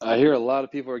I hear a lot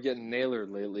of people are getting Naylor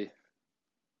lately.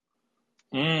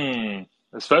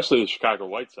 Especially the Chicago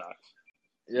White Sox.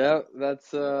 Yeah,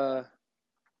 that's been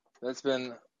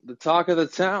the talk of the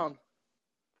town.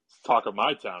 It's talk of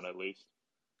my town, at least.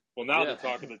 Well, now Yeah. the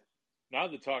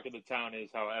talk of the town is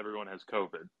how everyone has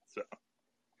COVID. So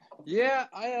Yeah,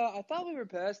 I thought we were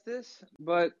past this,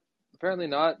 but apparently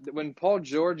not. When Paul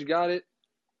George got it,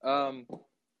 I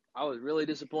was really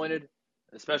disappointed,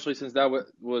 especially since that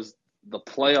was the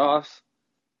playoffs,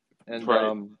 and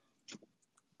right.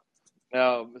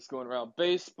 now it's going around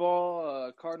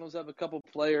baseball. Cardinals have a couple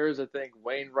players. I think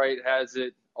Wainwright has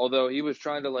it, although he was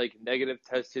trying to negative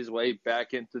test his way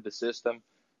back into the system.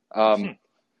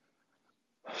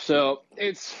 So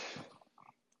it's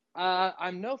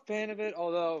I'm no fan of it,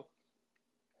 although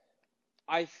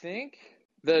I think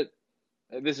that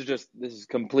this is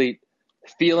complete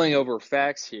feeling over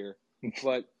facts here,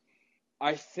 but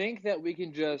I think that we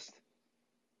can just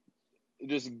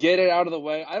get it out of the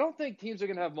way. I don't think teams are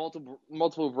going to have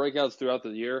multiple breakouts throughout the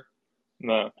year.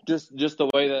 No. Just the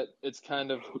way that it's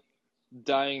kind of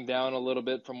dying down a little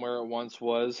bit from where it once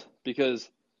was, because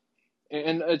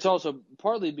and it's also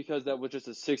partly because that was just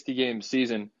a 60-game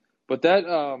season. But that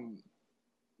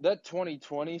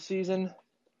 2020 season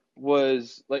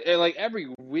was like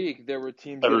every week there were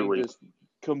teams getting just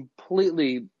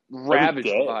completely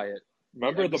ravaged by it.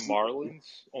 Remember the Marlins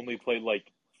only played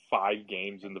 5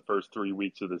 games in the first 3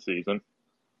 weeks of the season?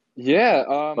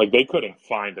 Yeah. They couldn't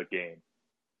find a game.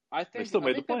 They still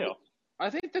made the playoffs. I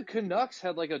think the Canucks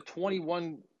had a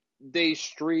 21-day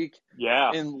streak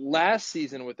Yeah. in last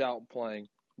season without playing.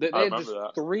 They had just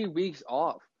that. 3 weeks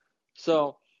off.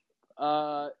 So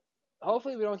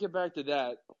hopefully we don't get back to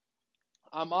that.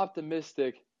 I'm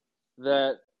optimistic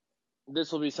that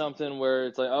this will be something where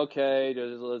it's okay,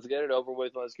 let's get it over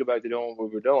with. Let's go back to doing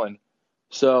what we're doing.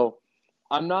 So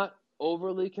I'm not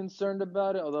overly concerned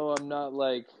about it, although I'm not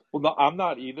Well, no, I'm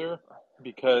not either,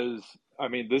 because,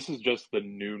 this is just the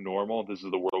new normal. This is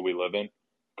the world we live in.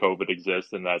 COVID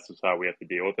exists, and that's just how we have to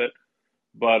deal with it.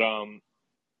 But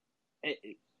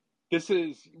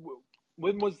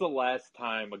when was the last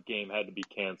time a game had to be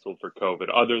canceled for COVID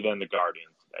other than the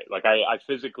Guardians today? I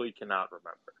physically cannot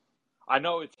remember. I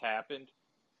know it's happened.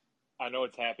 I know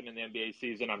it's happened in the NBA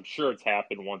season. I'm sure it's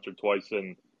happened once or twice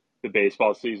in the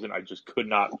baseball season. I just could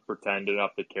not pretend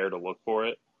enough to care to look for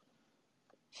it.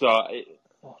 So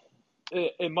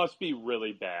it must be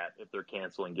really bad if they're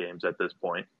canceling games at this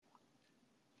point.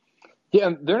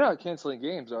 Yeah, they're not canceling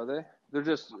games, are they? They're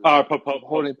just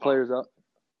holding players up.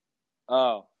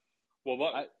 Oh.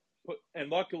 Well, and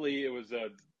luckily it was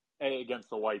against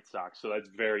the White Sox, so that's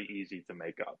very easy to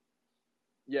make up.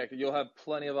 Yeah, because you'll have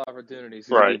plenty of opportunities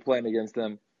to be playing against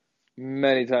them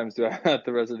many times throughout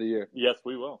the rest of the year. Yes,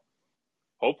 we will.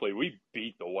 Hopefully, we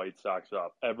beat the White Sox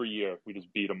up every year. We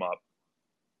just beat them up.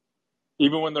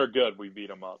 Even when they're good, we beat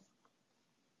them up.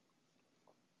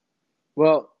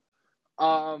 Well,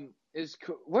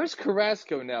 where's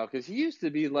Carrasco now? Because he used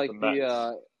to be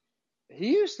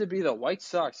he used to be the White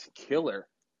Sox killer.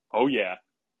 Oh yeah,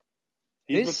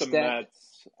 he's with the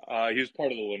Mets. He was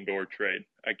part of the Lindor trade.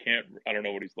 I don't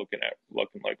know what he's looking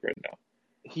like right now.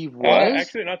 He was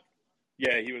actually not.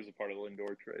 Yeah, he was a part of the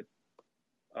Lindor trade.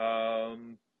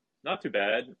 Not too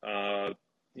bad.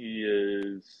 He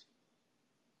is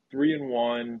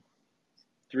 3-1,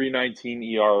 3.19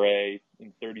 ERA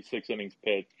in 36 innings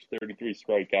pitched, 33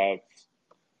 strikeouts,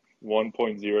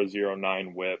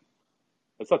 1.009 WHIP.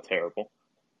 That's not terrible.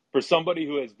 For somebody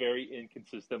who has very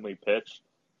inconsistently pitched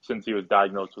since he was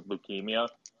diagnosed with leukemia,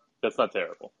 that's not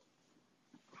terrible.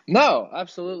 No,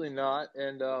 absolutely not.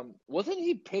 And wasn't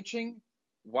he pitching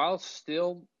while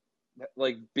still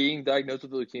being diagnosed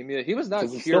with leukemia? He was not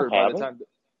cured by the time.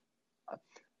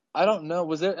 I don't know.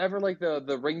 Was there ever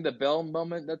the ring the bell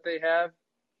moment that they have?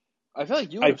 I feel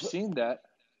like you would have seen that.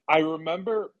 I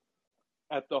remember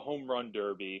at the home run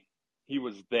derby, he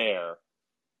was there,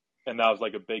 and that was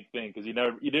a big thing because he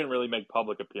didn't really make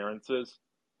public appearances,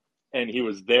 and he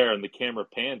was there, and the camera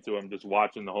panned to him just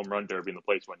watching the home run derby, and the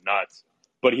place went nuts.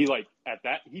 But he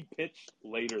he pitched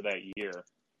later that year,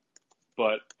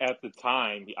 but at the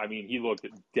time, he looked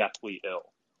deathly ill.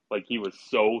 He was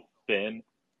so thin,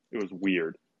 it was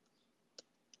weird.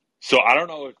 So I don't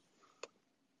know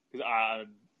because I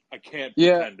can't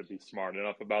pretend to be smart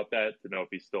enough about that to know if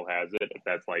he still has it, if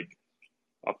that's a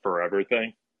forever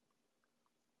thing.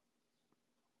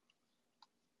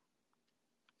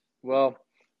 Well,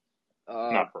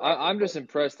 I'm just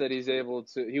impressed that he was able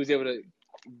to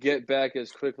get back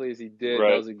as quickly as he did.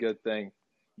 Right. That was a good thing.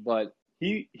 But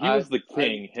he was the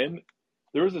king.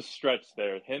 There was a stretch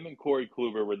there. Him and Corey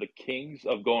Kluber were the kings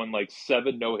of going like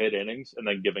 7 no-hit innings and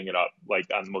then giving it up, like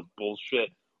on the most bullshit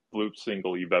bloop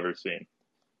single you've ever seen.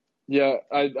 Yeah,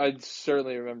 I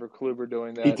certainly remember Kluber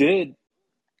doing He that. did.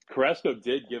 Carrasco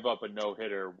did give up a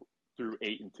no-hitter through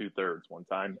 8 2/3 one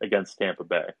time against Tampa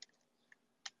Bay.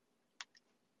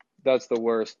 That's the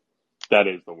worst. That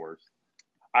is the worst.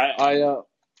 I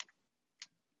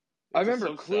remember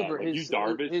so Kluber, sad. Like you,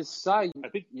 Darvish. his Cy, I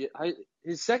think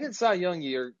his second Cy Young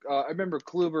year. I remember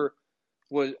Kluber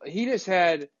he just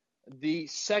had the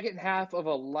second half of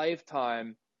a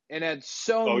lifetime and had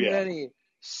so many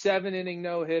 7-inning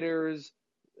no hitters,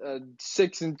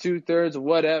 6 2/3,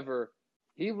 whatever.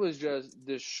 He was just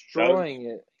destroying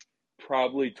it.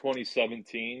 Probably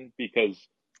 2017 because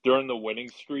during the winning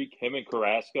streak, him and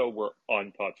Carrasco were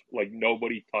untouched. Like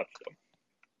nobody touched him.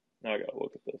 Now I gotta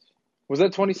look at this. Was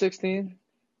that 2016?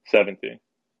 17.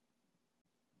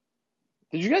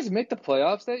 Did you guys make the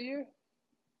playoffs that year?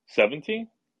 17?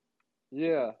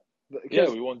 Yeah. Yeah,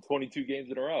 we won 22 games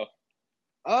in a row.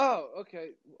 Oh,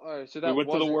 okay. All right. So that we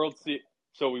went to the World Series.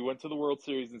 So we went to the World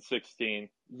Series in 16.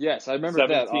 Yes, I remember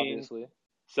that. Obviously.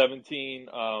 17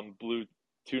 blew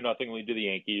 2-0 lead to the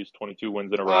Yankees. 22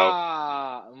 wins in a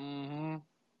row.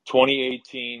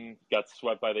 2018 got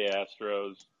swept by the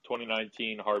Astros.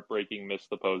 2019 heartbreaking, missed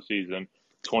the postseason.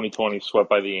 2020 swept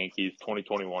by the Yankees.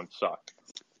 2021 sucked.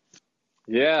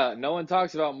 Yeah, no one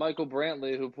talks about Michael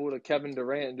Brantley, who pulled a Kevin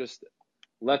Durant and just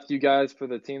left you guys for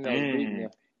the team that was beating you.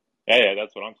 Yeah,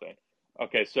 that's what I'm saying.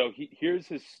 Okay, so here's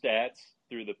his stats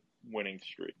through the winning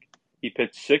streak. He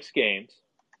pitched 6 games,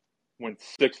 went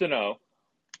 6-0,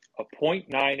 a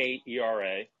 .98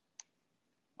 ERA,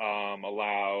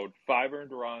 allowed 5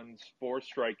 earned runs, 4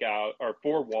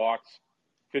 walks,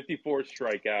 54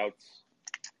 strikeouts,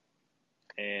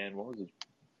 and what was his?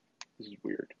 This is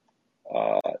weird.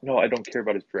 No, I don't care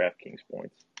about his DraftKings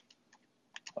points.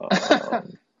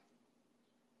 Let's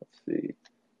see.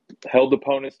 Held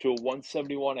opponents to a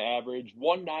 171 average,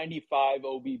 195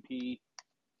 OBP,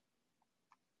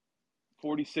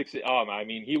 46. I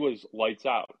mean, he was lights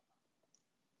out.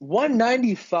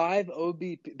 195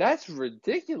 OBP. That's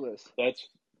ridiculous. That's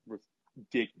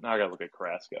ridiculous. Now I gotta look at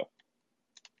Carrasco.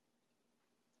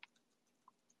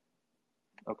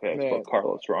 Okay, I spelled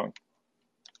Carlos wrong.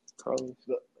 Carlos,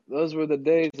 those were the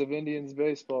days of Indians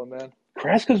baseball, man.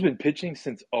 Carrasco's been pitching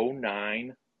since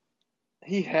 2009.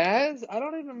 He has? I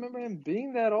don't even remember him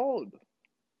being that old.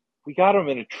 We got him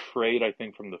in a trade, I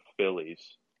think, from the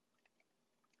Phillies.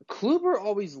 Kluber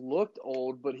always looked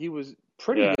old, but he was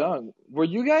pretty young. Were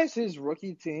you guys his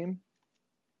rookie team?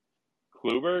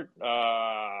 Kluber?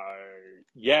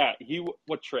 Yeah.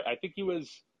 What trade? I think he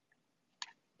was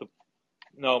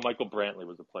No, Michael Brantley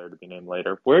was a player to be named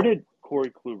later. Where did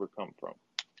Corey Kluber come from?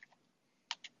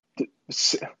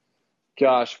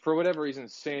 Gosh, for whatever reason,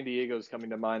 San Diego's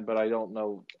coming to mind, but I don't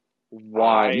know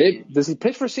why. Does he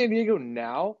pitch for San Diego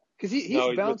now? Because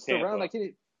he's bounced around. I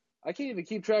can't even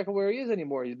keep track of where he is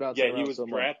anymore. He's bouncing around. Yeah, he was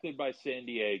drafted by San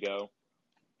Diego.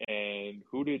 And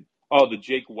the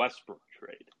Jake Westbrook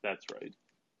trade. That's right.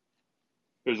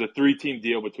 There's a 3-team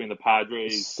deal between the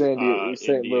Padres, Indians,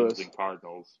 Louis, and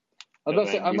Cardinals. I was about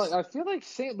to say, I feel like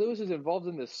St. Louis is involved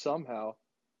in this somehow.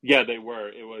 Yeah, they were.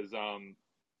 It was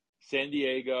San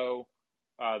Diego,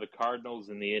 the Cardinals,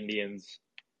 and the Indians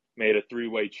made a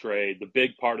 3-way trade. The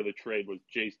big part of the trade was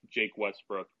Jake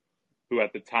Westbrook, who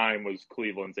at the time was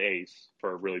Cleveland's ace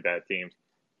for really bad teams.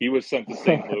 He was sent to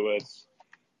St. Louis.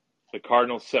 The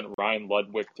Cardinals sent Ryan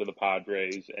Ludwig to the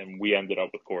Padres, and we ended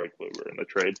up with Corey Kluber in the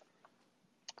trade.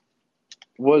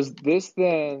 Was this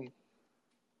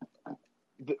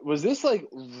like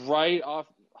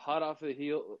hot off the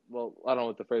heel? Well, I don't know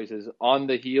what the phrase is. On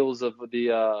the heels of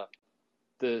the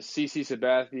CC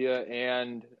Sabathia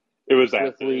and it was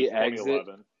Cliffley after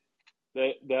 2011.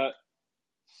 That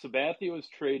Sabathia was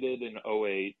traded in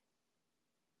 2008,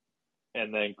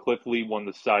 and then Cliff Lee won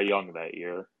the Cy Young that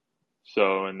year.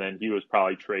 So, and then he was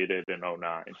probably traded in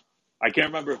 2009. I can't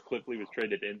remember if Cliff Lee was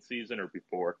traded in season or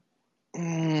before.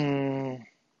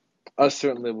 I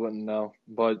certainly wouldn't know,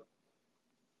 but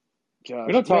gosh,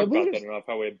 we don't talk about that enough.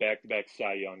 How we had back-to-back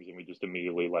Cy Youngs and we just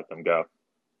immediately let them go.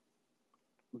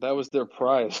 That was their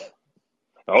prize.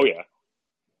 Oh yeah.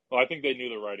 Well, I think they knew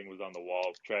the writing was on the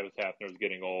wall. Travis Hafner was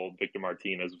getting old. Victor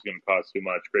Martinez was going to cost too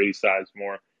much. Grady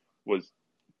Sizemore was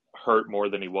hurt more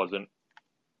than he wasn't.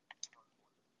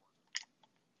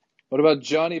 What about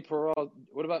Johnny Peralta?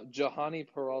 What about Jahani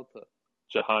Peralta?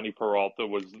 Jahani Peralta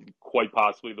was quite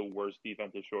possibly the worst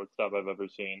defensive shortstop I've ever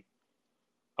seen.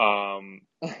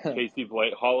 Casey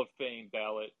Blake, Hall of Fame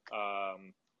ballot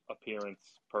appearance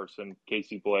person.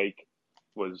 Casey Blake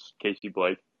was Casey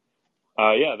Blake.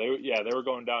 They were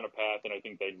going down a path, and I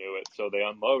think they knew it, so they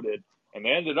unloaded, and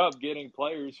they ended up getting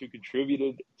players who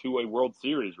contributed to a World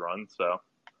Series run. So,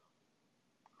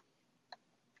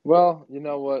 Well, you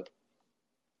know what?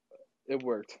 It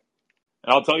worked.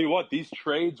 and I'll tell you what, these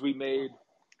trades we made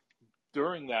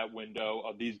during that window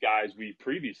of these guys we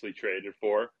previously traded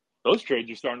for, those trades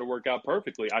are starting to work out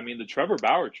perfectly. I mean, the Trevor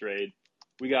Bauer trade,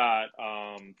 we got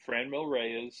Franmil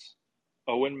Reyes,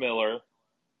 Owen Miller,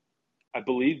 I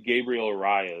believe Gabriel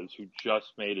Arias, who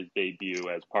just made his debut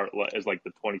as like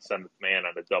the 27th man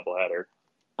on a doubleheader.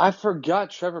 I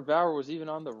forgot Trevor Bauer was even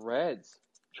on the Reds.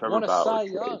 Trevor Won a Bauer Cy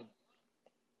trade. Young.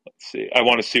 Let's see. I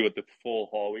want to see what the full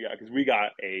haul we got, because we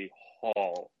got a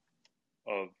haul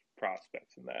of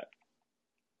prospects in that.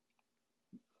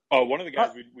 Oh, one of the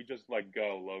guys we just let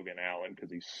go, Logan Allen, because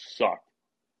he sucked.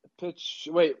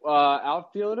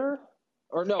 Outfielder?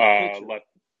 Or no, pitcher.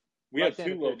 We have two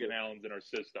Left-handed Logan pitcher. Allens in our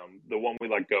system. The one we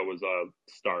let go was a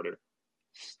starter.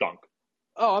 Stunk.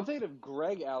 Oh, I'm thinking of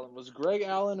Greg Allen. Was Greg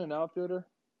Allen an outfielder?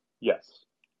 Yes.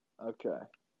 Okay.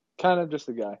 Kind of just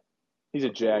a guy. He's a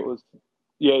jag.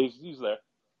 Yeah, he's there.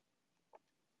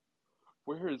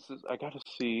 Where is this? I gotta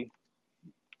see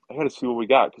what we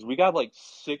got, because we got like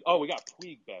six. Oh, we got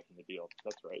Puig back in the deal.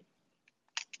 That's right.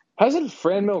 Hasn't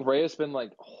Franmil Reyes been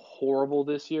like horrible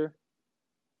this year?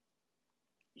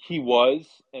 He was,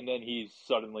 and then he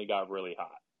suddenly got really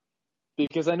hot.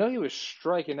 Because I know he was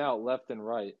striking out left and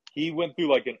right. He went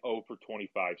through like an 0 for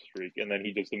 25 streak, and then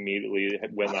he just immediately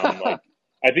went on like,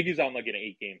 I think he's on like an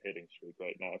 8-game hitting streak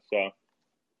right now. So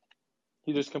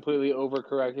he just completely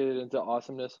overcorrected into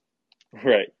awesomeness.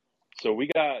 Right. So we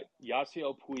got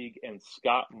Yasiel Puig and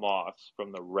Scott Moss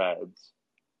from the Reds.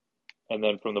 And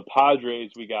then from the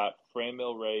Padres, we got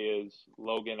Franmil Reyes,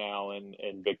 Logan Allen,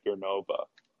 and Victor Nova.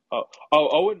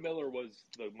 Owen Miller was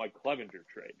the Mike Clevenger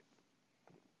trade.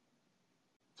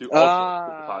 To the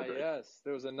Padres. Yes.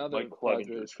 There was another Mike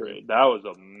Clevenger Padres trade. That was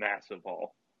a massive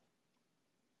haul.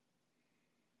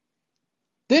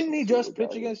 Didn't he just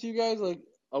pitch against you guys like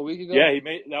a week ago? Yeah,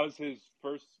 that was his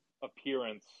first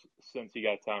appearance since he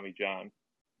got Tommy John.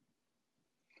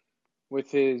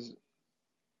 With his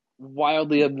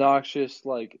wildly obnoxious,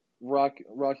 like,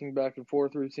 rocking back and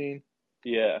forth routine.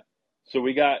 Yeah. So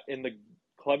we got, in the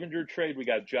Clevenger trade, we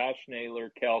got Josh Naylor,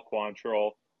 Cal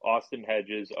Quantrill, Austin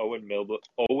Hedges, Owen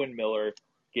Miller,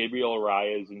 Gabriel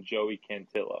Arias, and Joey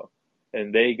Cantillo.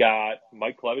 And they got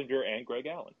Mike Clevenger and Greg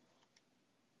Allen.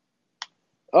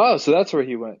 Oh, so that's where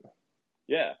he went.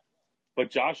 Yeah.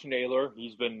 But Josh Naylor,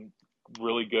 he's been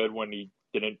really good when he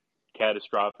didn't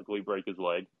catastrophically break his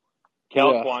leg.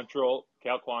 Cal Quantrill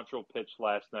pitched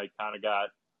last night, kind of got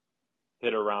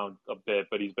hit around a bit,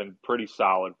 but he's been pretty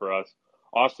solid for us.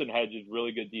 Austin Hedges,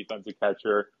 really good defensive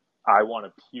catcher. I want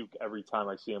to puke every time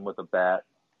I see him with a bat.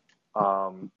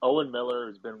 Owen Miller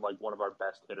has been like one of our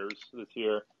best hitters this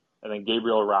year. And then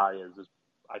Gabriel Arias,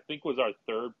 I think, was our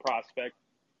third prospect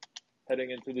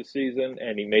heading into the season,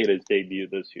 and he made his debut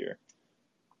this year.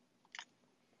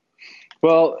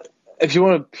 Well, if you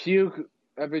want to puke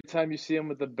every time you see him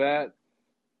with the bat,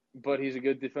 but he's a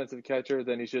good defensive catcher,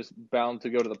 then he's just bound to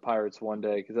go to the Pirates one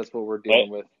day, because that's what we're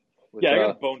dealing with. Yeah, I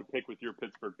got a bone to pick with your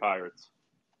Pittsburgh Pirates.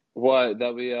 What,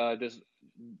 that we just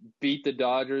beat the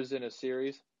Dodgers in a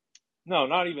series? No,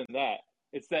 not even that.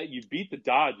 It's that you beat the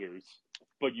Dodgers,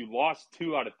 but you lost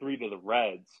 2 out of 3 to the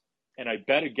Reds. And I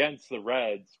bet against the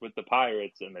Reds with the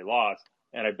Pirates, and they lost.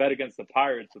 And I bet against the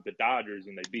Pirates with the Dodgers,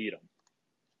 and they beat them.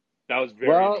 That was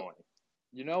very annoying.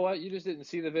 You know what? You just didn't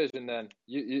see the vision then.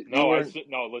 No,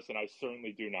 listen, I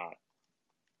certainly do not.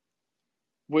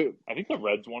 Wait, I think the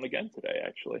Reds won again today,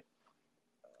 actually.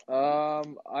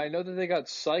 I know that they got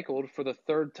cycled for the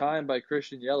third time by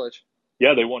Christian Yelich.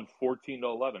 Yeah, they won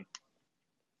 14-11.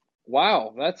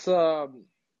 Wow, that's that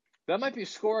might be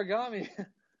scoregami.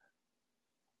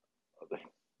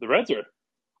 The Reds are.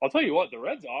 I'll tell you what, the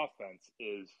Reds' offense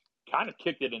is kind of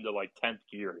kicked it into like 10th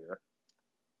gear here.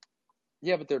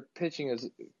 Yeah, but their pitching is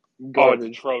garbage. Oh,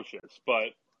 it's atrocious.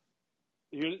 But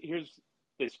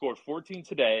they scored 14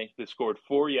 today. They scored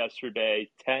 4 yesterday,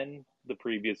 10 the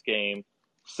previous game,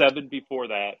 7 before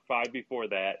that, 5 before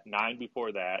that, 9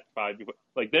 before that, 5 before.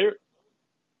 Like they're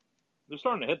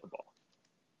starting to hit the ball.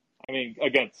 I mean,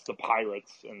 against the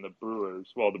Pirates and the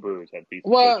Brewers. Well, the Brewers have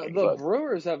decent pitching. The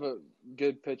Brewers have a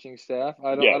good pitching staff.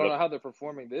 I don't know how they're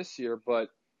performing this year, but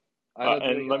I know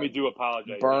and let me do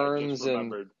apologize. Burns, I just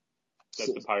remembered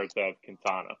that the Pirates have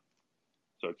Quintana.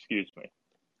 So excuse me.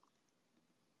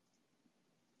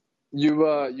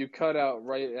 You cut out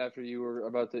right after you were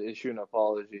about to issue an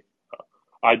apology.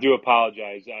 I do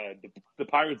apologize. The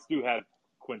Pirates do have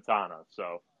Quintana,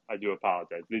 so I do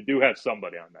apologize. They do have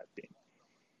somebody on that team.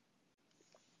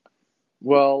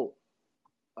 Well,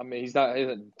 I mean, he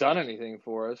hasn't done anything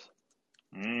for us.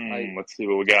 Let's see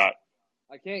what we got.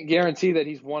 I can't guarantee that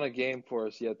he's won a game for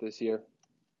us yet this year,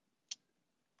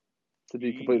 to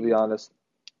be completely honest.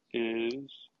 Is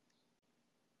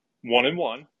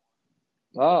 1-1.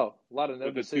 Oh, a lot of no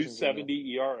with a decisions in there.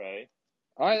 2.70 ERA.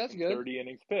 All right, that's and good. 30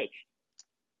 innings pitched.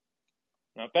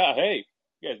 Not bad. Hey,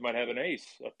 you guys might have an ace,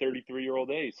 a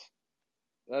 33-year-old ace.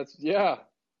 Yeah.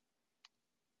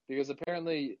 Because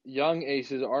apparently young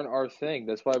aces aren't our thing.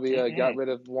 That's why we got rid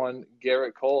of one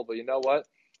Garrett Cole. But you know what?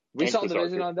 We And saw Chris the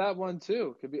vision Archer. on that one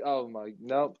too.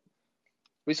 Nope.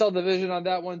 We saw the vision on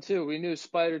that one too. We knew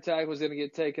Spider Tag was going to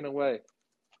get taken away.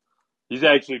 He's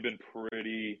actually been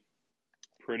pretty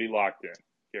locked in,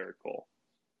 Garrett Cole.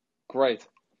 Great.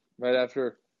 Right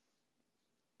after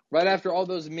all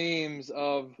those memes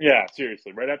of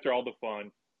seriously, right after all the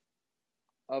fun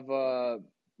of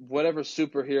whatever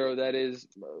superhero that is,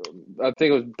 I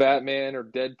think it was Batman or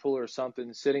Deadpool or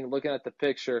something, sitting looking at the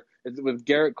picture with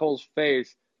Garrett Cole's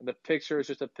face, and the picture is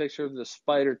just a picture of the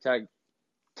Spider Tag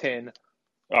tin.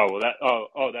 Oh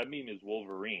well, that meme is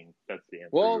Wolverine. That's the answer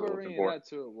you're looking for. That's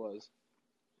who it was.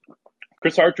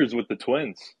 Chris Archer's with the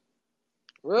Twins.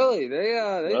 Really?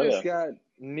 They just got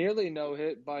nearly no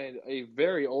hit by a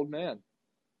very old man.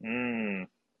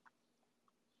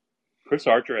 Chris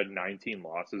Archer had 19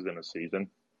 losses in a season.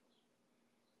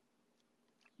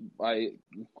 I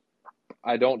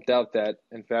don't doubt that.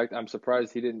 In fact, I'm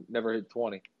surprised he never hit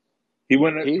 20. He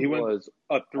went a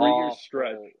 3-year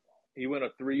stretch. He went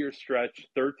a 3-year stretch,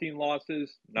 13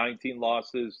 losses, 19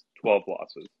 losses, 12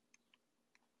 losses.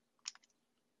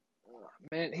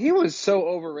 Man, he was so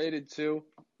overrated too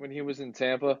when he was in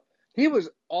Tampa. He was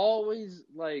always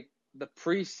like the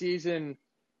preseason,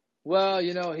 well,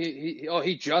 you know,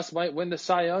 he just might win the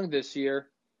Cy Young this year.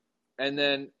 And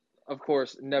then, of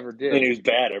course, never did. And he was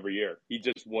bad every year. He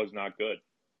just was not good.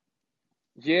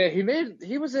 Yeah,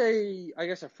 he was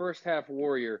a first half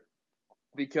warrior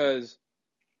because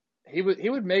he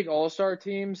would make all-star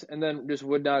teams and then just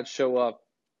would not show up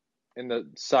in the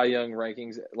Cy Young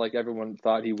rankings like everyone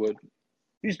thought he would.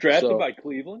 He's drafted by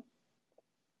Cleveland.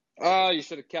 Oh, you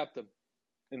should have kept him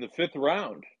in the 5th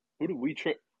round. Who did we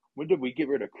When did we get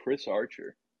rid of Chris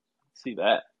Archer? Let's see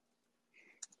that.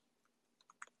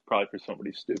 Probably for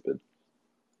somebody stupid.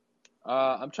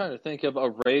 I'm trying to think of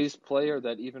a Rays player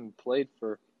that even played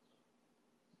for.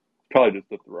 Probably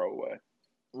just a throwaway.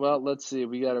 Well, let's see.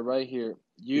 We got it right here.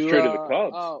 He's traded the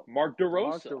Cubs. Mark DeRosa.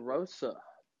 Mark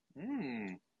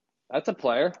DeRosa. That's a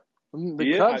player.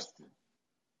 The Cubs.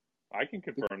 I can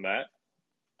confirm that.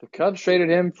 The Cubs traded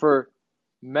him for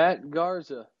Matt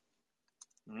Garza.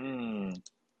 What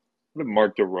did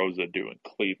Mark DeRosa do in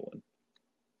Cleveland?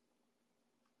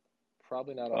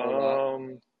 Probably not a whole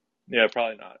lot. Yeah,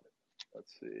 probably not.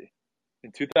 Let's see.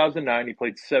 In 2009, he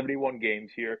played 71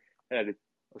 games here. Had a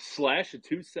slash of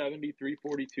 270,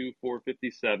 342,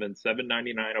 457,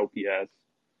 799 OPS.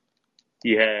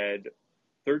 He had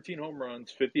 13 home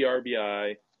runs, 50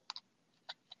 RBI.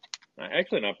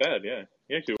 Actually, not bad, yeah.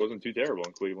 He actually wasn't too terrible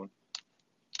in Cleveland.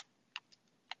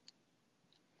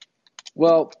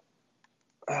 Well,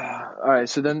 all right,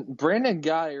 so then Brandon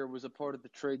Guyer was a part of the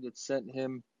trade that sent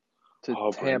him to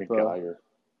Tampa. Brandon Guyer.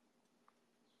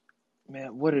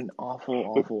 Man, what an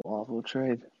awful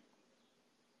trade.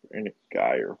 Brandon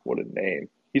Guyer, what a name.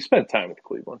 He spent time with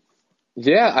Cleveland.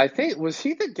 Yeah, I think, was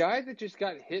he the guy that just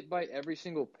got hit by every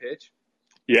single pitch?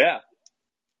 Yeah.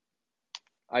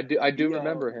 I do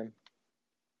remember him.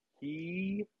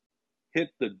 He hit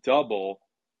the double.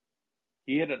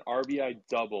 He hit an RBI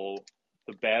double,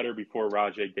 the batter before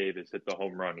Rajai Davis hit the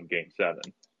home run in Game 7.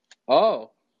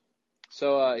 Oh,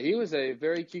 so he was a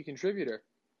very key contributor.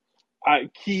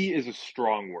 Key is a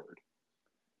strong word.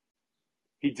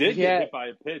 He did get hit by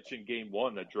a pitch in Game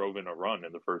 1 that drove in a run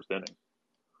in the first inning.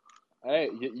 Hey,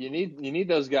 you need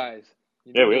those guys.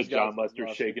 We had John Lester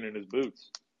shaking in his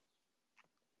boots.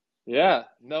 Yeah,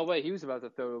 no way. He was about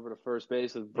to throw over to first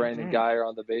base with Brandon Guyer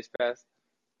on the base pass.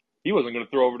 He wasn't going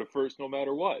to throw over to first no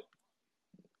matter what.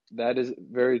 That is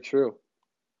very true.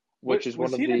 Was he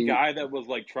the guy that was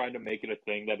like trying to make it a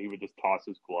thing that he would just toss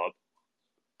his glove?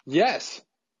 Yes.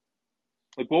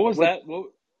 Like, what was that?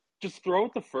 Just throw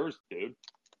it to first, dude.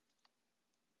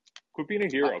 Quit being a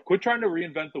hero. Quit trying to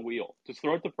reinvent the wheel. Just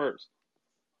throw it to first.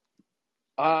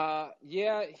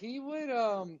 Yeah, he would.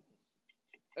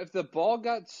 If the ball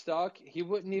got stuck, he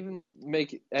wouldn't even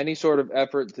make any sort of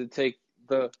effort to take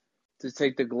the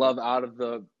glove out of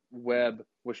the web,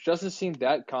 which doesn't seem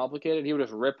that complicated. He would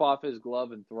just rip off his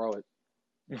glove and throw it.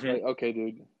 Like, okay,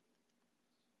 dude.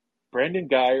 Brandon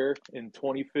Guyer in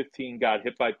 2015 got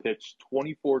hit by pitch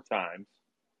 24 times.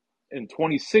 in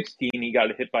 2016, he got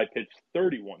hit by pitch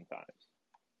 31 times.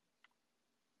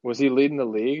 Was he leading the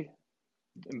league?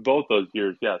 In both those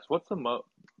years, yes. What's the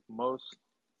most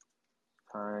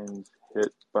times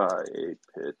hit by a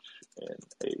pitch in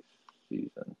a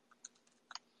season?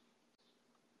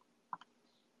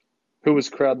 Who was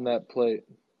crowding that plate?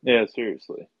 Yeah,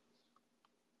 seriously.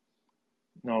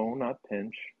 No, not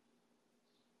pinch.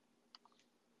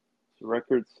 The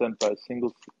record set by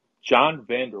single. John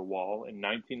Vanderwall in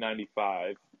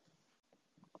 1995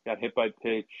 got hit by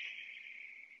pitch.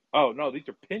 Oh, no, these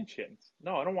are pinch hits.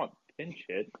 No, I don't want pinch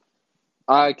hit.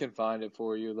 I can find it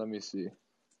for you. Let me see.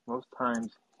 Most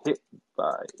times hit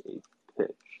by a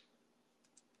pitch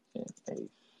in a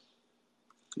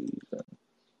season.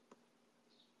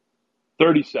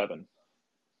 37.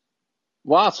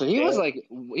 Wow, so he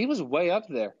was way up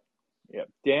there. Yeah,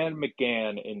 Dan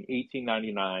McGann in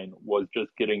 1899 was just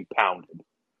getting pounded.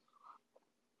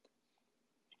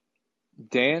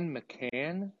 Dan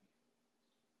McCann?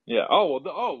 Yeah. Oh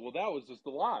well, that was just a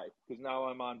lie because now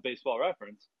I'm on Baseball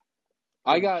Reference.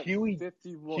 I got Huey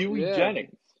 51. Huey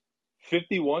Jennings,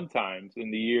 51 times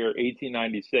in the year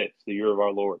 1896, the year of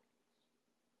our Lord.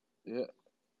 Yeah.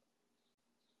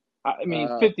 I mean,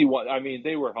 51. I mean,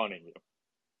 they were hunting you.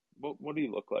 What do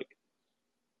you look like?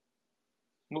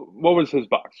 What was his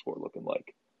box score looking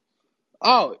like?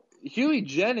 Oh, Huey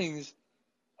Jennings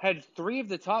had 3 of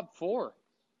the top 4.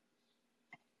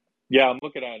 Yeah, I'm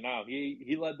looking at it now.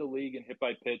 He led the league in hit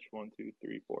by pitch 1, 2,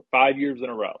 3, 4, 5 years in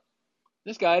a row.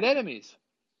 This guy had enemies.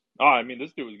 Oh, I mean,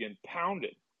 this dude was getting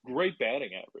pounded. Great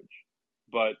batting average,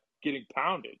 but getting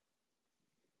pounded.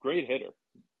 Great hitter.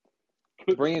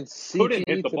 Bringing Couldn't hit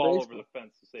CTE the to ball baseball. over the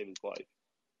fence to save his life.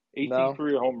 18 No.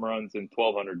 career home runs in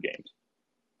 1,200 games.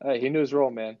 Hey, he knew his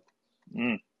role, man.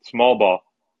 Small ball.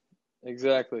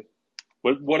 Exactly.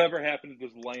 Whatever happened to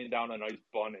just laying down a nice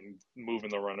bunt and moving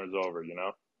the runners over, you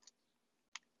know?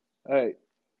 Hey,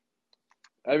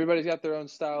 everybody's got their own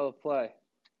style of play.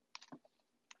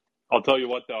 I'll tell you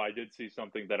what, though, I did see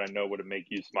something that I know would make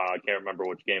you smile. I can't remember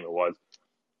which game it was.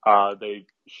 They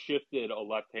shifted a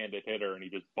left-handed hitter, and he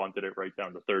just bunted it right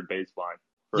down the third baseline.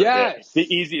 Yes! The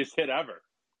easiest hit ever.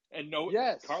 And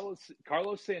yes.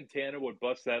 Carlos Santana would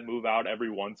bust that move out every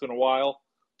once in a while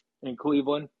in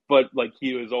Cleveland, but like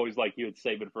he was always like he would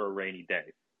save it for a rainy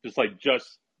day. Just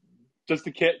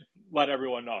to let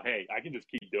everyone know, hey, I can just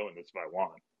keep doing this if I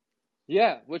want.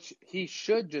 Yeah, which he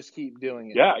should just keep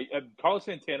doing it. Yeah, Carlos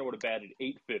Santana would have batted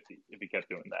 .850 if he kept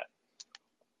doing that.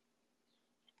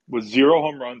 With 0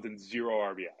 home runs and 0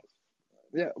 RBIs.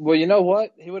 Yeah. Well, you know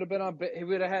what? He would have been on. He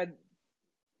would have had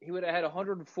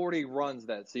 140 runs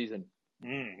that season.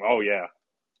 Oh yeah.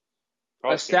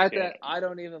 Carlos stat Santana. That I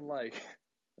don't even like.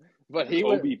 But he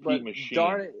would. OBP machine.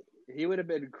 Darn it, he would have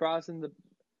been crossing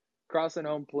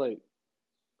home plate.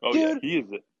 Oh Dude, yeah, he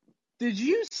is it. Did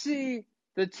you see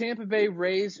the Tampa Bay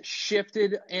Rays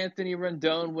shifted Anthony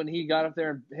Rendon when he got up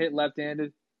there and hit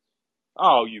left-handed?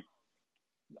 Oh,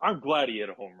 I'm glad he hit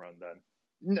a home run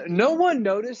then. No one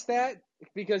noticed that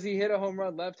because he hit a home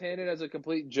run left-handed as a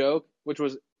complete joke, which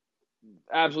was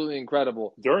absolutely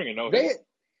incredible. During a no-hit.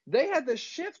 They had the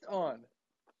shift on.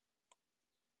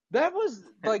 That was,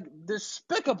 like,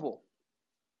 despicable.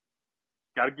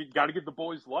 Got to get the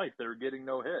boys' life. They were getting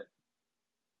no hit.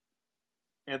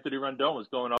 Anthony Rendon was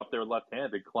going up there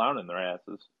left-handed, clowning their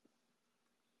asses.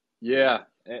 Yeah.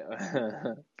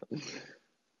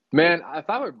 Man, if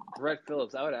I were Brett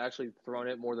Phillips, I would have actually thrown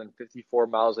it more than 54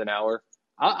 miles an hour.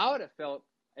 I would have felt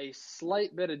a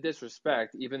slight bit of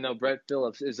disrespect, even though Brett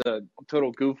Phillips is a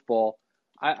total goofball.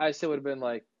 I still would have been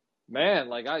like, man,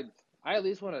 like I at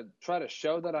least want to try to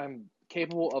show that I'm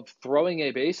capable of throwing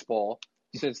a baseball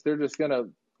since they're just going to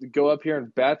go up here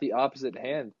and bat the opposite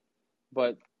hand.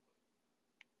 But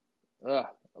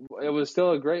it was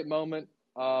still a great moment.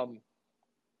 I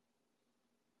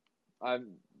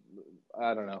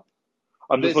don't know.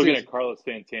 I'm just looking at Carlos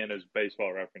Santana's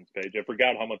Baseball Reference page. I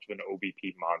forgot how much of an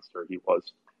OBP monster he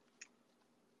was.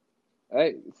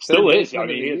 Hey, still is. I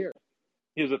mean,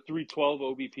 he has a 312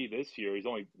 OBP this year. He's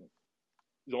only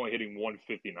hitting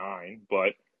 159,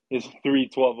 but his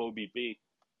 312 OBP.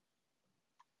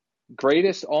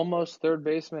 Greatest almost third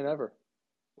baseman ever.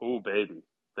 Oh, baby.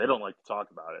 They don't like to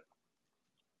talk about it.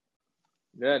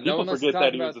 Yeah, no one forget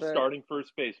that he was a starting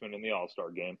first baseman in the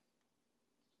All-Star game.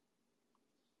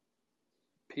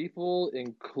 People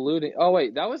including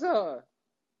that was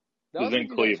in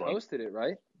Cleveland. Hosted it,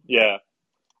 right? Yeah.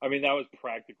 I mean, that was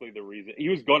practically the reason. He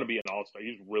was going to be an All-Star.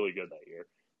 He was really good that year.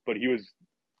 But he was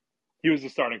the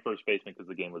starting first baseman because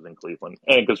the game was in Cleveland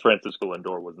and because Francisco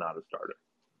Lindor was not a starter.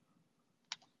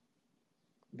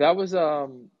 That was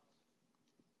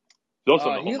He's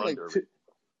also in the He home hit run like derby.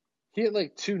 he hit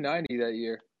like 290 that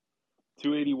year.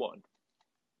 281,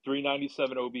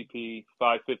 397 OBP,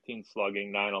 515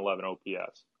 slugging, 911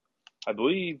 OPS. I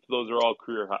believe those are all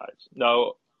career highs.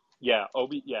 No, yeah,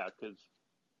 because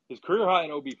his career high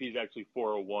in OBP is actually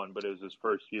 401, but it was his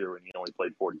first year when he only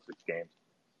played 46 games.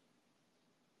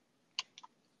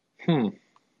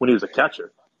 When he was a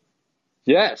catcher.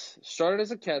 Yes, started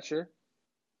as a catcher,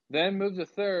 then moved to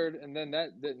third, and then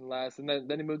that didn't last, and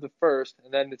then he moved to first,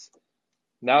 and then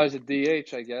now he's a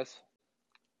DH, I guess.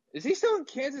 Is he still in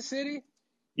Kansas City?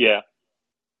 Yeah.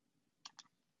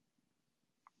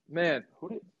 Man,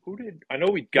 Who did I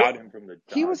know we got him from the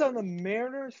Dodgers. He was on the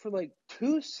Mariners for like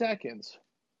 2 seconds.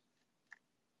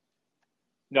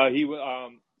 No, he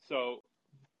so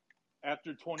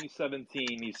after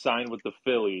 2017 he signed with the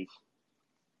Phillies,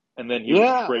 and then he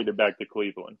was traded back to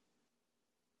Cleveland.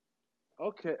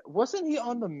 Okay, wasn't he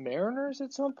on the Mariners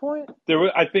at some point?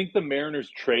 I think the Mariners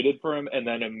traded for him and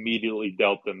then immediately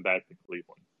dealt them back to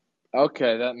Cleveland.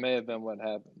 Okay, that may have been what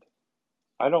happened.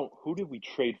 Who did we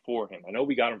trade for him? I know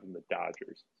we got him from the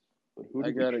Dodgers. But who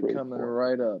did I got we it trade coming for?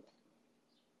 right up.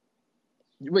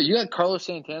 Wait, you got Carlos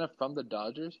Santana from the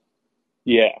Dodgers?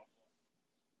 Yeah.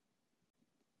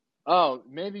 Oh,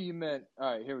 maybe you meant.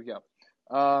 All right, here we go.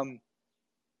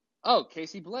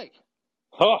 Casey Blake.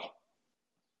 Huh.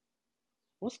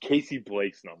 What's Casey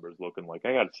Blake's numbers looking like?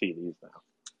 I got to see these now.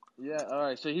 Yeah, all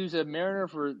right. So he was a Mariner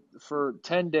for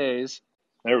 10 days.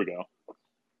 There we go.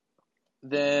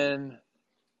 Then,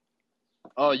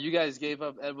 you guys gave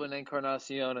up Edwin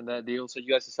Encarnacion in that deal, so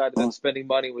you guys decided that spending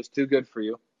money was too good for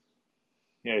you.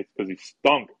 Yeah, it's because he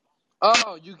stunk.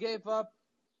 Oh, you gave up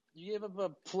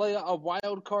a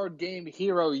wild card game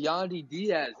hero, Yandy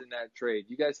Diaz, in that trade.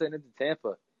 You guys sent him to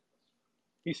Tampa.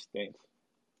 He stinks.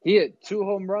 He hit 2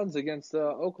 home runs against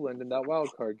Oakland in that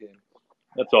wild card game.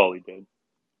 That's all he did.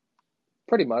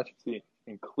 Pretty much. See,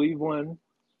 in Cleveland,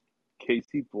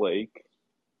 Casey Blake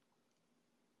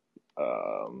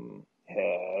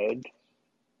had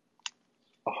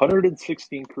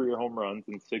 116 career home runs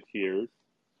in 6 years,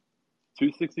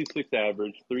 266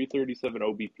 average, 337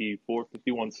 OBP,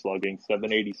 451 slugging,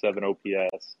 787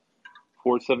 OPS,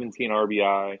 417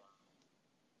 RBI.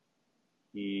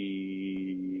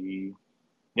 He's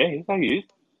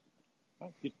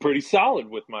pretty solid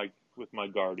with my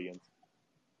Guardians.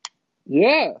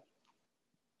 Yeah.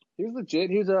 He was legit.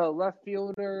 He was a left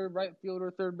fielder, right fielder,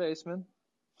 third baseman.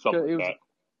 Something like that.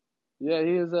 Yeah,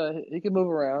 he can move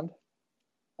around.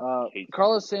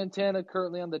 Carlos Santana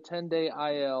currently on the 10-day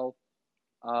IL.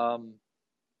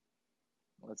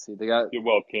 Let's see. They got. You're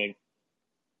well, King.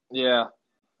 Yeah.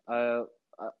 I have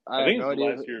think no it's the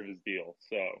idea. last year of his deal,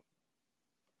 so.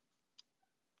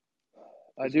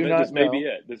 This may be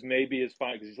it. This may be his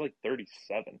final because he's like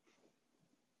 37.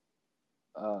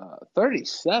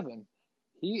 37.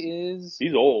 He's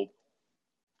old.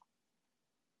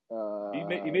 He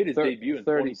made his 36. debut in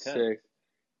 2010.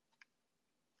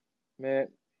 Man,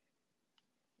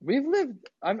 we've lived.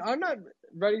 I'm not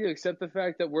ready to accept the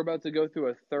fact that we're about to go through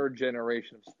a third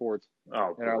generation of sports in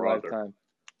our lifetime.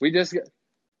 We just got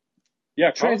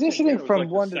transitioning from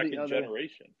one to the other.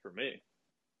 Generation for me.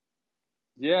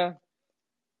 Yeah.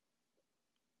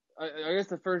 I guess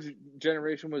the first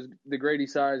generation was the Grady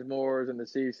Sizemores and the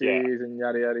CCs and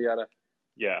yada, yada, yada.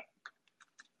 Yeah.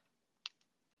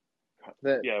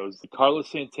 It was the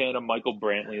Carlos Santana, Michael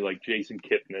Brantley, like Jason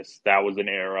Kipnis. That was an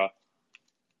era.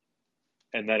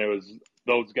 And then it was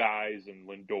those guys and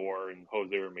Lindor and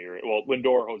Jose Ramirez. Well,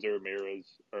 Lindor, Jose Ramirez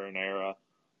are an era.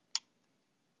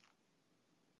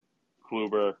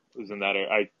 Kluber was in that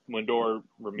era. Lindor,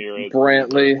 Ramirez,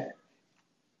 Brantley. Kluber.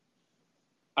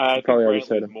 I think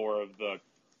Brantley's more of the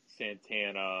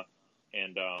Santana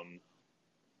and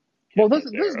well, those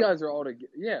guys are all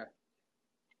together. Yeah,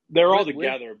 they're all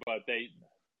together, but they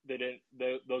didn't.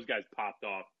 Those guys popped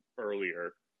off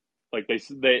earlier. Like I'm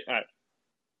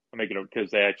making it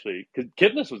because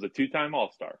Kipnis was a 2-time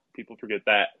All-Star. People forget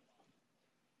that.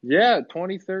 Yeah,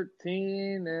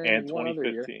 2013 and 2015. One other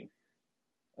year.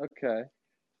 Okay,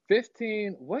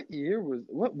 15. Where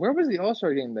was the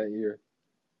All-Star game that year?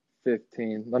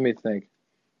 15. Let me think.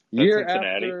 Year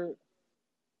Cincinnati. after.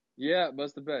 Yeah, it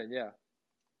must have been. Yeah.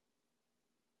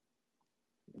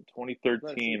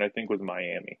 2013, I think, was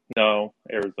Miami. No,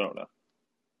 Arizona.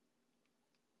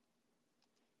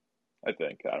 I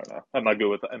think. I don't know. I'm not good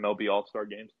with the MLB All-Star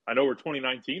games. I know where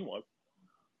 2019 was.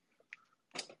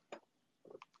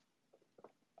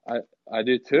 I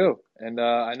do too, and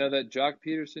I know that Jock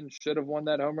Peterson should have won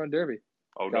that home run derby.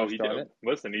 Oh, no, he didn't.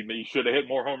 Listen, he should have hit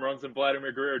more home runs than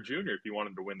Vladimir Guerrero Jr. if he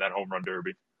wanted to win that home run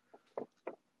derby.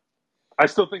 I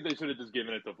still think they should have just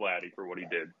given it to Vladdy for what he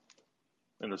did.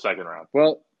 in the second round.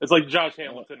 Well, It's like Josh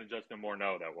Hamilton and Justin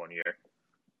Morneau that one year.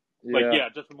 yeah.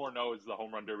 Justin Morneau is the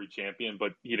home run derby champion,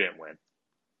 but he didn't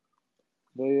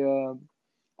win.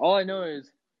 All I know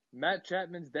is Matt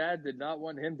Chapman's dad did not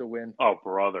want him to win. Oh,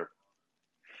 brother.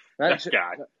 That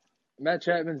guy. Matt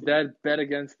Chapman's dad bet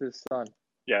against his son.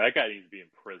 Yeah, that guy needs to be in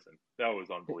prison. That was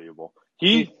unbelievable.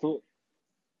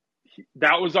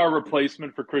 That was our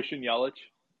replacement for Christian Yelich.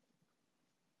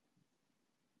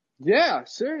 Yeah,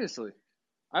 seriously.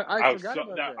 I forgot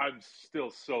about that. I'm still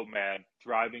so mad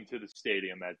driving to the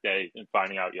stadium that day and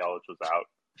finding out Yelich was out.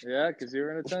 Yeah, because you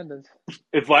were in attendance.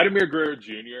 If Vladimir Guerrero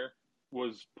Jr.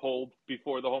 was pulled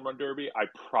before the home run derby, I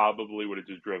probably would have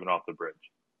just driven off the bridge.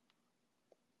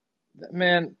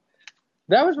 Man,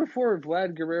 that was before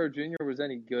Vlad Guerrero Jr. was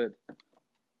any good.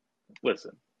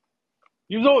 Listen,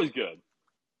 he was always good.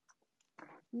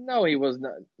 No, he was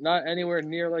not anywhere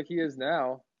near like he is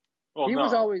now. Well, he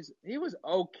was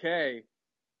okay.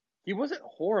 He wasn't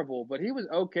horrible, but he was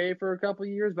okay for a couple of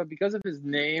years. But because of his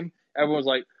name, everyone was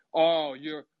like, "Oh,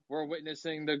 we're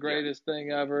witnessing the greatest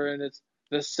thing ever, and it's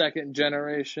the second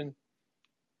generation."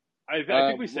 I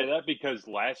think we say that because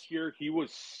last year he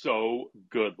was so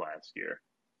good. Last year,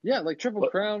 yeah, like Triple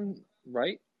Crown,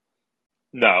 right?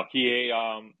 No, he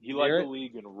led the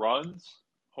league in runs,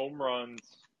 home runs,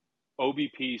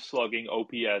 OBP, slugging,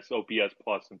 OPS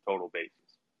plus, and total bases.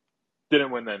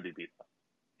 Didn't win the MVP though.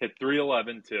 Hit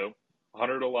 311 too,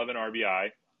 111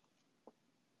 RBI.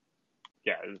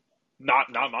 Yeah,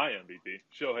 not my MVP.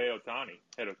 Shohei Ohtani.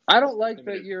 I don't like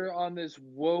that you're on this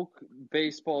woke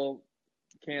baseball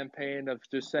campaign of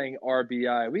just saying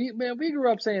RBI. We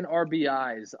grew up saying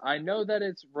RBIs. I know that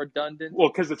it's redundant. Well,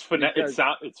 because it's just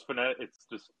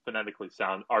phonetically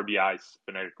sound. RBI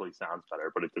phonetically sounds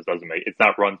better, but it just doesn't make. It's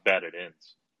not runs batted in.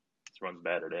 It's runs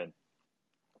batted in.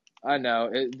 I know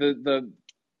the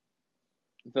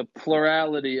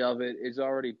plurality of it is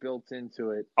already built into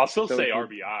it. I'll still say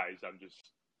RBIs.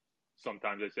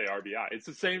 Sometimes I say RBI. It's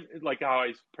the same like how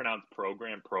I pronounce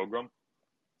program.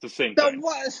 It's the same thing.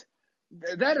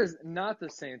 That is not the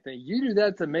same thing. You do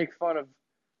that to make fun of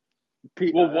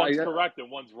people. Well, one's correct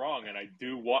and one's wrong, and I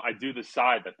do the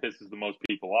side that pisses the most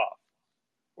people off,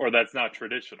 or that's not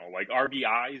traditional. Like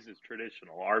RBIs is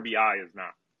traditional. RBI is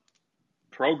not.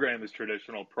 Program is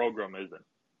traditional. Program isn't.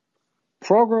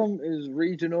 Program is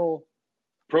regional.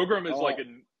 Program is like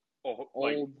a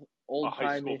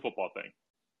high school football thing.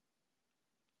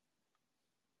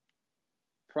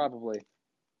 Probably,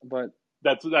 but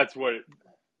that's what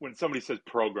when somebody says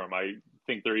program, I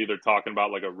think they're either talking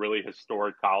about like a really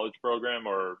historic college program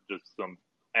or just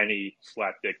any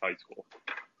slapdick high school.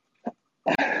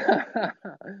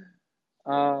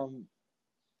 I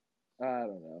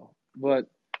don't know, but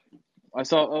I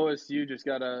saw OSU just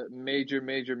got a major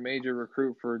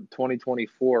recruit for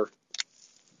 2024.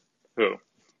 Who?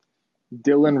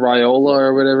 Dylan Raiola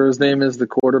or whatever his name is, the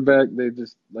quarterback. They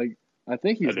just I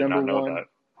think he's number one. That.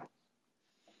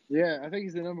 Yeah, I think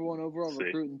he's the number one overall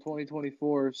recruit in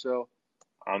 2024. So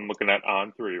I'm looking at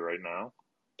On3 right now.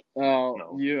 Oh,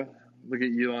 no. Yeah. Look at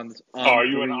you on this. Are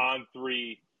you an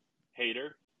On3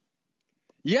 hater?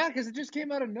 Yeah, because it just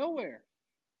came out of nowhere.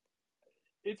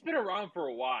 It's been around for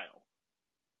a while.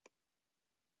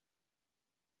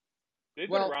 They've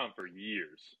been around for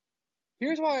years.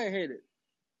 Here's why I hate it.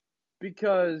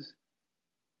 Because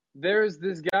there's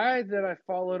this guy that I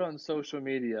followed on social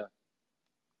media.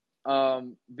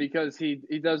 Because he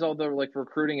does all the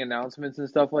recruiting announcements and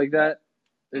stuff like that.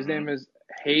 His name is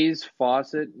Hayes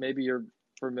Fawcett. Maybe you're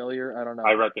familiar. I don't know.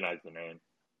 I recognize the name.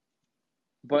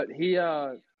 But he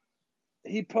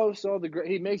posts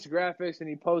he makes graphics and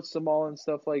he posts them all and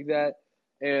stuff like that.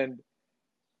 And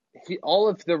all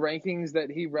of the rankings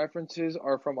that he references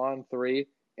are from On3,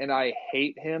 and I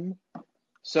hate him.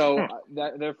 So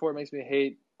therefore it makes me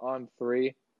hate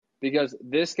On3 because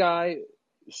this guy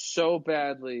so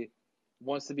badly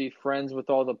wants to be friends with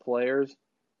all the players,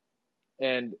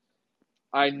 and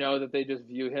I know that they just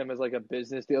view him as like a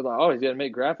business deal. Like, oh, he's gonna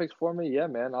make graphics for me. Yeah,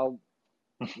 man, I'll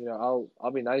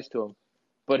be nice to him.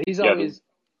 But he's always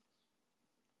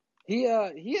he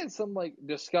had some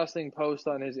disgusting post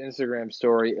on his Instagram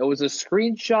story. It was a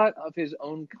screenshot of his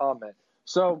own comment.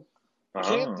 So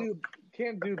Cam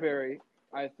Dewberry,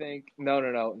 I think no.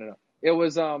 It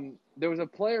was there was a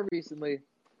player recently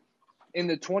in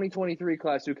the 2023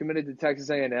 class who committed to Texas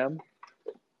A&M,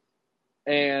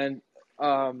 and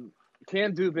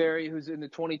Cam Dewberry, who's in the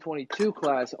 2022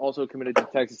 class, also committed to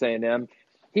Texas A&M.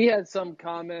 He had some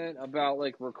comment about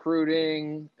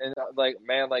recruiting and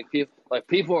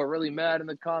people are really mad in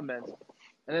the comments,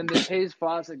 and then this Hayes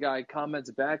Fawcett guy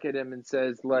comments back at him and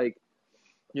says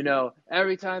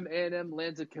every time A&M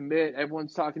lands a commit,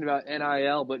 everyone's talking about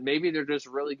NIL, but maybe they're just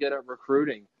really good at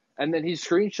recruiting. And then he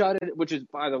screenshotted, which is,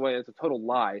 by the way, it's a total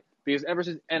lie, because ever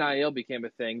since NIL became a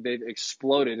thing, they've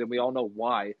exploded, and we all know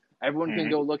why. Everyone can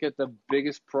go look at the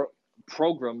biggest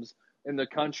programs in the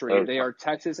country. They are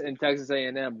Texas and Texas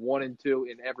A&M, 1 and 2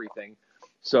 in everything.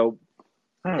 So,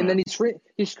 and then he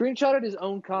screenshotted his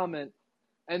own comment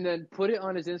and then put it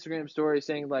on his Instagram story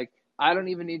saying, like, I don't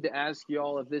even need to ask you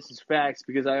all if this is facts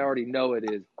because I already know it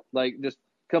is. Like, just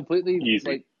completely easy.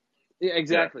 like, yeah,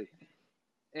 exactly.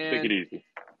 Yeah. And take it easy.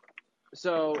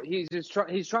 So he's just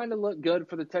he's trying to look good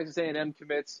for the Texas A&M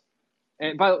commits.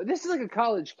 And by the way, this is like a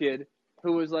college kid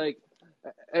who was like,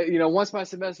 once my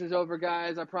semester's over,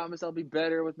 guys, I promise I'll be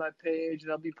better with my page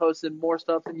and I'll be posting more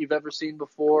stuff than you've ever seen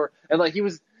before. And like he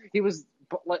was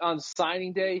like on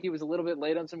signing day, he was a little bit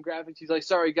late on some graphics. He's like,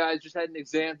 sorry guys, just had an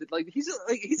exam. Like he's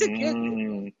a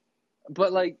kid,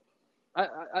 but like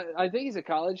I think he's a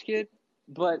college kid,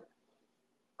 but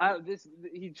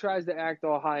he tries to act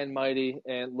all high and mighty.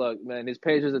 And look, man, his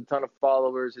page has a ton of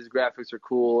followers. His graphics are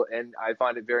cool, and I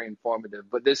find it very informative.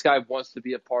 But this guy wants to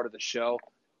be a part of the show,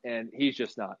 and he's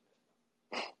just not.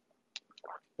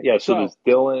 Yeah, so there's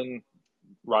Dylan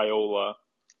Raiola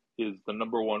is the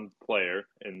number 1 player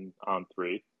on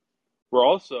 3. We're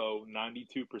also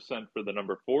 92% for the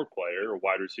number 4 player, a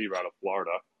wide receiver out of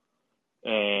Florida.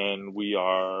 And we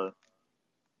are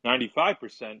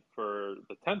 95% for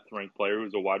the 10th ranked player,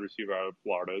 who's a wide receiver out of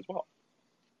Florida as well.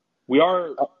 We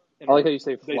are. I like how you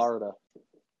say Florida.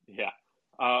 Yeah.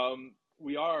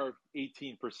 We are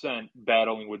 18%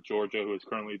 battling with Georgia, who is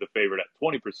currently the favorite at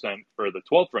 20% for the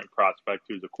 12th ranked prospect,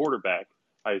 who's a quarterback.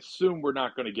 I assume we're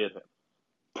not going to get him.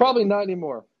 Probably not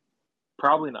anymore.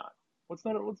 Probably not. Let's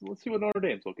see what Notre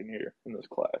Dame's looking here in this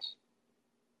class.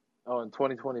 Oh, in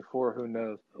 2024, who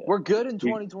knows? Yeah. We're good in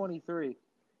 2023.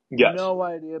 Yes. No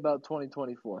idea about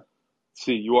 2024.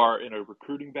 See, you are in a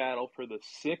recruiting battle for the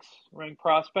 6th ranked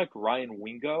prospect, Ryan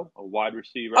Wingo, a wide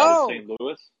receiver out of St.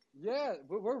 Louis. Yeah,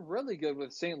 we're really good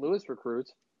with St. Louis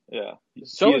recruits. Yeah.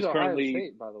 So is Ohio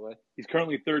State, by the way. He's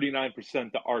currently 39%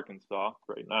 to Arkansas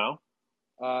right now.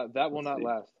 That will not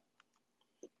last.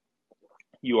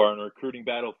 You are in a recruiting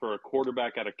battle for a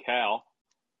quarterback out of Cal.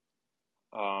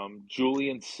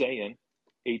 Julian Sayin,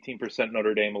 18%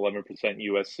 Notre Dame, 11%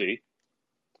 USC.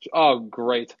 Oh,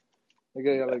 great.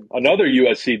 Another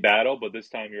USC battle, but this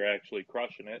time you're actually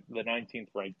crushing it. The 19th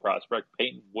ranked prospect,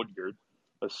 Peyton Woodyard,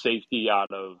 a safety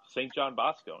out of St. John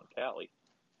Bosco in Cali.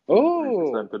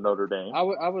 Oh, to Notre Dame.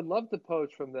 I would love to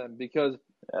poach from them because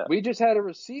we just had a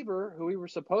receiver who we were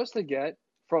supposed to get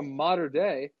from Modern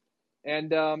Day,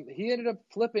 and he ended up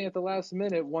flipping at the last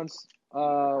minute once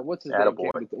what's his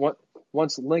name?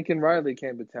 Once Lincoln Riley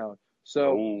came to town.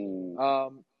 So,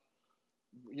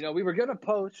 we were gonna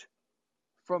poach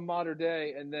from Modern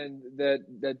Day, and then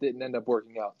that didn't end up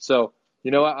working out. So,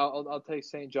 I'll take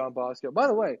St. John Bosco. By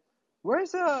the way,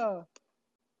 where's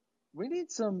we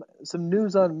need some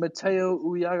news on Mateo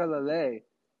Uyagalele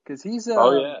because he's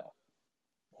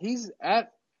he's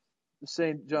at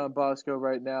St. John Bosco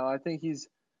right now. I think he's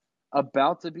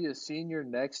about to be a senior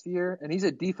next year, and he's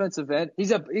a defensive end.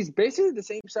 He's basically the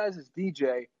same size as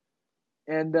DJ,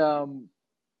 and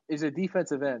is a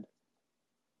defensive end.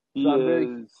 He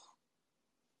is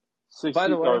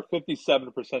 60 or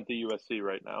 57% to USC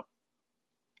right now.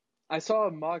 I saw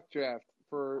a mock draft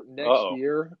for next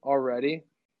year already.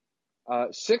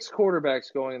 6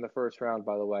 quarterbacks going in the first round,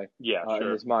 by the way. Yeah, sure.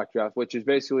 In this mock draft, which is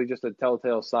basically just a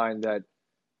telltale sign that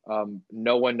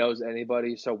no one knows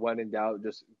anybody. So when in doubt,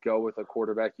 just go with a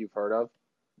quarterback you've heard of.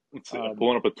 I'm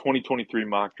pulling up a 2023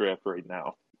 mock draft right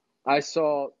now. I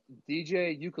saw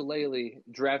DJ Ukulele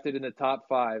drafted in the top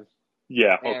 5.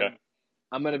 Yeah, okay.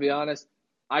 I'm going to be honest,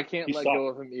 I can't let go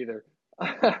of him either.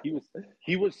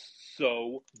 he was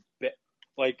so bad.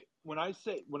 Like when I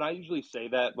usually say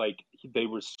that, like they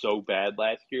were so bad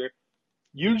last year,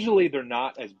 usually they're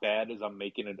not as bad as I'm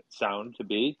making it sound to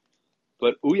be.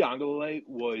 But Uyagalele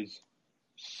was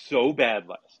so bad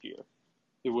last year.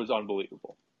 It was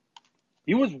unbelievable.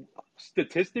 He was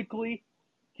statistically,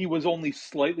 he was only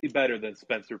slightly better than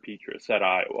Spencer Petras at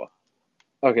Iowa.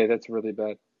 Okay, that's really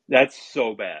bad. That's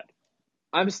so bad.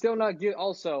 I'm still not giving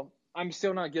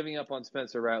up on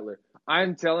Spencer Rattler.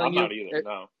 I'm telling you, I'm not either.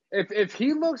 No. If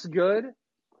he looks good,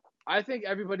 I think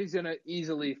everybody's gonna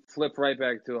easily flip right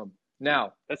back to him.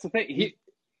 Now, that's the thing.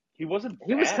 He wasn't.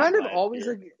 He was kind of always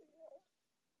year.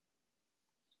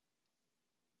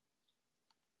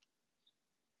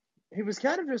 He was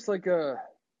kind of just like I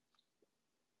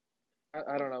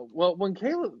don't know. Well, when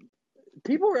Caleb,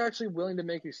 people were actually willing to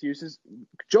make excuses.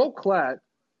 Joe Klatt,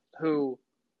 who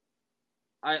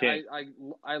I, Can't. I,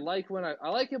 I like when I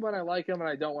like him when I like him, and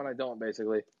I don't when I don't.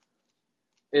 Basically,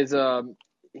 is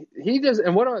he does,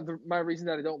 and one of my reasons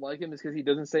that I don't like him is because he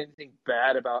doesn't say anything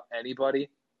bad about anybody,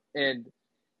 and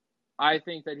I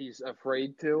think that he's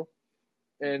afraid to,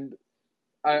 and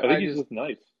I think I he's just just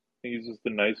nice. I think he's just a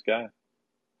nice guy.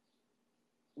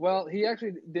 well, he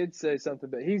actually did say something,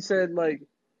 but he said like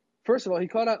first of all, he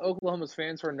called out Oklahoma's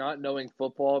fans for not knowing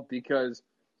football because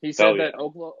he Hell said yeah.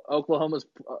 that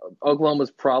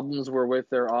Oklahoma's problems were with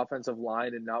their offensive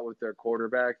line and not with their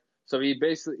quarterback. So he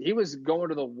was going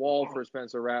to the wall for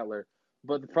Spencer Rattler.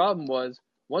 But the problem was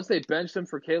once they benched him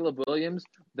for Caleb Williams,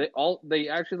 they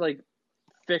actually like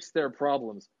fixed their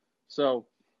problems. So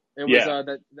it was Yeah.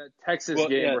 that Texas Well,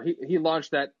 game yeah. where he launched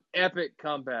that epic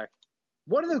comeback.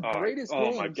 One of the greatest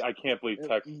Oh my! games. I can't believe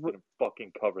Texas didn't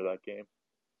fucking cover that game.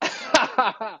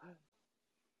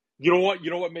 You know what?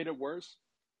 You know what made it worse?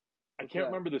 I What's can't that?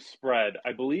 remember the spread.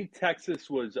 I believe Texas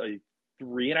was a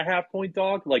 3.5 point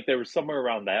dog. Like they were somewhere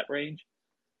around that range,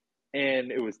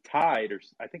 and it was tied, or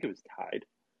I think it was tied.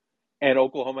 And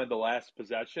Oklahoma had the last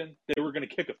possession. They were going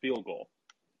to kick a field goal,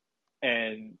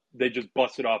 and they just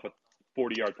busted off a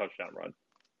 40-yard touchdown run.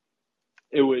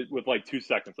 It was with like 2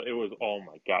 seconds. It was, oh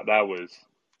my god, that was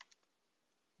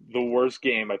the worst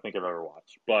game I think I've ever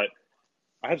watched. But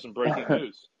I have some breaking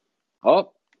news.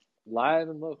 Oh, live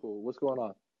and local. What's going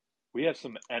on? We have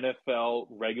some NFL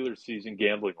regular season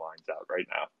gambling lines out right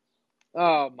now.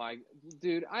 Oh my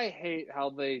dude, I hate how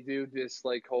they do this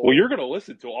like Well, whole you're going to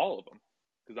listen to all of them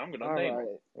because I'm going to all name them right.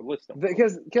 or list them.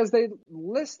 Because they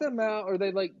list them out or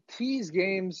they like tease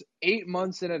games 8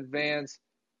 months in advance.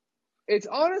 It's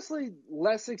honestly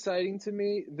less exciting to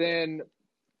me than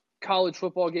college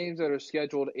football games that are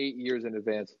scheduled 8 years in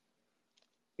advance.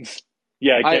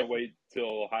 Yeah, I I can't wait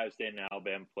till Ohio State and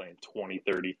Alabama play in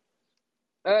 2030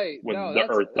 hey when no the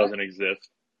Earth doesn't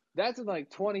exist. that's in like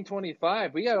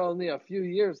 2025. We got only a few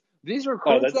years. These Oh,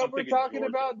 recruits that I'm we're thinking talking Georgia.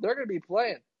 about, they're going to be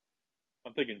playing.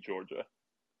 I'm thinking Georgia.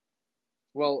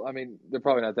 Well, I mean, they're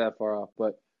probably not that far off,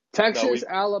 but No, Texas,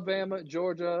 Alabama,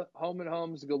 Georgia, home and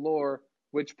homes galore,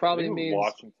 I think it was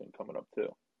Washington coming up too.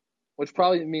 which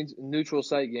probably means neutral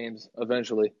site games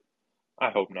eventually. I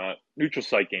hope not. Neutral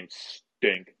site games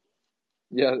stink.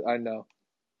 Yeah, I know.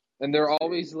 And they're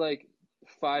always like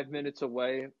 5 minutes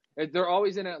away. They're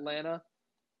always in Atlanta,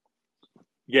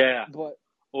 Yeah, but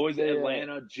always they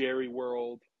Atlanta, Jerry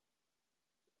World,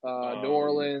 New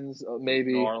Orleans, New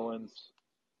maybe. Orleans.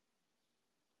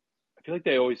 I feel like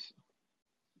they always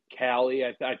Cali.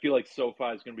 I feel like SoFi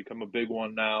is going to become a big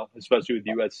one now, especially with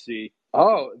USC.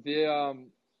 Oh,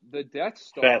 the Death Fast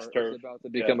Star is turf. about to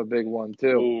Yeah. become a big one too.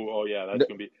 Ooh, oh yeah, that's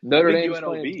going to be. I Notre think Dame's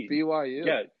playing UNLV. BYU.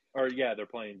 Yeah, they're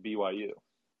playing BYU.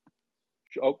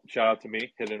 Oh, shout out to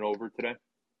me hitting over today.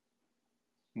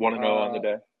 1-0 on the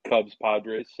day. Cubs,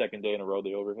 Padres, second day in a row they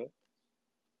overhit.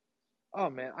 Oh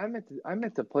man, I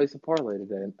meant to place a parlay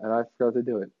today, and I forgot to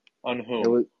do it. On whom? It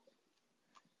was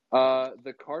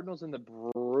the Cardinals and the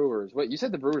Brewers. Wait, you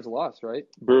said the Brewers lost, right?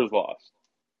 Brewers lost.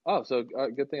 Oh, so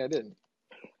good thing I didn't.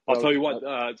 I'll tell you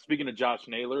what. Speaking of Josh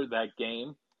Naylor, that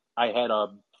game, I had a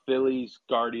Phillies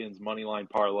Guardians money line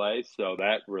parlay, so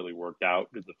that really worked out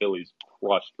because the Phillies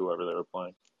crushed whoever they were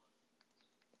playing.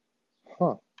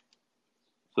 Huh.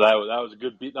 So that was a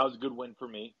good beat. That was a good win for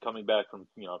me, coming back from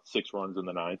 6 runs in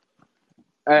the ninth.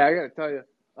 Hey, I gotta tell you,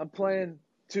 I'm playing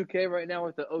 2K right now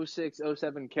with the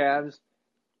 06-07 Cavs.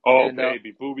 Oh And,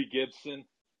 baby, Booby Gibson.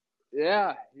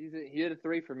 Yeah, he hit a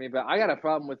 3 for me, but I got a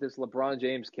problem with this LeBron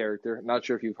James character. Not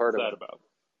sure if you've heard What's of that him.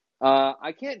 about?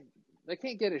 I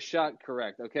can't get his shot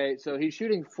correct. Okay, so he's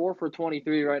shooting 4 for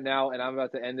 23 right now, and I'm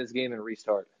about to end this game and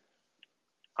restart.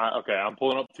 Okay, I'm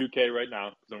pulling up 2K right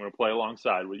now because I'm going to play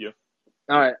alongside with you.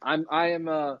 All right, I am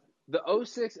the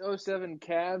 06-07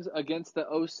 Cavs against the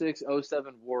 06-07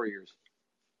 Warriors.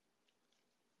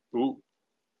 Ooh.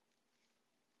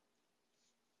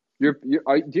 Do you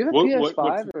have a What's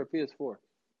PS5 or a PS4?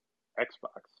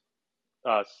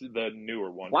 Xbox? The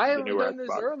newer one. Why The haven't we newer done this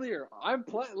Xbox. earlier? I'm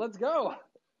playing. Let's go.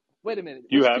 Wait a minute.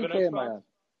 Do you Which have an 2K am I Xbox? on?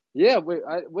 Yeah. Wait.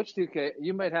 Which 2K?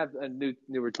 You might have a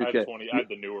newer 2K. I have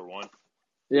the newer one.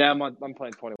 Yeah, I'm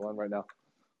playing 21 right now.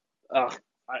 Ugh.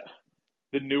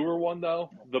 The newer one though,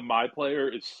 the My Player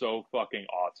is so fucking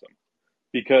awesome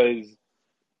because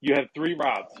you have 3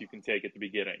 routes you can take at the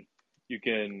beginning. You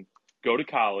can go to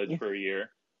college for a year,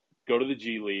 go to the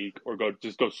G League, or go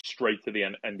straight to the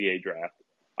NBA draft.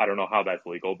 I don't know how that's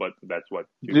legal, but that's what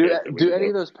 2K Do any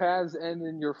of those paths end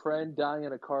in your friend dying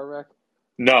in a car wreck?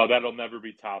 No, that'll never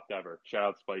be topped ever. Shout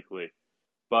out Spike Lee.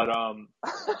 But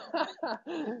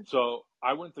so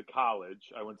I went to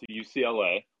college. I went to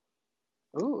UCLA.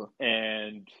 Ooh.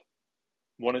 And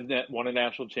won a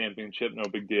national championship, no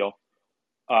big deal.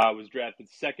 Was drafted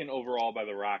second overall by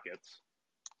the Rockets.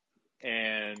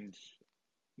 And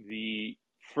the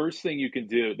first thing you can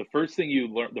do, the first thing you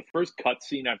learn, the first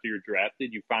cutscene after you're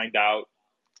drafted, you find out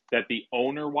that the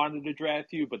owner wanted to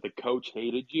draft you, but the coach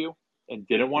hated you and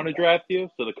didn't want to draft you.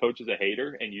 So the coach is a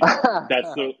hater, and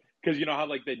because you know how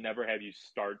like they never have you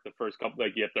start the first couple,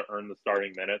 like you have to earn the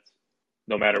starting minutes,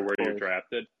 no matter where you're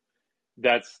drafted.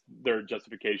 That's their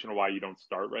justification of why you don't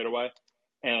start right away.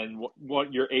 And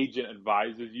what your agent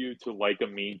advises you to like a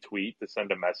mean tweet to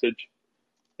send a message,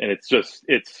 and it's so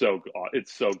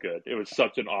good. It was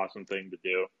such an awesome thing to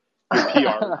do.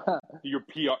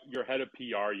 Your head of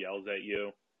PR yells at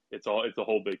you. It's a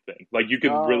whole big thing. Like you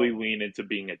can really lean into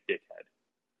being a dickhead.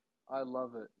 I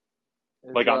love it.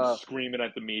 Like I'm screaming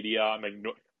at the media.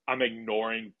 I'm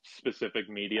ignoring specific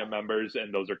media members,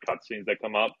 and those are cutscenes that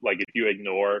come up. Like if you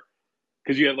ignore,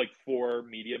 because you have like 4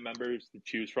 media members to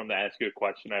choose from to ask you a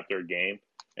question after a game,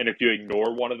 and if you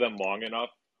ignore one of them long enough,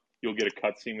 you'll get a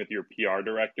cutscene with your PR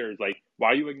director. It's like, why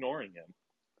are you ignoring him?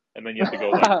 And then you have to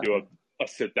go like do a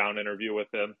sit down interview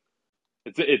with him.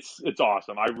 It's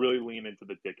awesome. I really lean into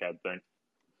the dickhead thing.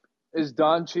 Is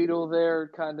Don Cheadle there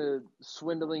kind of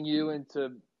swindling you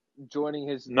into joining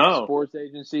his sports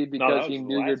agency because he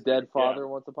knew your dead father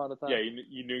once upon a time? Yeah,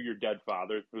 you knew your dead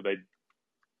father.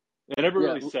 They never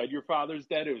really said your father's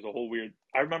dead. It was a whole weird.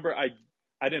 I remember I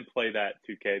didn't play that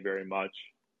 2K very much.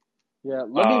 Yeah,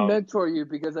 let me mentor you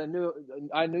because I knew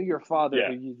your father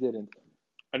who you didn't.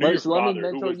 I knew your father, let me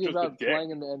mentor who was you just about a dick.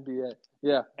 playing in the NBA.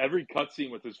 Yeah. Every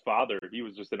cutscene with his father, he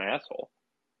was just an asshole.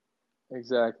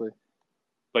 Exactly.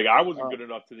 Like, I wasn't good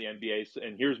enough to the NBA,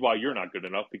 and here's why you're not good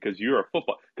enough, because you're a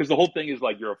football. Because the whole thing is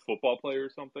like you're a football player or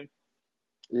something.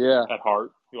 Yeah. At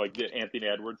heart. You're like the Anthony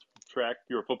Edwards track.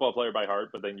 You're a football player by heart,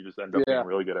 but then you just end up being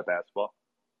really good at basketball.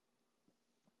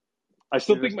 I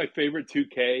still think my favorite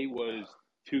 2K was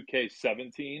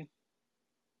 2K17.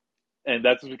 And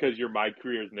that's because My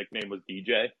Career's nickname was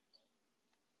DJ.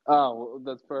 Oh, well,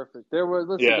 that's perfect. There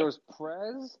was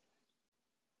Prez.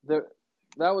 That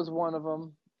was one of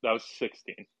them. That was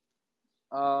 16.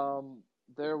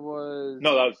 There was...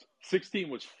 No, 16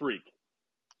 was Freak.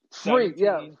 Freak,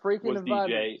 yeah. Freaking was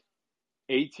DJ.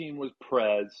 18 was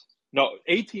Prez. No,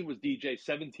 18 was DJ.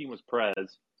 17 was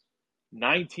Prez.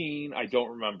 19, I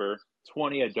don't remember.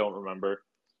 20, I don't remember.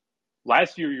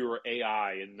 Last year, you were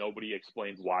AI, and nobody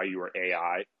explained why you were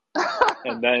AI.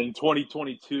 And then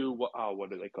 2022, what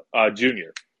did they call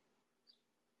Junior.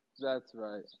 That's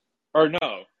right. Or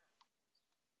no.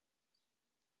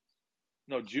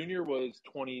 No, Junior was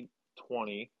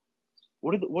 2020.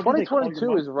 What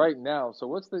 2022 is right now. So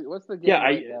what's the game? Yeah,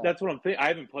 right now? That's what I'm thinking. I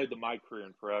haven't played the My Career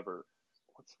in forever.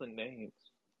 What's the name?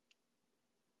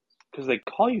 Because they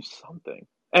call you something.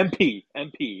 MP.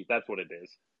 That's what it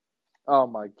is. Oh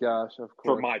my gosh! Of course.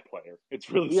 For my player, it's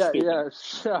really stupid. Yeah,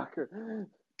 shocker.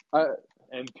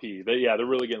 MP. They're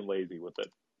really getting lazy with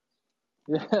it.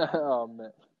 Yeah. Oh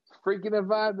man. Freaking a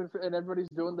vibe, and everybody's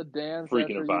doing the dance after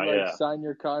you sign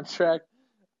your contract.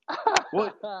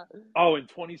 What? Oh, in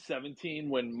 2017,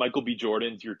 when Michael B.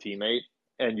 Jordan's your teammate,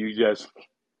 and you guys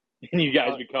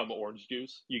become Orange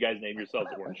Juice. You guys name yourselves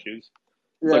Orange Juice.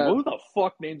 It's like, who the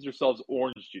fuck names yourselves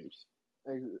Orange Juice?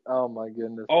 Oh my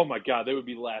goodness. Oh my god, they would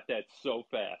be laughed at so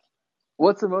fast.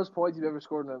 What's the most points you've ever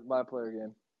scored in a My Player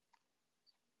game?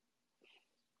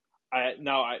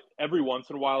 Every once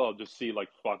in a while I'll just see like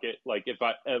fuck it, like if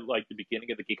I at like the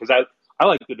beginning of the game, because I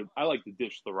like to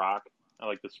dish the rock. I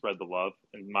like to spread the love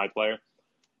in My Player,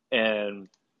 and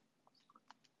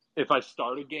if I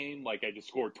start a game like I just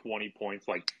score 20 points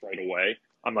like right away,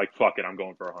 I'm like fuck it, I'm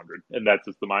going for 100, and that's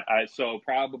just so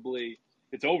probably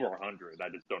it's over 100. I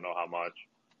just don't know how much.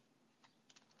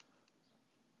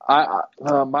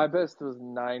 My best was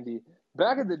 90.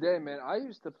 Back in the day, man, I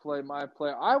used to play My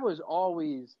Player. I was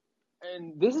always,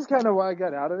 and this is kind of why I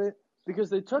got out of it,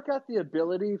 because they took out the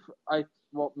ability.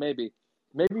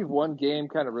 Maybe one game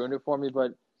kind of ruined it for me,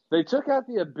 but they took out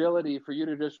the ability for you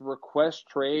to just request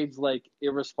trades like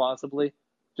irresponsibly.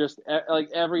 Just like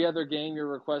every other game, you're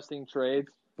requesting trades.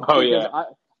 Oh yeah.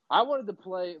 I wanted to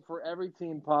play for every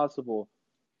team possible,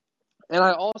 and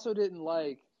I also didn't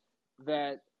like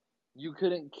that you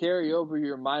couldn't carry over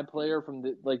your My Player from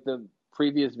the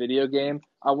previous video game.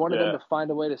 I wanted them to find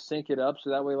a way to sync it up so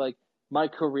that way like my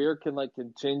career can like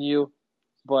continue,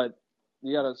 but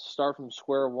you got to start from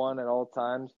square one at all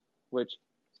times, which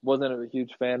wasn't a huge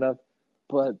fan of.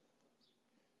 But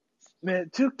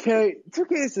man, 2K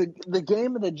is the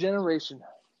game of the generation.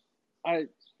 That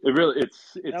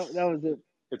was it.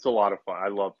 It's It's a lot of fun. I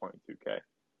love playing 2K.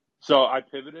 So I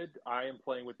pivoted. I am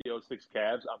playing with the '06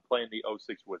 Cavs. I'm playing the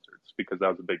 '06 Wizards because that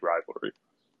was a big rivalry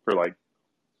for like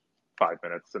 5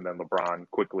 minutes, and then LeBron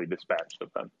quickly dispatched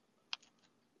of them.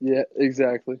 Yeah,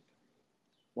 exactly.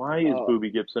 Why is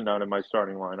Boobie Gibson not in my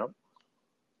starting lineup?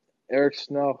 Eric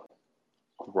Snow.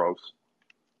 Gross.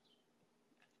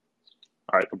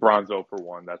 All right, LeBron's 0 for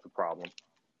 1. That's a problem.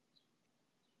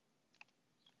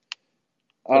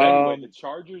 But anyway, the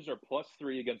Chargers are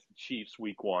 +3 against the Chiefs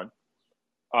week 1.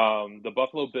 The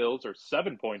Buffalo Bills are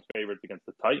 7-point favorites against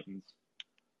the Titans.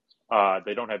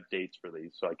 They don't have dates for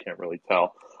these, so I can't really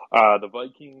tell. The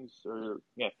Vikings are,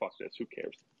 fuck this. Who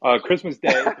cares? Christmas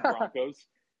Day, the Broncos.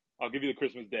 I'll give you the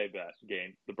Christmas Day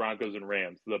game. The Broncos and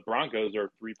Rams. The Broncos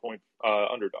are 3-point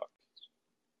underdogs.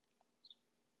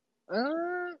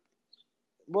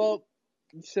 Well,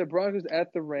 you said Broncos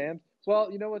at the Rams.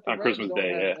 Well, you know what? The Rams Christmas don't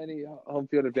Day, have any home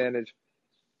field advantage.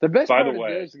 The best part of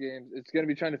this game is going to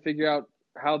be trying to figure out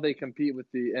how they compete with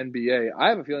the NBA. I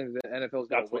have a feeling that the NFL is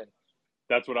going to win.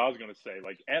 That's what I was going to say.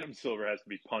 Like, Adam Silver has to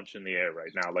be punched in the air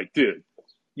right now. Like, dude,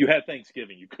 you had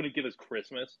Thanksgiving. You couldn't give us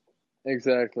Christmas.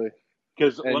 Exactly.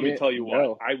 Because let me tell you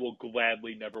what, I will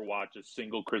gladly never watch a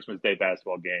single Christmas Day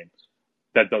basketball game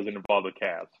that doesn't involve the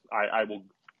Cavs.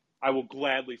 I will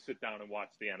gladly sit down and watch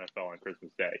the NFL on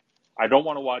Christmas Day. I don't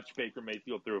want to watch Baker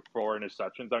Mayfield throw 4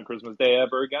 interceptions on Christmas Day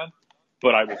ever again,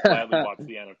 but I will gladly watch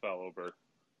the NFL over.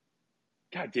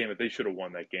 God damn it, they should have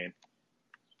won that game.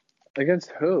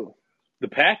 Against who? The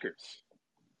Packers.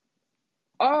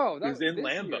 Oh, that was in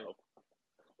Lambeau.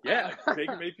 Yeah,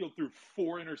 Baker Mayfield threw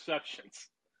 4 interceptions.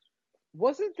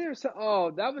 Wasn't there some?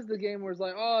 Oh, that was the game where it's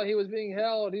like, he was being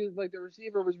held. He was like, the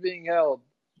receiver was being held.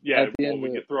 Yeah, well,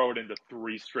 we could throw it into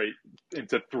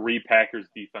 3 Packers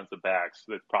defensive backs.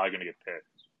 That's probably going to get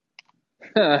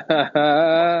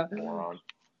picked. Moron.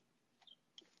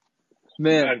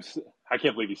 Man, I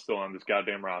can't believe he's still on this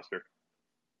goddamn roster.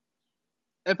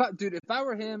 If I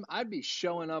were him, I'd be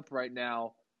showing up right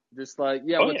now, just like,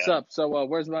 what's up? So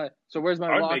where's my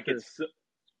locker?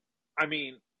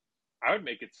 I would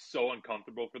make it so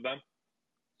uncomfortable for them.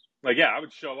 Like, I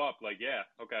would show up. Like,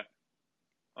 okay,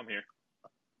 I'm here.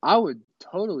 I would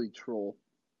totally troll.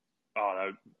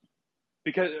 Oh,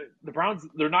 because the Browns,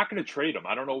 they're not going to trade him.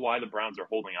 I don't know why the Browns are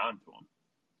holding on to him.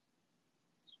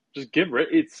 Just get rid.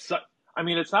 It's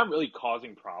not really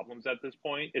causing problems at this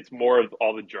point. It's more of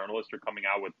all the journalists are coming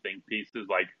out with think pieces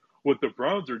like, what the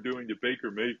Browns are doing to Baker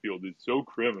Mayfield is so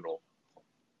criminal.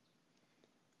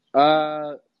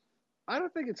 I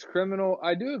don't think it's criminal.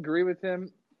 I do agree with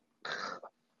him.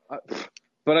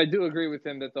 But I do agree with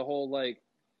him that the whole, like,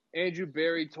 Andrew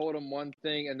Berry told him one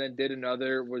thing and then did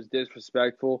another was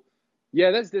disrespectful.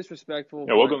 Yeah, that's disrespectful.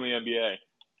 Yeah, welcome to the NBA.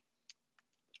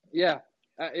 Yeah.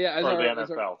 Or the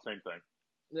NFL, same thing.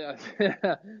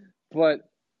 Yeah. But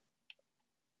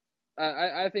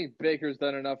I think Baker's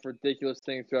done enough ridiculous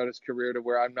things throughout his career to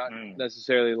where I'm not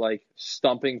necessarily, like,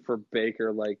 stumping for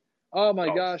Baker. Like, oh,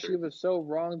 my gosh, he was so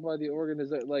wronged by the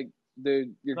organization. Like,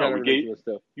 dude, you're kind of ridiculous,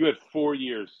 though. You had 4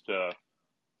 years to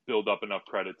build up enough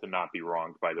credit to not be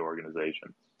wronged by the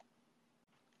organization.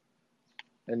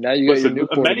 And now you got your new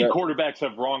quarterback. Many quarterbacks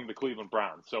have wronged the Cleveland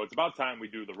Browns, so it's about time we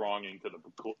do the wronging to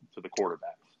the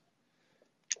quarterbacks.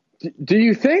 Do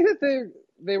you think that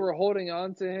they were holding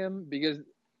on to him because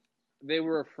they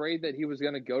were afraid that he was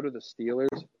going to go to the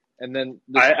Steelers? And then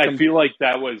I feel like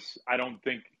that was – I don't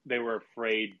think they were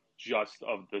afraid just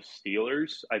of the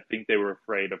Steelers. I think they were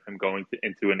afraid of him going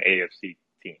into an AFC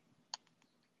team.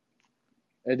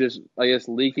 And just, I guess,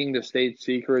 leaking the state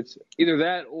secrets. Either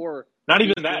that or – not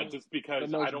even that, just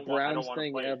because I don't want to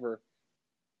play ever.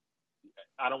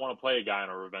 I don't want to play a guy in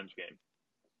a revenge game.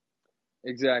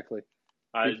 Exactly.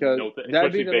 Because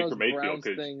that'd be the Baker most Mayfield,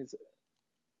 Browns things.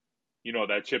 You know,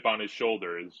 that chip on his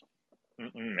shoulder is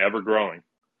ever growing.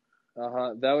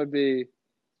 That would be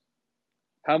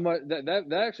how much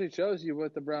that actually shows you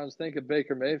what the Browns think of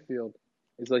Baker Mayfield.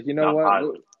 It's like, you know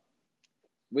what?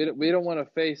 We don't want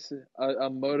to face a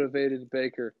motivated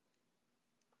Baker.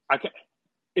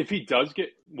 If he does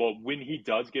when he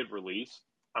does get released,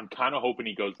 I'm kind of hoping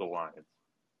he goes to the Lions.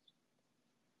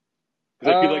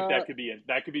 Because I feel like that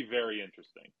could be very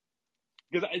interesting.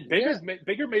 Because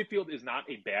Baker Mayfield is not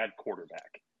a bad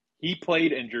quarterback. He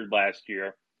played injured last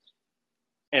year,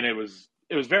 and it was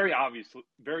very obvious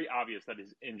that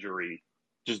his injury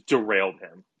just derailed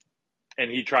him, and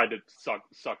he tried to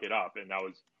suck it up, and that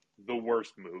was the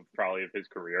worst move probably of his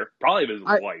career, probably of his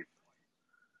life.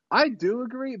 I do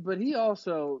agree, but he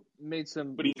also made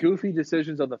some goofy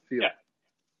decisions on the field. Yeah.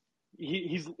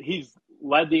 He's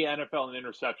led the NFL in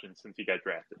interceptions since he got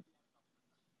drafted.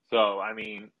 So, I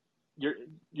mean,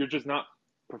 you're just not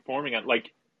performing at,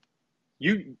 like,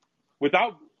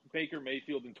 without Baker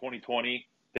Mayfield in 2020,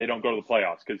 they don't go to the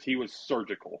playoffs because he was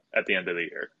surgical at the end of the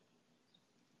year.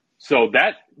 So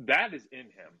that is in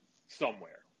him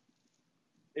somewhere.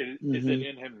 Is it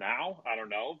in him now? I don't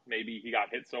know. Maybe he got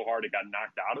hit so hard it got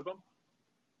knocked out of him.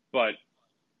 But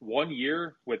 1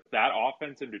 year with that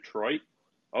offense in Detroit,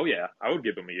 oh yeah, I would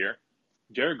give him a year.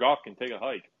 Jared Goff can take a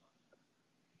hike.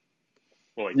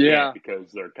 Well, he can't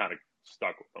because they're kind of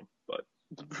stuck with him. But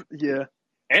yeah.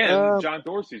 And John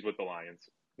Dorsey's with the Lions.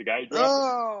 The guy who drafted him.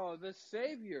 Oh, the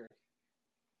savior.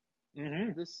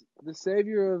 Mm-hmm. The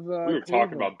savior of we were Cleveland.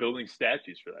 talking about building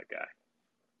statues for that guy.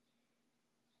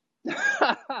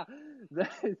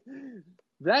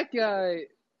 that guy,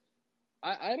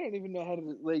 I don't even know how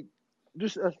to, like,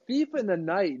 just a thief in the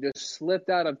night just slipped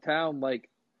out of town, like,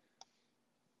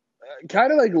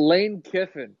 kind of like Lane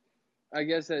Kiffin, I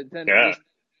guess, just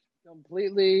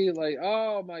completely, like,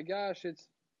 oh my gosh, it's,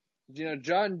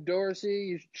 John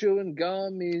Dorsey, he's chewing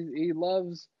gum, he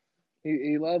loves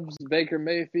Baker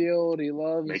Mayfield, he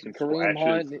loves Making Kareem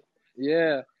splashes. Hunt,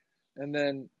 yeah, and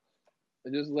then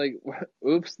just like,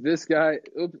 oops, this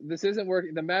isn't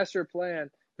working. The master plan.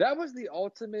 That was the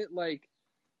ultimate, like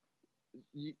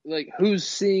who's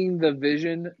seeing the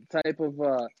vision type of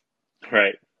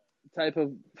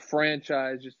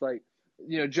franchise. Just like,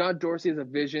 John Dorsey has a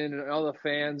vision, and all the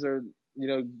fans are,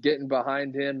 getting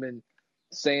behind him and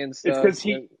saying stuff. It's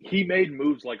because he made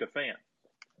moves like a fan.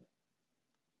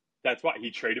 That's why he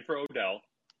traded for Odell.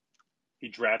 He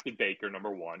drafted Baker,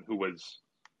 number one, who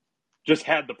just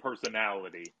had the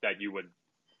personality that you would,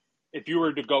 if you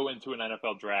were to go into an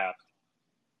NFL draft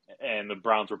and the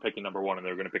Browns were picking number one and they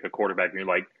were going to pick a quarterback, and you're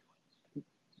like,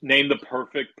 name the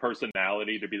perfect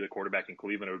personality to be the quarterback in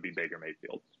Cleveland, it would be Baker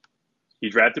Mayfield. He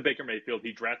drafted Baker Mayfield.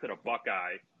 He drafted a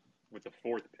Buckeye with the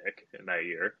 4th pick in that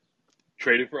year.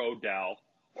 Traded for Odell.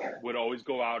 Would always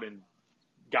go out and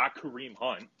got Kareem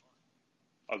Hunt,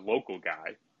 a local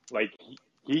guy. Like,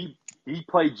 he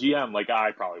played GM like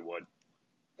I probably would.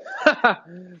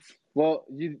 Well,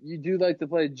 you do like to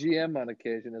play GM on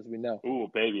occasion, as we know. Ooh,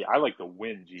 baby, I like to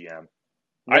win GM.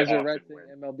 Resurrecting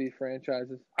MLB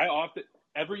franchises. I often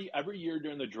every year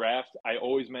during the draft, I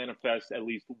always manifest at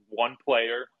least one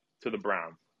player to the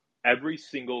Browns. Every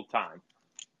single time.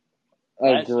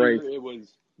 Oh, Last great! year it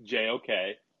was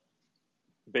JOK.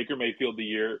 Baker Mayfield the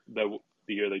year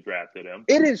they drafted him.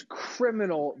 It is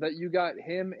criminal that you got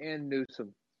him and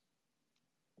Newsom.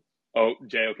 Oh,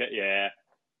 JOK, yeah.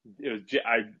 It was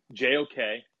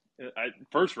JOK.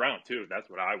 First round, too. That's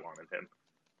what I wanted him.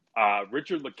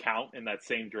 Richard LeCount in that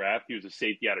same draft, he was a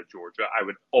safety out of Georgia. I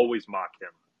would always mock him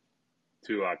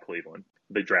to Cleveland.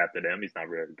 They drafted him. He's not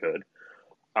very good.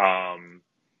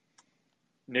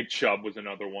 Nick Chubb was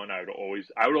another one. I would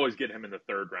always get him in the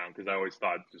 3rd round because I always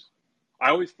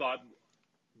thought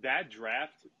that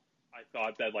draft, I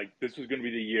thought that, like, this was going to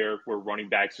be the year where running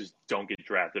backs just don't get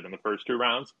drafted in the first 2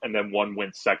 rounds, and then one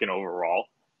went 2nd overall.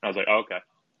 And I was like, oh, okay.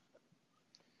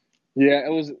 Yeah,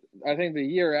 it was, I think, the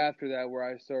year after that where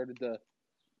I started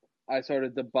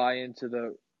to buy into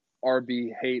the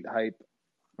RB hate hype.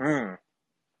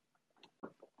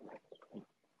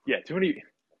 Yeah, too many.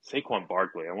 Saquon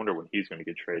Barkley, I wonder when he's going to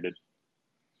get traded.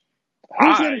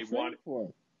 Who's getting traded for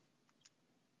him?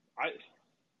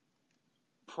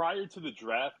 Prior to the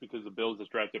draft, because the Bills just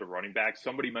drafted a running back,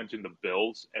 somebody mentioned the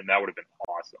Bills, and that would have been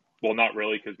awesome. Well, not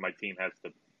really, because my team has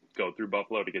to go through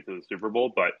Buffalo to get to the Super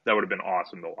Bowl, but that would have been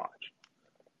awesome to watch.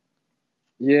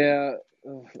 Yeah,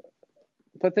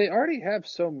 but they already have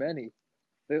so many.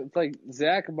 It's like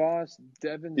Zach Moss,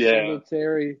 Devin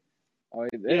Singletary.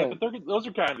 But those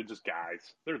are kind of just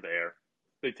guys. They're there.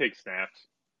 They take snaps.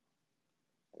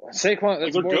 Saquon,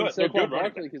 that's more good. than Saquon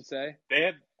Barkley could say.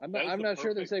 I'm not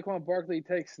sure that Saquon Barkley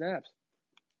takes snaps.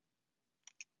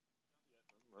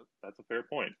 That's a fair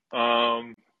point.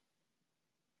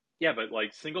 Yeah, but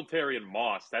like Singletary and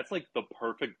Moss, that's like the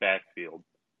perfect backfield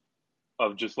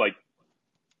of just like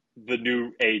the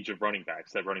new age of running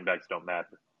backs, that running backs don't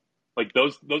matter. Like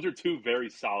those are 2 very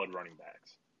solid running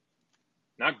backs.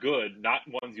 Not good, not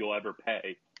ones you'll ever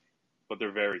pay, but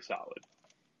they're very solid.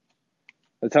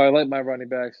 That's how I like my running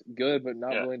backs. Good, but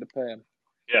not willing to pay them.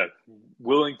 Yeah,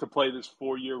 willing to play this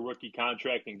 4-year rookie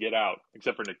contract and get out,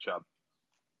 except for Nick Chubb.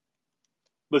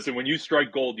 Listen, when you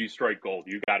strike gold, you strike gold.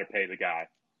 You got to pay the guy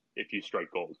if you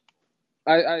strike gold.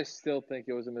 I still think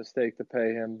it was a mistake to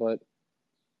pay him, but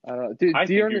I don't know. Dude, I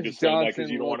think you're just saying that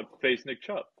because you don't want to face Nick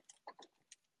Chubb.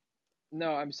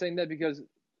 No, I'm saying that because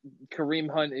Kareem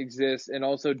Hunt exists, and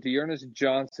also Dearness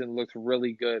Johnson looks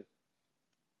really good.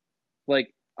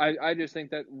 Like, I just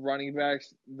think that running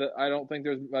backs, I don't think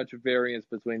there's much variance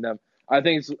between them. I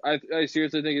think it's. I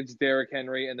seriously think it's Derrick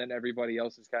Henry, and then everybody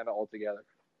else is kind of all together.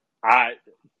 I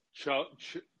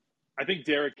think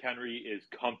Derrick Henry is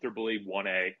comfortably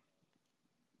 1A.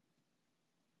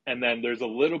 And then there's a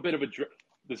little bit of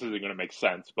this isn't going to make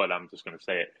sense, but I'm just going to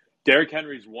say it. Derrick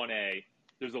Henry's 1A.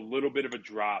 There's a little bit of a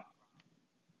drop,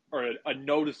 or a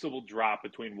noticeable drop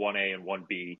between 1A and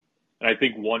 1B. And I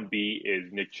think 1B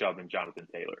is Nick Chubb and Jonathan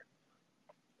Taylor.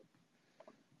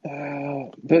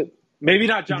 But maybe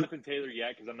not Jonathan Taylor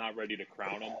yet, because I'm not ready to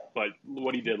crown him. But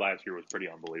what he did last year was pretty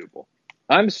unbelievable.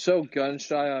 I'm so gun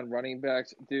shy on running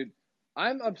backs, dude.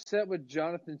 I'm upset with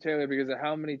Jonathan Taylor because of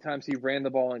how many times he ran the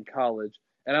ball in college.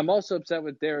 And I'm also upset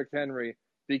with Derrick Henry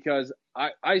because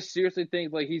I seriously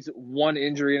think like he's one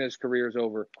injury and his career is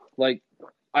over. Like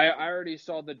I already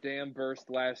saw the dam burst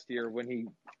last year when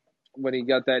he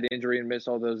got that injury and missed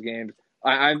all those games.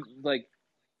 I'm like,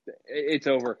 it's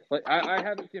over. Like I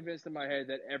have it convinced in my head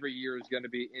that every year is going to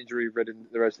be injury ridden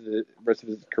the rest of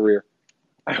his career.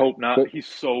 I hope not. But he's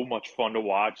so much fun to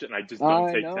watch, and I just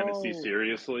don't take Tennessee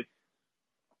seriously.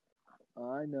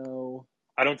 I know.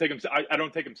 I don't take him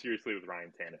seriously with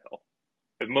Ryan Tannehill.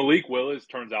 If Malik Willis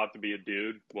turns out to be a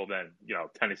dude, well then,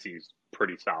 Tennessee's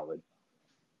pretty solid.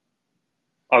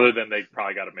 Other than they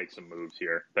probably got to make some moves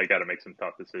here. They got to make some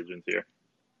tough decisions here.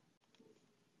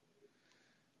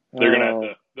 They're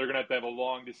gonna have to have a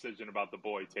long decision about the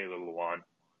boy Taylor Lewan.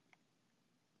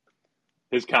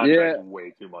 His contract is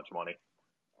way too much money.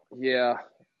 Yeah.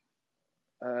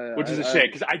 Which is a shame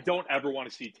because I don't ever want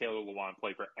to see Taylor Lewan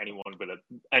play for anyone but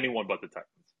the Titans.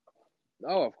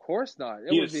 Oh, of course not.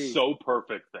 He is so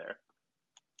perfect there.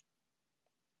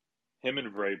 Him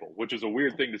and Vrabel, which is a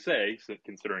weird thing to say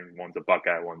considering one's a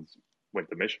Buckeye, one's went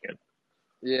to Michigan.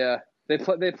 Yeah, they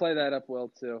play that up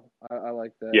well too. I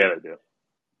like that. Yeah, they do.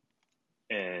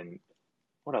 And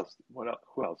what else?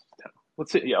 Who else?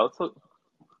 Let's see. Yeah, let's look.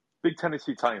 Big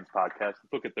Tennessee Titans podcast.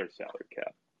 Let's look at their salary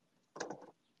cap.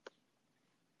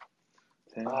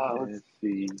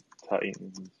 Tennessee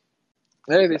Titans.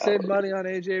 Hey, they saved money on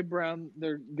A.J. Brown.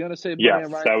 They're gonna save money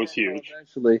on Ryan. That was huge.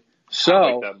 Eventually, so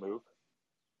I like that move.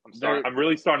 I'm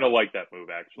really starting to like that move.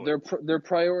 Actually, they're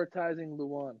prioritizing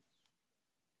Lewan.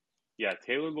 Yeah,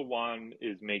 Taylor Lewan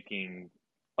is making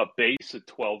a base of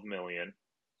 $12 million,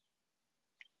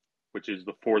 which is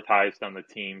the fourth highest on the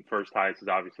team. First highest is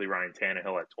obviously Ryan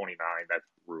Tannehill at 29. That's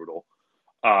brutal.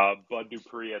 Bud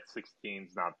Dupree at 16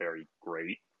 is not very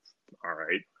great. All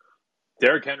right.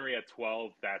 Derrick Henry at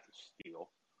 12, that's a steal.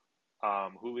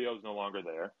 Julio's no longer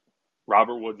there.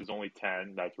 Robert Woods is only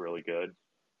 10. That's really good.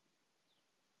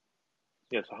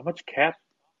 Yeah, so how much cap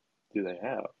do they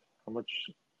have? How much?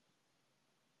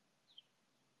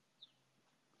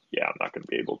 Yeah, I'm not going to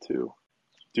be able to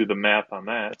do the math on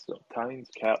that. So Titans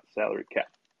cap, salary cap.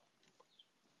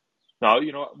 No,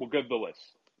 you know what? We'll give the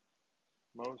list.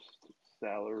 Most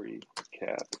salary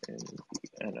cap in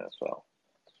the NFL.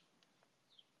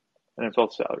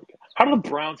 NFL salary cap. How do the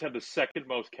Browns have the second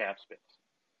most cap space?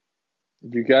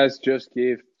 You guys just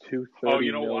gave $230 Oh,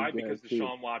 you know why? guaranteed. Because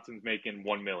Deshaun Watson's making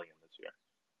 $1 million this year.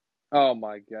 Oh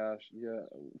my gosh! Yeah,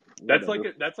 that's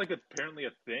apparently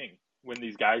a thing when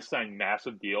these guys sign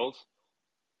massive deals.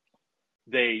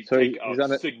 They take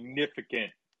a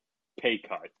significant pay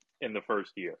cut in the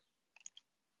first year.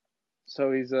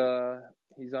 So he's on.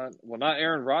 Well, not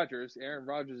Aaron Rodgers. Aaron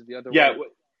Rodgers is the other way.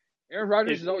 Aaron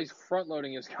Rodgers is always front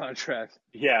loading his contract.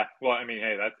 Yeah, well, I mean,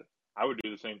 hey, I would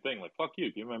do the same thing. Like, fuck you,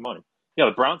 give me my money. Yeah,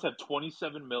 the Browns have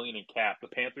 $27 million in cap. The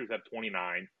Panthers have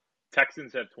 29.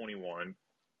 Texans have 21.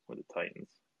 Or the Titans.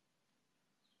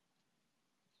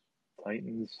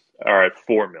 All right,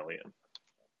 $4 million.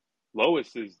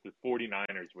 Lowest is the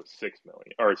 49ers with $6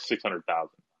 million or 600,000.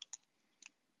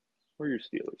 Where are your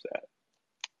Steelers at?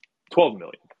 $12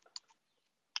 million.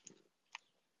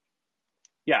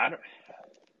 Yeah,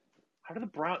 how do the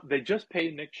Browns? They just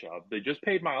paid Nick Chubb. They just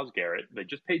paid Myles Garrett. They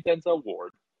just paid Denzel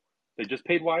Ward. They just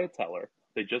paid Wyatt Teller.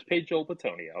 They just paid Joel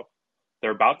Bitonio.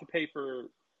 They're about to pay for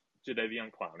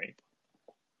Jadeveon Clowney.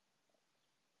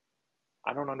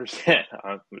 I don't understand.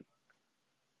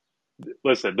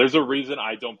 Listen, there's a reason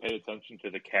I don't pay attention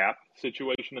to the cap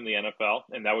situation in the NFL,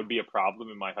 and that would be a problem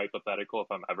in my hypothetical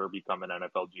if I'm ever become an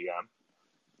NFL GM.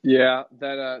 Yeah,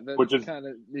 that kind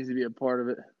of needs to be a part of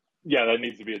it. Yeah, that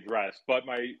needs to be addressed. But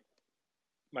my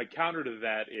counter to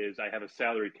that is I have a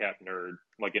salary cap nerd,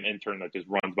 like an intern that just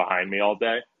runs behind me all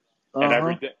day. And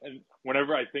every day, and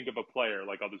whenever I think of a player,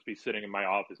 like I'll just be sitting in my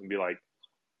office and be like,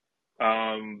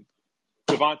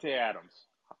 Devontae Adams,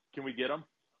 can we get him?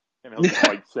 And he'll just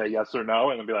like say yes or no,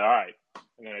 and then be like, all right.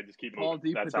 And then I just keep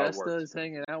moving. That's how it works. Paul DePodesta is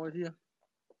hanging out with you?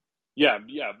 Yeah.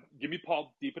 Give me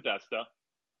Paul DePodesta.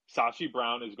 Sashi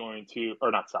Brown is going to,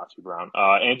 or not Sashi Brown,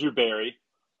 Andrew Berry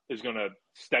is going to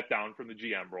step down from the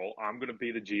GM role. I'm going to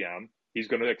be the GM. He's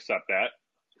going to accept that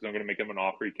because I'm going to make him an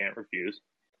offer he can't refuse.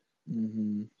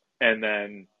 Mm-hmm. And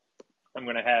then I'm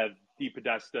going to have Dee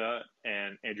Podesta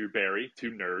and Andrew Berry,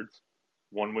 two nerds.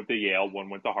 One went to Yale, one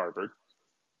went to Harvard.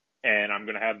 And I'm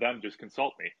going to have them just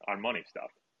consult me on money stuff.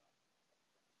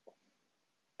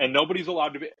 And nobody's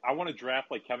allowed to be. I want to draft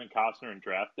like Kevin Costner in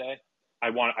draft day. I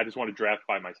just want to draft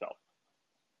by myself.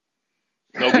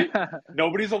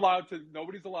 Nobody's allowed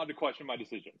to question my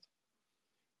decisions.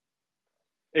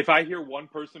 If I hear one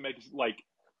person makes like,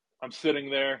 I'm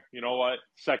sitting there, you know what?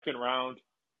 Second round,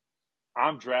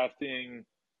 I'm drafting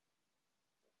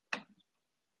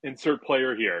insert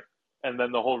player here. And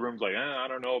then the whole room's like, I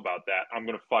don't know about that. I'm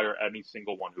going to fire any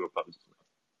single one who opposes me.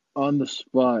 On the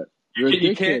spot.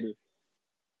 You can't.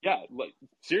 Yeah, like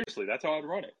seriously, that's how I'd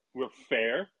run it. We're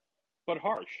fair, but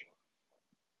harsh.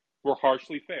 We're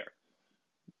harshly fair.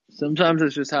 Sometimes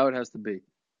it's just how it has to be,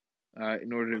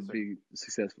 in order to be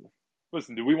successful.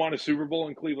 Listen, do we want a Super Bowl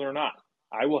in Cleveland or not?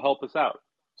 I will help us out.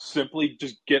 Simply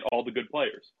just get all the good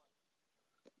players.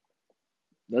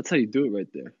 That's how you do it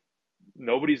right there.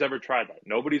 Nobody's ever tried that.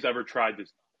 Nobody's ever tried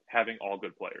just having all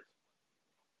good players.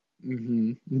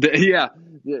 Mm-hmm. Yeah,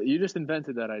 you just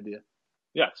invented that idea.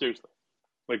 Yeah, seriously.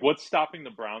 Like, what's stopping the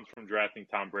Browns from drafting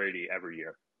Tom Brady every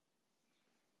year?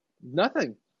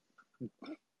 Nothing.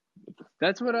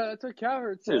 That's what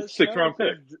Cowherd says. Sixth-round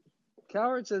pick.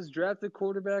 Cowherd says draft a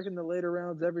quarterback in the later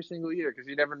rounds every single year because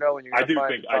you never know when you're going to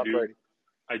find Tom Brady.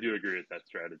 I do agree with that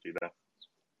strategy, though.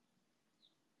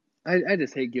 I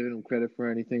just hate giving him credit for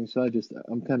anything, so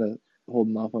I'm kind of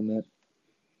holding off on that.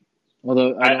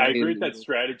 Although I agree with that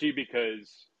strategy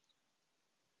because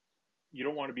you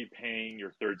don't want to be paying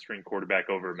your third-string quarterback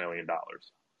over $1 million.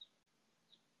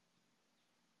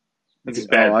 That's just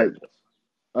bad business.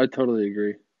 I totally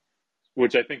agree.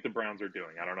 Which I think the Browns are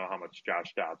doing. I don't know how much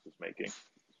Josh Dobbs is making.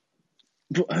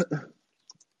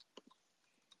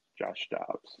 Josh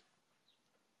Dobbs.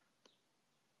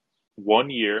 1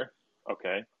 year.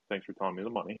 Okay. Thanks for telling me the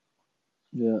money.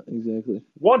 Yeah, exactly.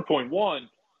 1.1.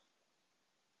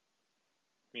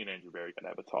 Me and Andrew Berry got to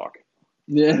have a talk.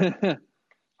 Yeah.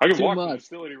 I can walk to the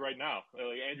facility right now.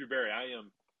 Like, Andrew Berry, I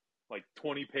am like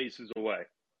 20 paces away.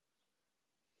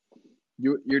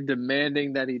 You're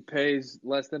demanding that he pays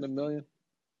less than $1 million?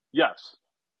 Yes.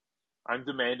 I'm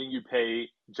demanding you pay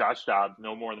Josh Dobbs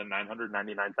no more than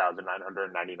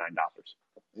 $999,999.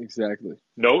 Exactly.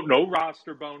 No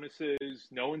roster bonuses,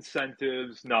 no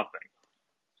incentives, nothing.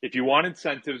 If you want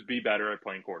incentives, be better at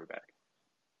playing quarterback.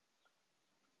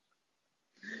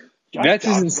 Josh That's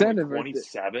Dobbs his incentive.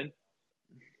 27.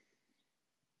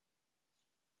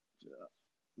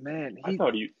 Man, I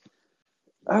thought he.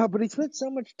 But he spent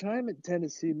so much time at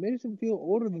Tennessee. It makes him feel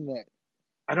older than that.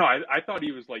 I know. I thought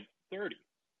he was like 30.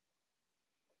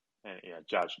 And yeah,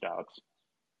 Josh Dobbs.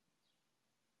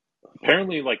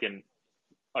 Apparently, like an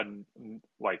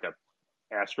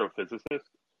astrophysicist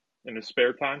in his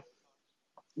spare time.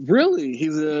 Really,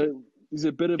 he's a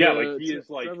bit of like he is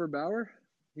like Trevor Bauer.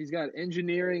 He's got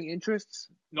engineering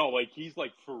interests. No, like he's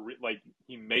like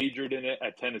he majored in it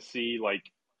at Tennessee.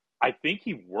 Like I think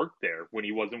he worked there when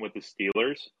he wasn't with the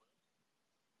Steelers.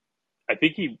 I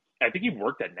think he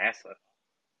worked at NASA.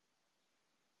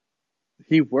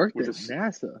 He worked at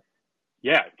NASA.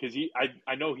 Yeah, because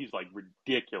I know he's like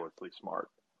ridiculously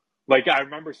smart. Like I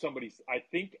remember I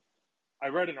think I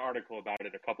read an article about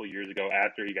it a couple of years ago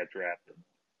after he got drafted,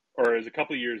 or it was a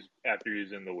couple of years after he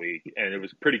was in the league, and it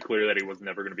was pretty clear that he was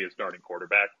never going to be a starting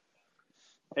quarterback.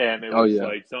 And it was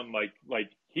like something like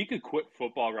he could quit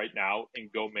football right now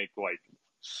and go make like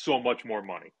so much more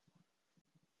money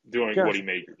doing what he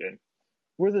majored in.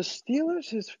 Were the Steelers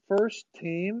his first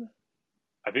team?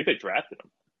 I think they drafted him.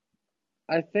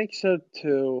 I think so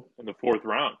too. In the 4th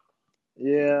round.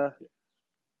 Yeah.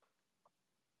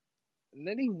 And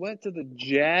then he went to the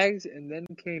Jags and then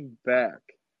came back.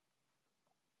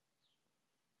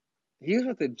 He was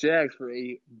with the Jags for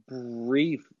a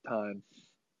brief time.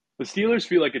 The Steelers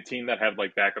feel like a team that have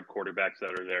like backup quarterbacks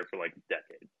that are there for like a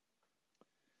decade.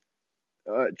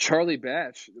 Charlie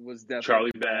Batch was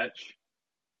definitely Batch.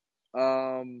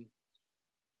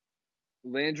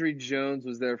 Landry Jones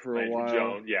was there for a while. Landry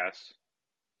Jones, yes.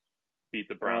 Beat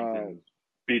the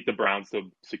Browns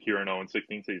to secure an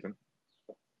 0-16 season.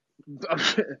 With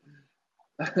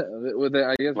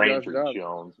I guess Landry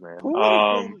Jones, man.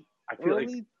 I feel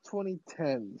early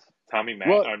 2010s. Tommy Matt.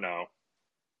 What? Oh no.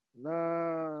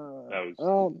 Nah. That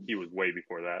was he was way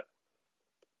before that.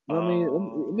 Let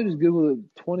me just Google it.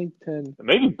 2010.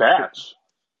 Maybe Batch.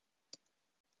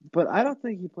 But I don't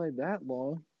think he played that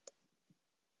long.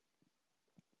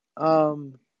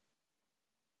 Because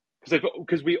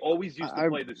we always used to I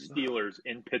play the Steelers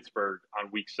in Pittsburgh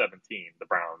on Week 17, the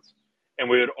Browns, and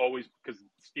we would always because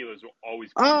Steelers would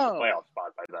always clinch the playoff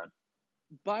spot by then.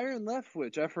 Byron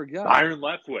Leftwich, I forgot. Byron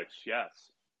Leftwich,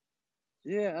 yes.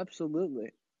 Yeah,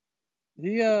 absolutely.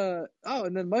 He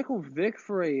and then Michael Vick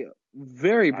for a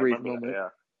very brief moment. That, yeah.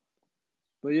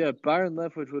 But yeah, Byron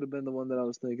Leftwich would have been the one that I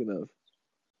was thinking of.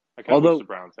 I kind of wish the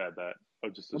Browns had that.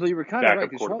 Although you were kind of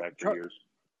right, quarterback for years.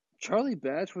 Charlie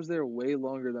Batch was there way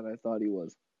longer than I thought he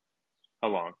was.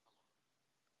 How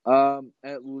long?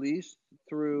 At least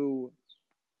through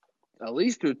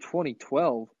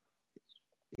 2012.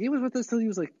 He was with us till he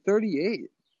was like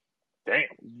 38. Damn.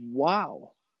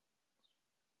 Wow.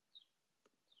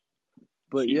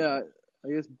 But Jeez. yeah, I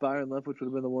guess Byron Leftwich would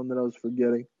have been the one that I was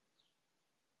forgetting.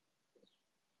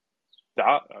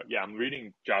 I'm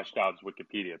reading Josh Dobbs'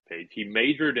 Wikipedia page. He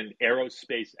majored in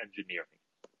aerospace engineering.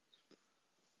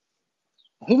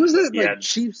 Who was that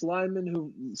Chiefs lineman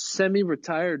who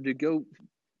semi-retired to go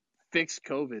fix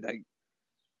COVID?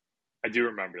 I do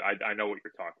remember. I know what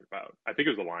you're talking about. I think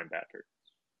it was a linebacker.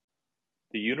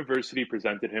 The university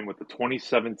presented him with the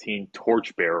 2017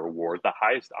 Torchbearer Award, the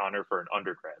highest honor for an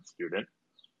undergrad student.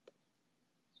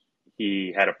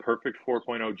 He had a perfect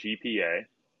 4.0 GPA.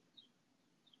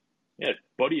 Yeah,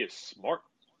 buddy is smart.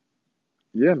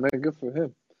 Yeah, man, good for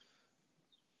him.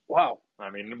 Wow. I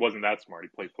mean, it wasn't that smart. He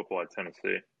played football at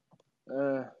Tennessee.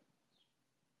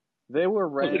 They were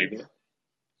ranked.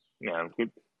 No,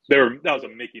 that was a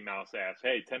Mickey Mouse ass.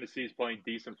 Hey, Tennessee's playing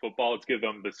decent football. Let's give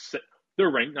them they're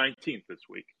ranked 19th this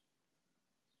week.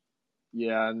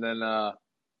 Yeah, and then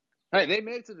hey, they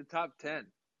made it to the top 10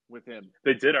 with him.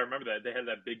 They did. I remember that. They had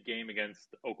that big game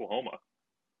against Oklahoma.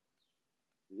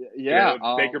 Yeah,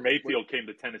 Baker Mayfield came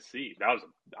to Tennessee.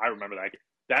 I remember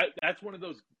that. That's one of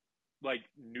those like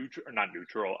not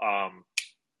neutral,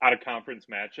 out of conference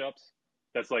matchups.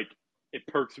 That's like it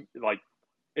perks like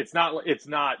it's not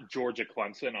Georgia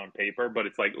Clemson on paper, but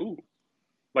it's like ooh,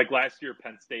 like last year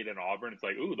Penn State and Auburn. It's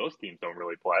like ooh, those teams don't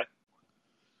really play.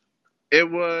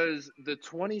 It was the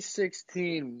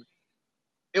 2016.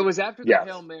 It was after the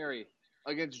Hail Mary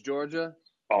against Georgia.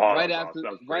 Right after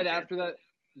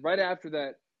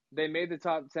that, they made the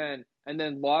top 10 and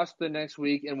then lost the next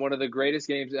week in one of the greatest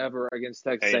games ever against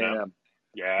Texas A&M.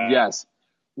 Yeah. Yes.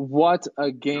 What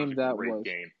a game that was.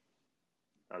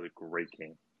 That was a great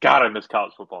game. God, I miss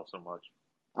college football so much.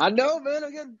 I know, man.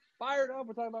 I'm getting fired up.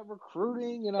 We're talking about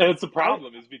recruiting. And it's the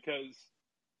problem is because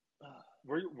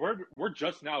we're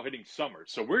just now hitting summer,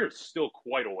 so we're still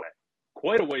quite a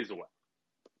ways away.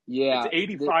 Yeah. It's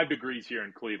 85 degrees here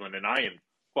in Cleveland, and I am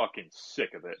fucking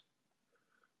sick of it.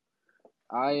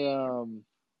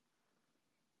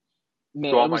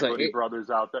 Man, to all my hoodie brothers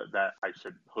out there,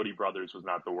 hoodie brothers was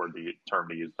not the term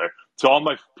to use there. To all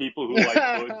my people who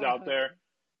like hoods out there,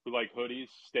 who like hoodies,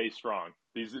 stay strong.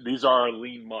 These are our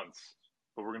lean months,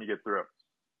 but we're gonna get through.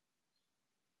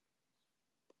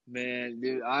 Man,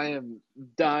 dude, I am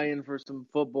dying for some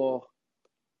football.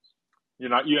 You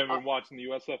haven't been watching the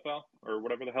USFL or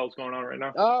whatever the hell's going on right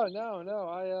now? Oh no.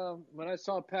 I when I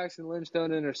saw Paxton Lynch throw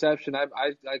an interception, I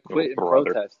quit in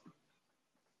protest.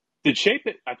 I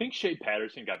think Shea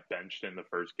Patterson got benched in the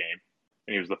first game,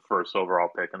 and he was the first overall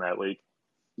pick in that league.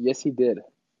 Yes, he did.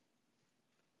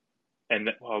 And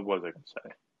what was I going to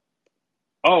say?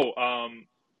 Oh,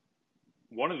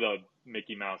 one of the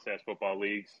Mickey Mouse ass football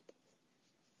leagues,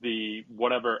 I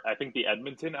think the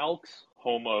Edmonton Elks,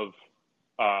 home of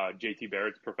JT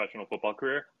Barrett's professional football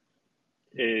career,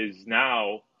 is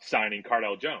now signing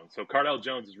Cardell Jones. So Cardell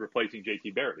Jones is replacing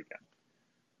JT Barrett again.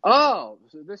 Oh,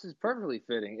 so this is perfectly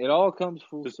fitting. It all comes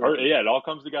full circle. Yeah, it all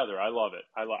comes together. I love it.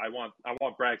 I want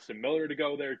Braxton Miller to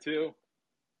go there too.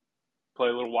 Play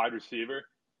a little wide receiver.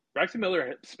 Braxton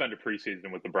Miller spent a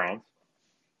preseason with the Browns.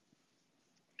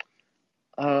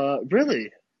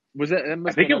 Really? Was that? I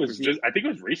think it was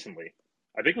recently.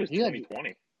 I think it was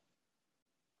 2020.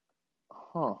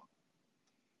 Huh.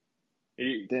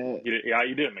 He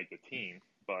didn't make the team,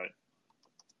 but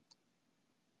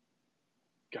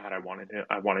God, I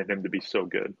wanted him to be so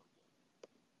good.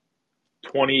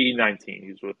 2019,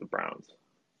 he was with the Browns.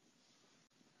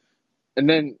 And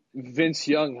then Vince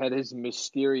Young had his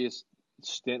mysterious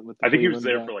stint with the Cleveland. I think he was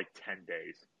there for like 10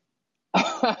 days.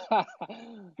 I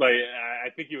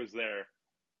think he was there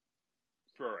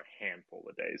for a handful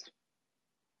of days.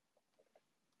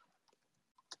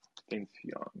 Vince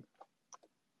Young.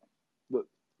 But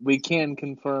we can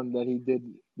confirm that he did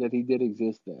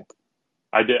exist there.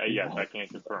 I did. Yes, I can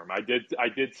confirm. I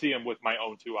did see him with my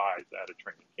own two eyes at a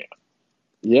training camp.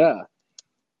 Yeah.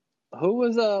 Who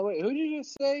was who did you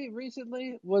just say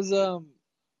recently was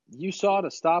You saw at a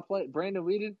stoplight, Brandon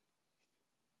Weeden?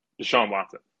 Deshaun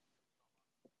Watson.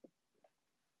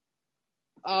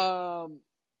 I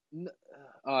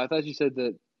thought you said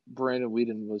that Brandon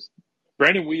Weeden was.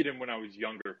 Brandon Weeden, when I was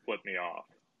younger, flipped me off.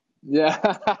 Yeah.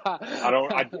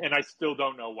 And I still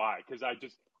don't know why, because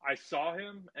I saw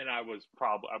him and I was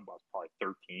probably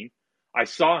 13. I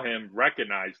saw him,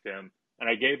 recognized him, and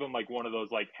I gave him like one of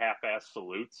those like half-ass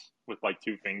salutes with like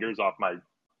two fingers off my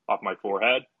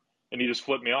forehead, and he just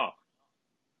flipped me off.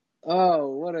 Oh,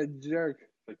 what a jerk!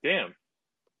 Like, damn.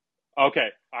 Okay,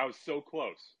 I was so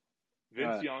close.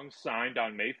 Vince Right. Young signed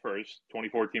on May 1st,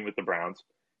 2014 with the Browns.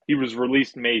 He was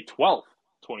released May 12th,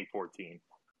 2014.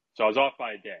 So I was off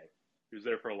by a day. He was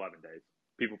there for 11 days.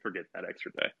 People forget that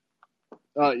extra day.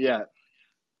 Oh, yeah.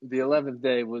 The 11th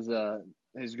day was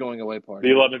his going away party.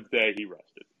 The 11th day, he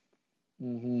rested.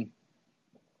 Mm-hmm.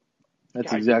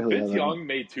 That's God, exactly Vince how that Young went.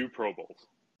 made 2 Pro Bowls.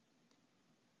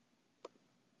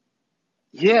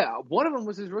 Yeah, one of them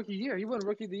was his rookie year. He won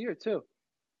Rookie of the Year, too.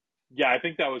 Yeah, I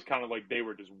think that was kind of like they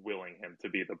were just willing him to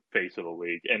be the face of the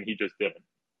league, and he just didn't.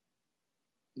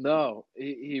 No,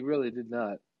 he really did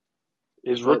not.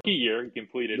 His rookie year, he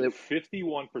completed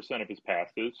 51% of his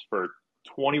passes for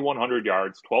 2,100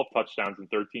 yards, 12 touchdowns, and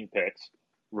 13 picks.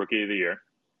 Rookie of the year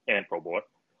and Pro Bowl.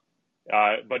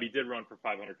 But he did run for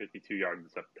 552 yards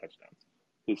and 7 touchdowns.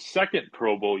 His second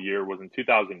Pro Bowl year was in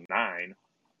 2009.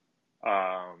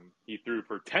 He threw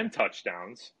for 10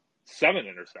 touchdowns, 7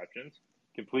 interceptions,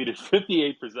 completed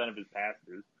 58% of his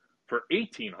passes for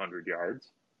 1,800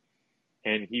 yards,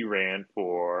 and he ran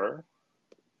for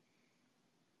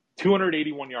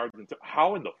 281 yards.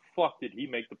 How in the fuck did he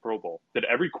make the Pro Bowl? Did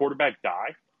every quarterback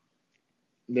die?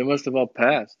 They must have all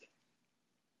passed.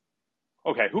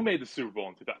 Okay, who made the Super Bowl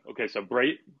in 2000? Okay, so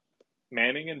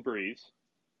Manning and Breeze.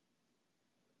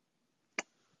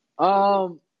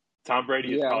 Tom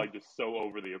Brady is probably just so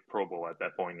over the Pro Bowl at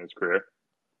that point in his career.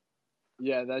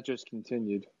 Yeah, that just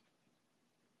continued.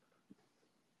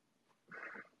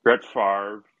 Brett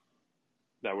Favre,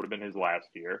 that would have been his last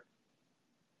year.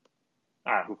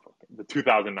 The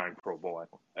 2009 Pro Bowl.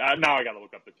 Now I got to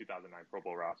look up the 2009 Pro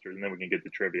Bowl roster, and then we can get to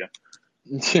trivia.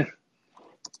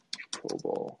 Pro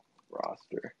Bowl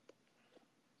roster.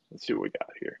 Let's see what we got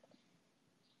here.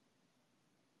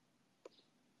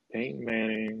 Peyton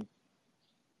Manning.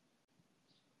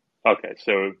 Okay,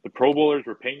 so the Pro Bowlers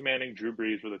were Peyton Manning, Drew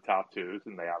Brees were the top 2s,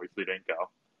 and they obviously didn't go.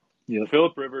 Yep.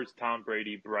 Phillip Rivers, Tom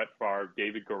Brady, Brett Favre,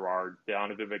 David Garrard,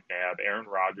 Donovan McNabb, Aaron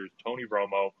Rodgers, Tony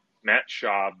Romo, Matt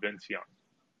Schaub, Vince Young.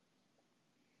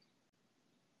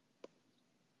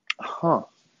 Huh.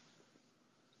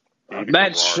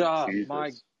 Matt Schaub,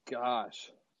 my gosh.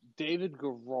 David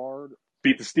Garrard.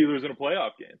 Beat the Steelers in a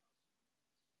playoff game.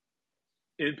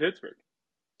 In Pittsburgh.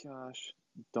 Gosh,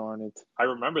 darn it. I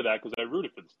remember that because I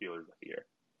rooted for the Steelers that year.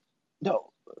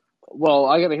 No. Well,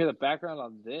 I got to hear the background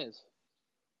on this.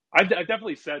 I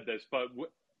definitely said this, but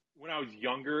when I was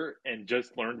younger and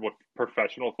just learned what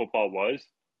professional football was,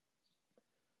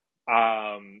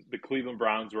 the Cleveland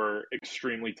Browns were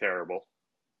extremely terrible.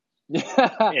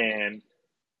 And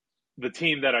the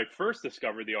team that I first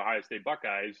discovered, the Ohio State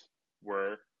Buckeyes,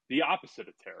 were the opposite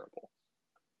of terrible.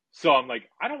 So I'm like,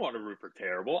 I don't want to root for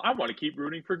terrible. I want to keep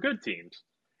rooting for good teams.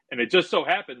 And it just so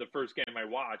happened the first game I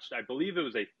watched, I believe it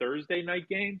was a Thursday night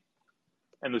game,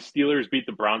 and the Steelers beat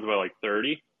the Browns by like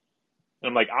 30. And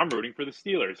I'm like, I'm rooting for the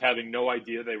Steelers, having no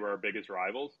idea they were our biggest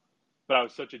rivals. But I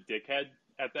was such a dickhead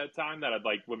at that time that I'd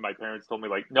like, when my parents told me,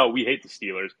 like, no, we hate the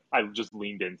Steelers, I just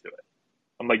leaned into it.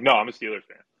 I'm like, no, I'm a Steelers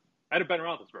fan. I had a Ben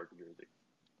Roethlisberger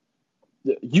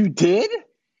jersey. You did?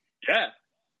 Yeah.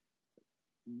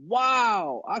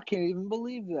 Wow. I can't even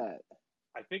believe that.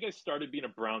 I think I started being a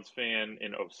Browns fan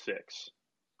in 06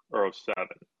 or 07.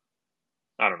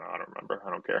 I don't know. I don't remember. I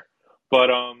don't care. But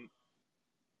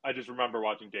I just remember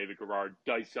watching David Garrard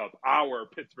dice up our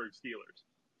Pittsburgh Steelers.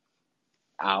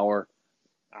 Our.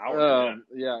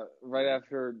 Yeah. Right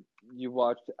after you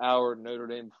watched our Notre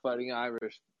Dame Fighting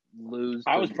Irish lose.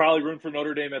 I was probably rooting for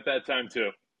Notre Dame at that time,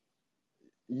 too.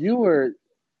 You were.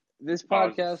 This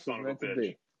podcast was meant to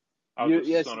be. I was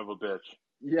a son of a bitch.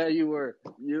 Yeah, you were.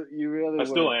 You really were. I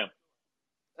still am.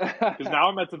 Because now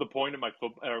I'm at to the point in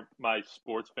my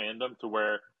sports fandom to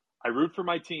where I root for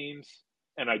my teams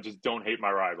and I just don't hate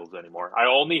my rivals anymore. I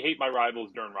only hate my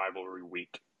rivals during rivalry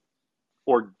week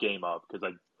or game up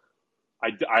because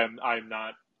I'm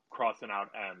not crossing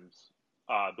out M's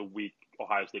the week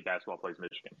Ohio State basketball plays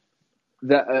Michigan.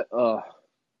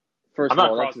 First I'm of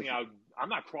not all, I'm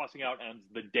not crossing out M's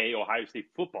the day Ohio State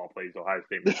football plays Ohio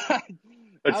State Michigan.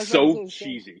 That's so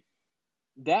cheesy.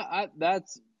 That's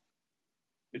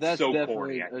so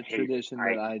definitely corny. a tradition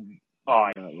that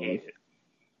I hate it.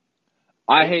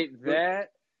 I hate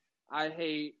that. I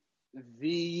hate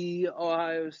the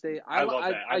Ohio State. I love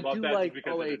that. I love do that like just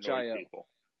because it annoys OHIO. people.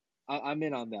 I'm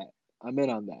in on that. I'm in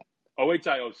on that.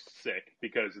 OHIO's sick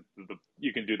because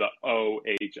you can do the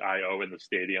OHIO in the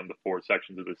stadium, the 4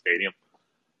 sections of the stadium.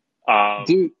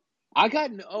 Dude, I got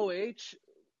an OH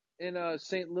in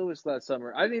St. Louis last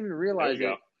summer. I didn't even realize There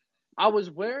you it. I was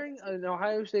wearing an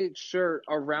Ohio State shirt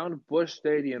around Busch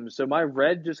Stadium, so my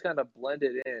red just kind of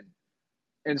blended in.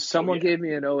 And someone gave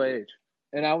me an OH,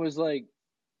 and I was like,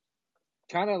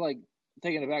 kind of like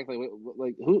taken aback,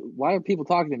 like who? Why are people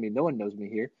talking to me? No one knows me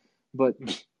here, but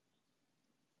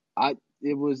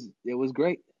it was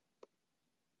great.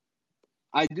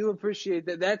 I do appreciate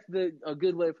that. That's a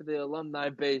good way for the alumni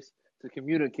base to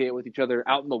communicate with each other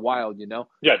out in the wild, you know?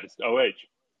 Yeah, just OH.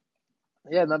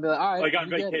 Yeah, and I'll be like, all right, Like on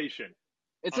we get it. vacation.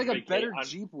 It's like a better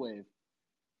Jeep wave.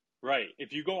 Right.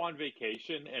 If you go on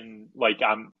vacation and like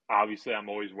I'm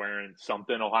always wearing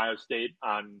something Ohio State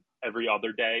on every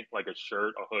other day, like a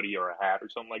shirt, a hoodie, or a hat or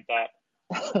something like that.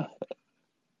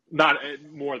 Not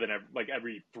more than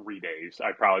every 3 days,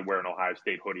 I probably wear an Ohio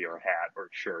State hoodie or a hat or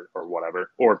shirt or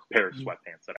whatever, or a pair of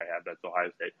sweatpants that I have that's Ohio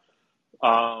State.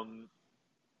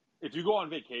 If you go on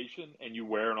vacation and you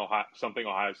wear something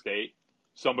Ohio State,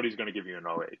 somebody's going to give you an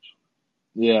OH.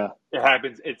 Yeah. It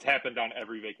happens. It's happened on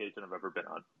every vacation I've ever been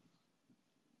on.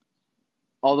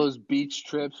 All those beach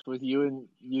trips with you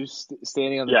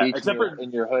standing on the beach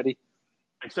in your hoodie.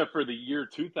 Except for the year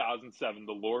 2007,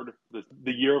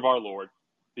 the year of our Lord,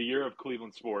 the year of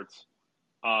Cleveland sports.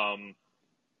 I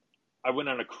went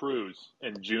on a cruise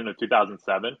in June of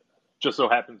 2007. Just so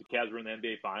happens the Cavs were in the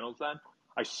NBA Finals then.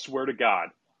 I swear to God,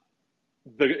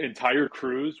 the entire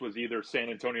cruise was either San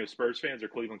Antonio Spurs fans or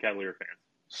Cleveland Cavalier fans.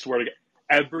 Swear to God,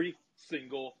 every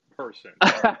single person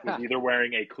was either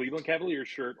wearing a Cleveland Cavalier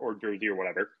shirt or jersey or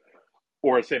whatever,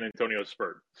 or a San Antonio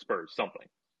Spurs something.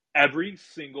 Every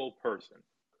single person.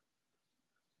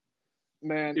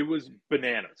 Man, it was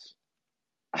bananas.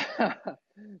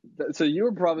 So you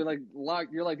were probably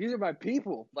you're like, these are my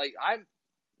people. Like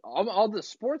all the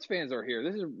sports fans are here.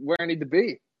 This is where I need to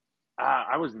be.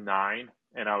 I was 9,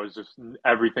 and I was just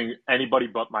everything. Anybody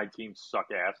but my team suck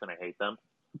ass, and I hate them.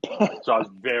 So I was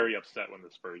very upset when the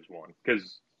Spurs won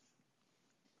because,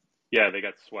 yeah, they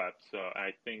got swept. So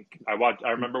I think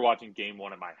I remember watching Game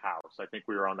 1 at my house. I think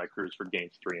we were on that cruise for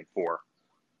Games 3 and 4.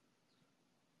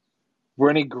 Were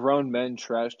any grown men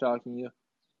trash talking you?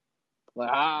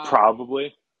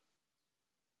 Probably.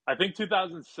 I think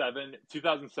 2007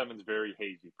 is very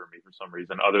hazy for me for some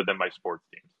reason, other than my sports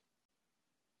teams.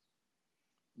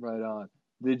 Right on.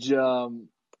 Did you?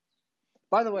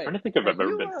 By the way, I don't think I've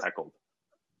ever been heckled.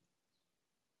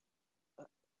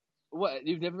 What?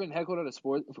 You've never been heckled at a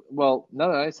sport? Well, now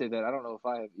that I say that, I don't know if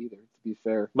I have either. To be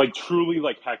fair, like truly,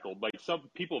 heckled. Like some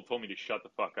people have told me to shut the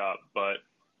fuck up, but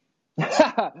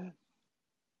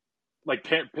like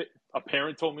a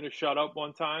parent told me to shut up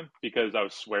one time because I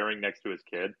was swearing next to his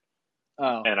kid.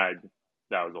 Oh, and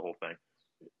that was the whole thing.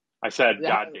 I said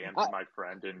 "God damn" to my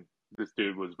friend, and this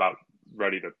dude was about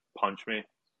ready to punch me.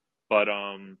 But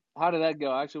how did that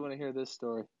go? I actually want to hear this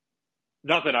story.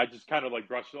 Nothing. I just kind of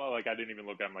brushed it off. I didn't even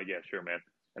look at him. Like, yeah, sure, man.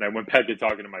 And I went back to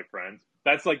talking to my friends.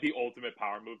 That's like the ultimate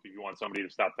power move if you want somebody to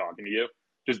stop talking to you.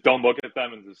 Just don't look at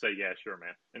them and just say, yeah, sure,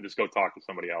 man. And just go talk to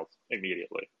somebody else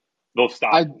immediately. They'll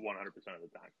stop 100% of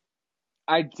the time.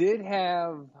 I did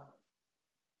have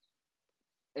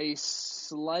a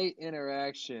slight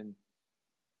interaction.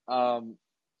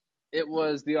 It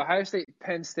was the Ohio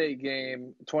State-Penn State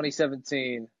game,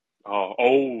 2017.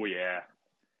 Oh yeah.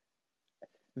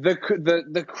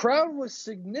 The crowd was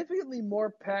significantly more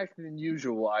packed than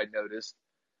usual, I noticed.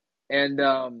 And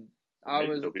no,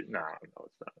 it's not.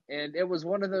 And it was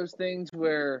one of those things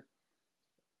where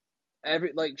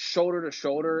shoulder to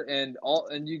shoulder, and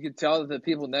you could tell that the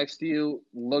people next to you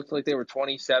looked like they were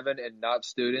 27 and not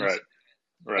students.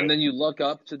 Right. And then you look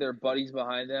up to their buddies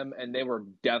behind them, and they were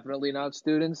definitely not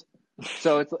students.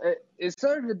 So it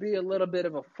started to be a little bit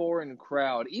of a foreign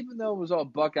crowd, even though it was all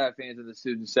Buckeye fans in the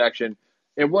student section.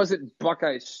 It wasn't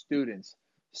Buckeye students.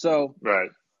 So right.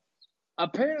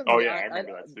 Apparently, I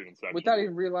remember that student section. Without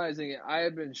even realizing it, I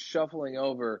had been shuffling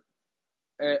over,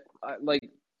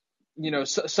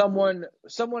 someone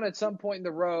at some point in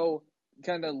the row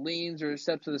kind of leans or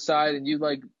steps to the side, and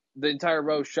the entire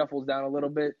row shuffles down a little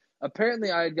bit.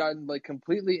 Apparently, I had gotten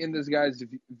completely in this guy's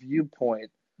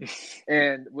viewpoint,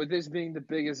 and with this being the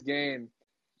biggest game,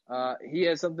 he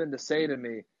had something to say to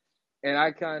me, and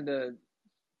I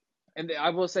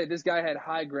will say this guy had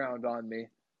high ground on me,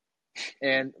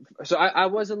 and so I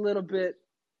was a little bit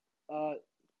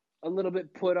a little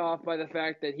bit put off by the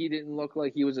fact that he didn't look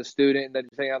like he was a student and that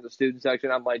he's hanging out in the student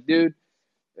section. I'm like, dude,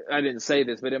 I didn't say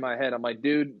this, but in my head, I'm like,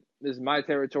 dude, this is my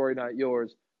territory, not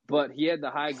yours. But he had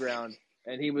the high ground,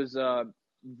 and he was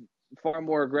far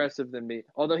more aggressive than me.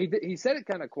 Although he said it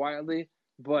kind of quietly,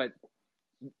 but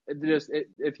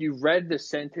if you read the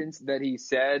sentence that he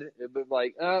said, it was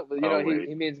like,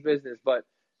 he means business. But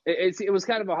it was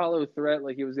kind of a hollow threat,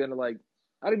 like he was gonna like,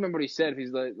 I don't remember what he said. If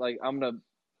he's like I'm gonna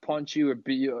punch you or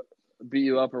beat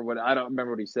you up or what, I don't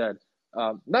remember what he said.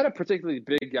 Not a particularly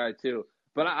big guy too.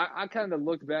 But I kind of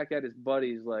looked back at his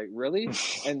buddies like, really?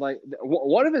 And like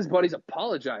one of his buddies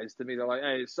apologized to me. They're like,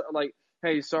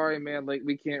 hey, sorry, man. Like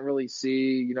we can't really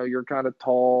see. You know, you're kind of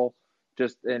tall.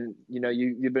 And you know,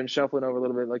 you've been shuffling over a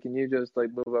little bit. Like, can you just like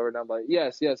move over? And I'm like,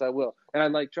 yes, I will. And I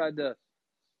like tried to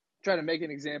make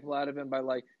an example out of him by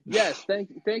like, yes, thank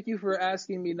you for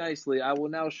asking me nicely. I will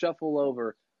now shuffle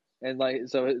over. And like,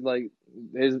 so like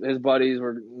his buddies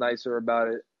were nicer about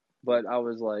it. But I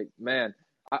was like, man.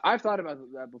 I've thought about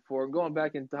that before. And going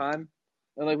back in time,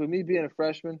 and like with me being a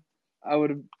freshman, I would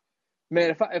have,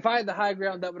 man, if I had the high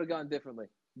ground, that would have gone differently.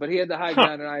 But he had the high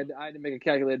ground, and I had to make a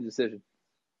calculated decision.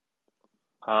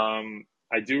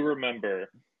 I do remember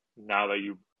now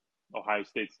that Ohio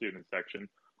State student section,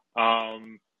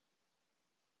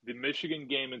 the Michigan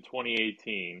game in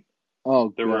 2018.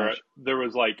 Oh, there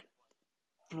was like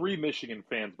 3 Michigan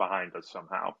fans behind us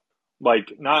somehow.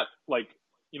 Like not like.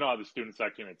 You know how the student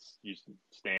section, you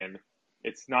stand.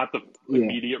 It's not the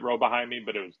immediate row behind me,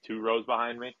 but it was 2 rows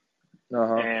behind me.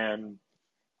 Uh-huh. And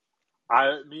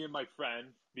me and my friend,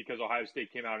 because Ohio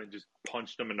State came out and just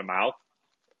punched them in the mouth.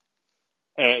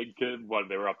 And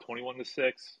they were up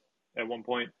 21-6 at one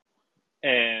point.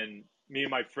 And me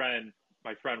and my friend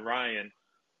Ryan,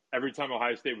 every time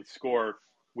Ohio State would score,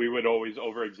 we would always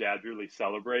over-exaggerately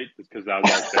celebrate because that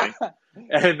was our thing.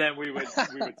 And then we would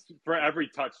for every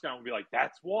touchdown, we'd be like,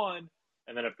 that's 1.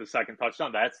 And then if the second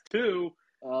touchdown, that's 2.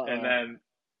 And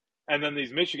then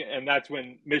these Michigan, and that's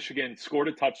when Michigan scored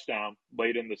a touchdown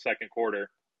late in the second quarter.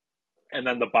 And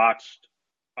then the botched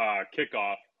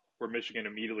kickoff where Michigan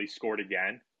immediately scored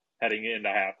again heading into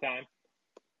halftime.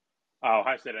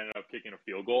 Ohio State ended up kicking a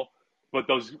field goal. But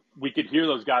we could hear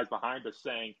those guys behind us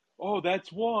saying, oh,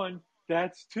 that's 1.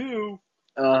 That's 2,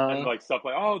 and like stuff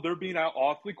like, oh, they're being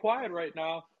awfully quiet right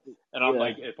now, and I'm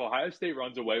like, if Ohio State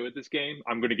runs away with this game,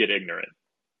 I'm going to get ignorant.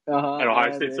 And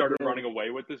Ohio State started running away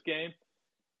with this game,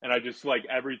 and I just like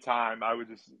every time I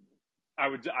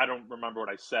don't remember what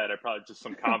I said. I probably just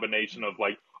some combination of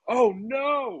like, oh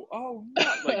no,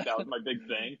 like that was my big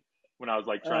thing when I was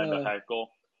like trying to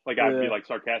heckle. Like I'd be like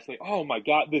sarcastically, oh my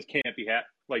god, this can't be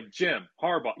like Jim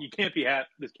Harbaugh, this can't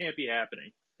be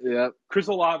happening. Yeah. Chris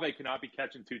Olave cannot be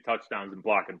catching 2 touchdowns and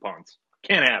blocking punts.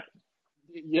 Can't happen.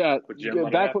 Yeah.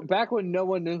 Back when no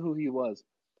one knew who he was.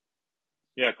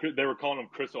 Yeah, they were calling him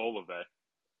Chris Olave.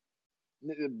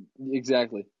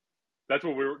 Exactly. That's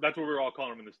what we were all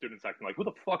calling him in the student section. Like, who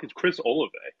the fuck is Chris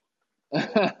Olave?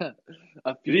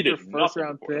 A future first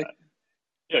round pick. That.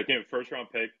 Yeah, came first round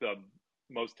pick, the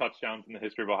most touchdowns in the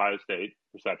history of Ohio State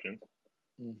receptions.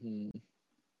 Mm-hmm.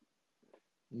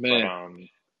 Man.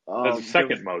 That's the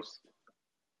second most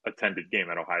attended game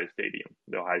at Ohio Stadium.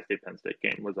 The Ohio State-Penn State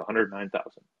game was 109,000.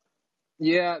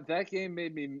 Yeah, that game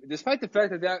made me, despite the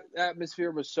fact that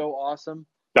atmosphere was so awesome.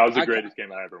 That was the greatest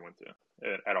game I ever went to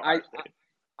at Ohio State.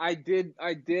 I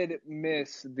did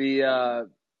miss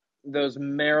those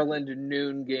Maryland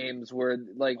noon games where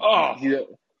like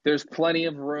there's plenty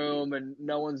of room and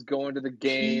no one's going to the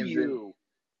games.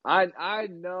 I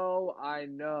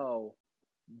know.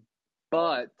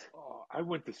 But I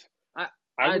went to.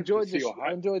 I enjoyed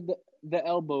the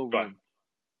elbow room.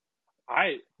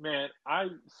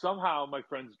 Somehow my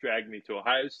friends dragged me to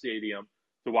Ohio Stadium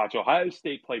to watch Ohio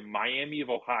State play Miami of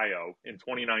Ohio in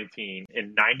 2019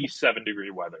 in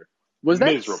 97-degree weather. Was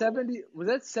that miserable. 70? Was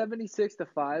that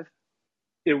 76-5?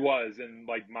 It was, and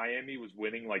like Miami was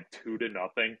winning like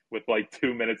 2-0 with like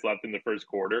 2 minutes left in the first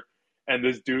quarter, and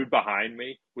this dude behind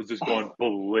me was just going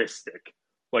ballistic.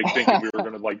 Like thinking we were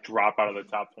going to like drop out of the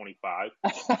top 25.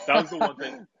 That was the one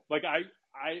thing. Like I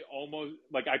almost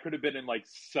like I could have been in like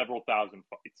several thousand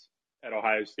fights at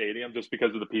Ohio Stadium just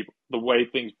because of the way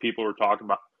people were talking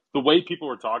about, the way people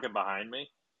were talking behind me.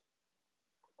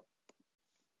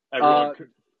 Everyone,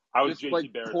 I was JT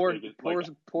like Barrett's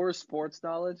poor sports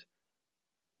knowledge.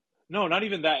 No, not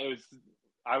even that. It was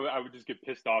I would just get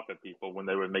pissed off at people when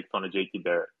they would make fun of JT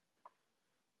Barrett.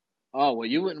 Oh, well,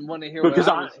 you wouldn't want to hear what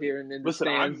I was hearing in the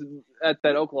stands at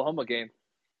that Oklahoma game.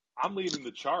 I'm leading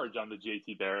the charge on the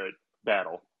JT Barrett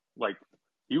battle. Like,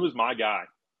 he was my guy.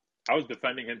 I was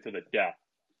defending him to the death.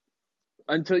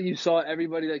 Until you saw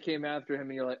everybody that came after him,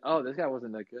 and you're like, oh, this guy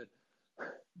wasn't that good.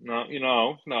 No,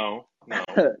 no.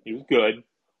 He was good.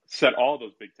 Set all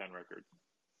those Big Ten records.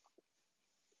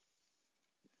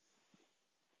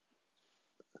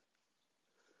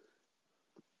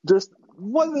 Just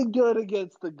wasn't good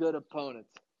against the good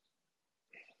opponents.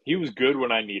 He was good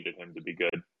when I needed him to be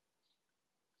good.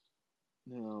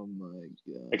 Oh my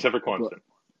god! Except for Clemson,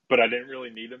 but I didn't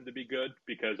really need him to be good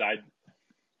because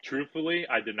truthfully,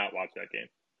 I did not watch that game.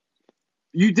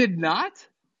 You did not?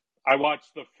 I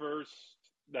watched the first.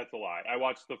 That's a lie. I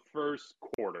watched the first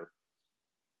quarter.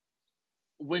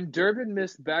 When Durbin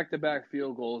missed back-to-back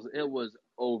field goals, it was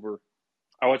over.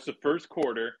 I watched the first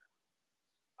quarter.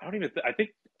 I don't even. I think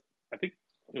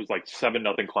it was like 7-0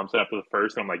 Clemson after the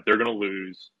first. And I'm like, they're gonna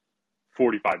lose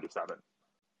 45-7.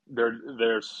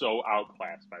 They're so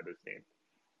outclassed by this team.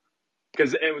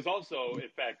 Because it was also,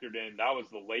 it factored in, that was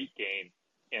the late game,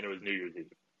 and it was New Year's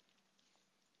Eve.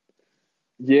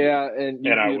 Yeah, and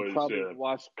And I you was probably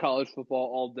watched college football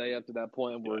all day up to that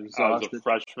point and were exhausted. I was a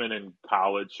freshman in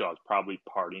college, so I was probably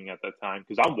partying at that time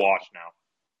because I'm washed now.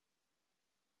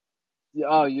 Yeah,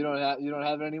 oh, you don't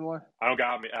have it anymore? I don't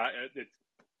got me.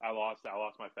 I lost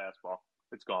my fastball.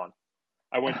 It's gone.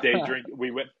 I went day drink.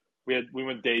 We went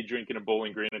day drinking in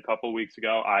Bowling Green a couple of weeks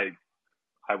ago.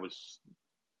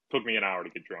 Took me an hour to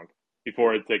get drunk.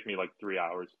 Before it'd take me like 3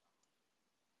 hours.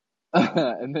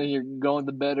 And then you're going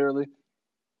to bed early?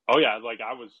 Oh yeah, like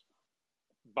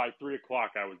by 3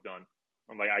 o'clock I was done.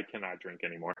 I'm like, I cannot drink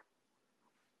anymore.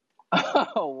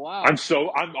 Oh wow. I'm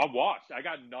washed. I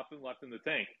got nothing left in the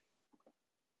tank.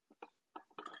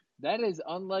 That is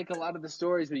unlike a lot of the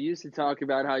stories we used to talk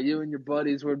about, how you and your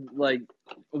buddies were like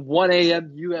 1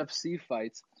 a.m. UFC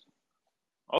fights.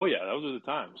 Oh yeah, those are the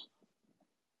times.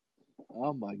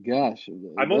 Oh my gosh.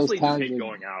 I mostly just hate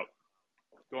going out.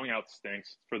 Going out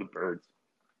stinks for the birds.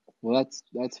 Well,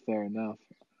 that's fair enough.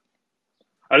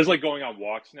 I just like going on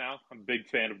walks now. I'm a big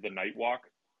fan of the night walk.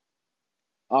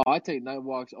 Oh, I take night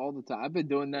walks all the time. I've been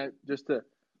doing that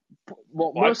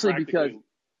mostly because.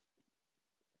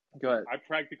 Go ahead. I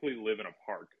practically live in a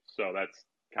park, so that's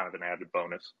kind of an added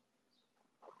bonus.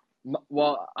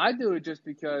 Well, I do it just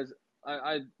because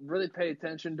I really pay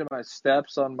attention to my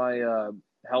steps on my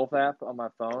health app on my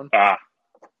phone.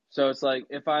 So it's like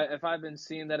if I've been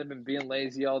seeing that I've been being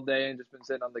lazy all day and just been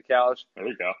sitting on the couch. There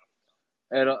you go.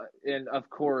 And of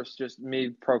course, just me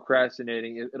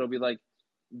procrastinating. It'll be like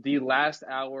the last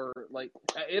hour, like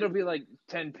it'll be like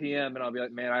 10 p.m. and I'll be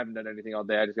like, man, I haven't done anything all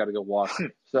day. I just got to go walk.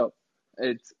 So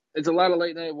it's a lot of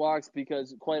late night walks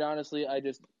because, quite honestly, I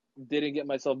just didn't get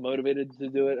myself motivated to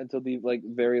do it until the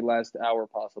very last hour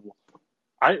possible.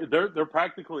 They're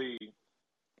practically.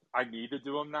 I need to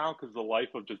do them now because the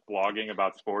life of just blogging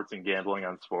about sports and gambling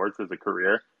on sports as a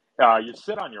career, you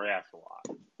sit on your ass a lot.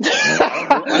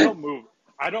 I don't move.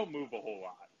 I don't move a whole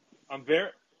lot.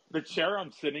 The chair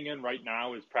I'm sitting in right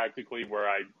now is practically where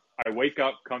I wake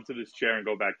up, come to this chair, and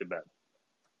go back to bed.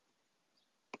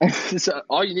 So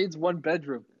all you need is one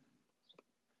bedroom.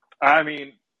 I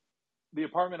mean, the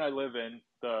apartment I live in,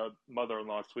 the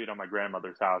mother-in-law suite on my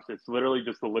grandmother's house, it's literally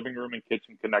just the living room and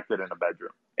kitchen connected in a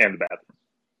bedroom and the bathroom.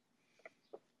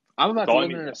 I'm about to live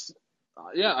in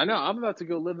I know. I'm about to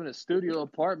go live in a studio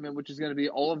apartment, which is going to be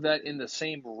all of that in the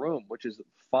same room, which is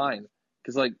fine.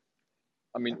 Because, I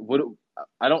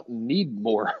don't need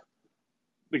more.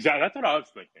 Exactly. That's what I was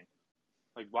thinking.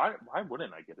 Like, why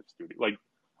wouldn't I get a studio? Like,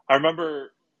 I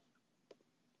remember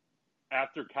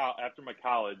after my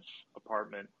college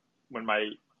apartment, when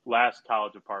my last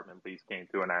college apartment lease came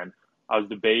to an end, I was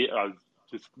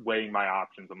just weighing my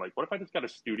options. I'm like, what if I just got a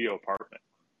studio apartment?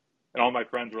 And all my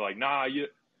friends were like, nah,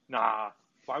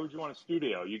 why would you want a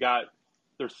studio?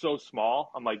 They're so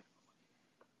small. I'm like,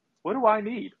 what do I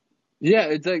need? Yeah,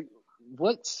 it's like,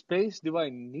 what space do I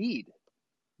need?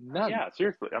 None. Yeah,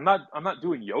 seriously. I'm not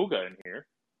doing yoga in here.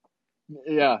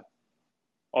 Yeah.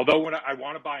 Although when I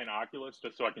want to buy an Oculus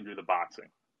just so I can do the boxing.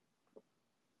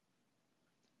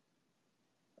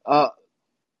 I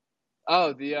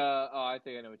think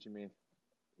I know what you mean.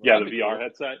 Well, yeah, the VR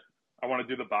headset. I want to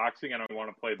do the boxing and I want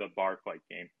to play the bar fight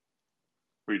game.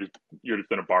 Where you're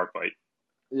just in a bar fight.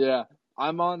 Yeah.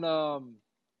 I'm on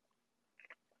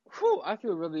I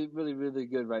feel really, really, really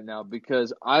good right now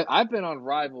because I've been on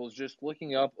Rivals just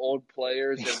looking up old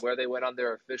players and where they went on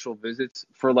their official visits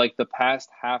for like the past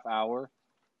half hour.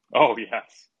 Oh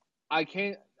yes. I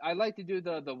like to do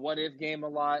the what if game a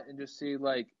lot and just see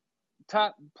like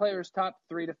top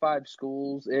 3 to 5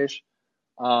 schools ish.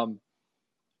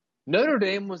 Notre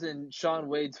Dame was in Sean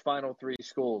Wade's final 3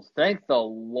 schools. Thank the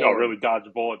Lord. Oh, really dodged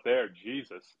a bullet there.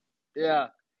 Jesus. Yeah.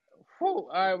 Whew. All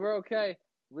right, we're okay.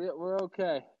 We're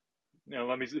okay.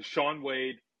 let me see. Sean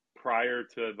Wade, prior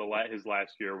to his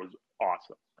last year, was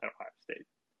awesome at Ohio State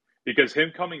because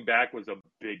him coming back was a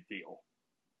big deal.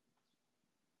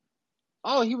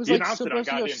 Oh, he was He like announced it on supposed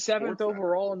to go goddamn 7th SportsCenter.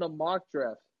 overall in the mock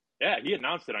draft. Yeah, he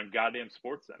announced it on goddamn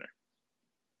SportsCenter.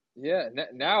 Yeah,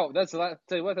 now that's the last.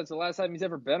 Tell you what, that's the last time he's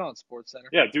ever been on SportsCenter.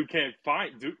 Yeah, Duke can't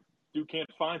find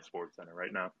SportsCenter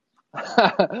right now.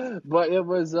 But it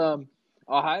was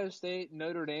Ohio State,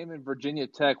 Notre Dame, and Virginia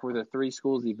Tech were the 3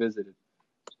 schools he visited.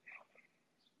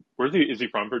 Where's he? Is he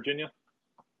from Virginia?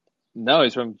 No,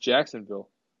 he's from Jacksonville.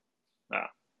 Nah,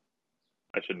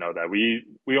 I should know that.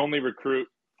 We only recruit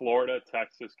Florida,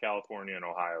 Texas, California, and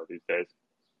Ohio these days.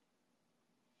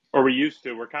 Or we used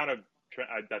to. We're kind of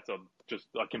that's just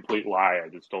a complete lie I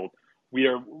just told. We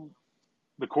are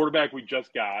the quarterback we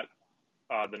just got,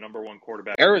 the number 1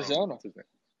 quarterback. Arizona. What's his name?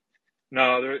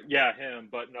 No, him.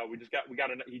 But no, we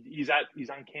got he's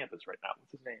on campus right now.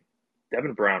 What's his name?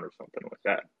 Devin Brown or something like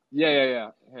that.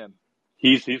 Yeah, him.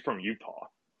 He's from Utah.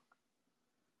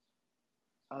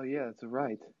 Oh yeah, that's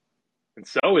right. And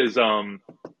so is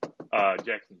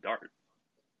Jackson Dart.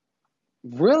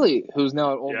 Really? Who's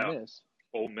now at Ole Miss?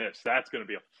 Ole Miss. That's going to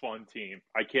be a fun team.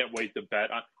 I can't wait to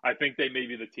bet. I think they may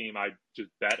be the team I just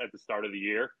bet at the start of the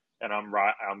year, and I'm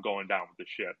going down with the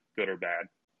ship, good or bad.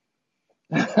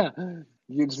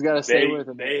 You just got to stay with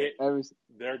them.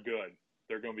 They're good.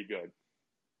 They're going to be good.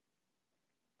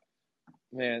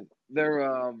 Man,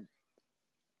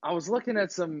 I was looking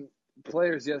at some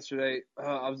players yesterday.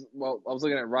 I was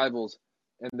looking at Rivals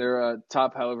and their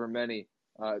top however many,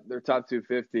 their top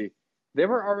 250. There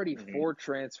were already 4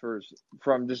 transfers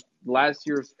from just last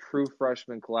year's true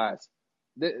freshman class.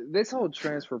 This whole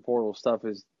transfer portal stuff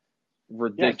is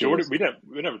ridiculous. Yeah, Jordan.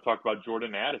 We never talked about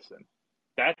Jordan Addison.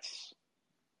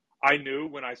 I knew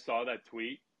when I saw that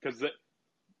tweet because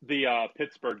the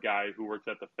Pittsburgh guy who works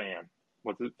at the Fan,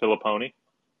 what's it, Filipponi?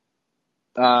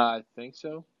 I think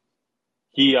so.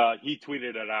 He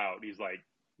tweeted it out. He's like,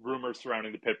 rumors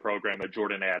surrounding the Pitt program that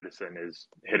Jordan Addison is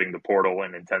hitting the portal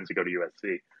and intends to go to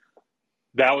USC.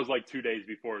 That was like 2 days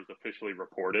before it was officially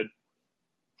reported.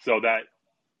 So that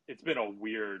it's been a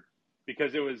weird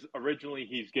because it was originally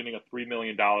he's getting a $3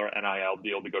 million NIL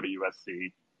deal to go to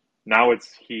USC. Now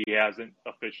he hasn't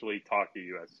officially talked to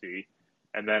USC.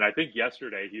 And then I think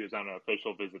yesterday he was on an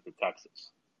official visit to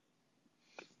Texas.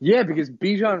 Yeah, because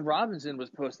Bijan Robinson was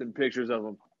posting pictures of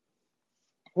him.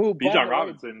 Bijan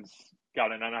Robinson's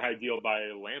got an NIL deal by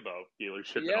a Lambo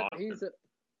dealership in Austin.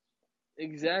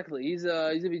 Exactly. He's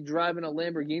gonna be driving a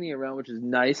Lamborghini around, which is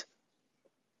nice.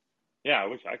 Yeah, I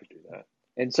wish I could do that.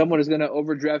 And someone is gonna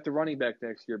overdraft a running back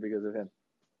next year because of him.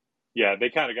 Yeah, they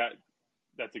kind of got.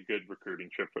 That's a good recruiting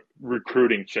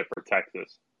chip for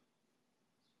Texas.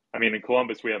 I mean, in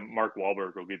Columbus, we have Mark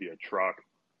Wahlberg who'll give you a truck.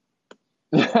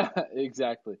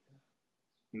 Exactly.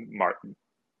 Mark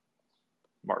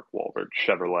Wahlberg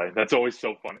Chevrolet. That's always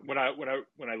so funny. When I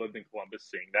lived in Columbus,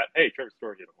 seeing that, hey, Trevor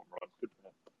Story hit a home run. Good for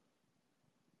him.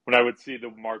 When I would see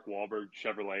the Mark Wahlberg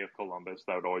Chevrolet of Columbus,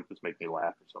 that would always just make me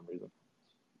laugh for some reason.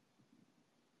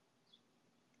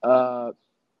 I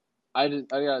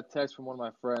got a text from one of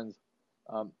my friends.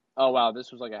 Oh wow,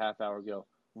 this was like a half hour ago.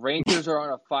 Rangers are on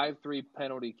a 5-3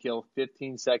 penalty kill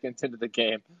 15 seconds into the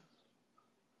game.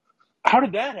 How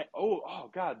did that? Oh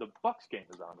God, the Bucks game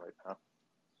is on right now.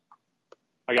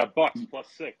 I got Bucks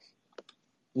 +6.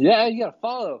 Yeah, you gotta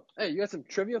follow. Hey, you got some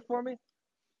trivia for me?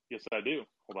 Yes, I do.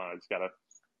 Hold on, I just gotta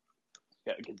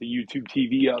get the YouTube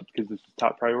TV up because this is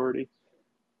top priority.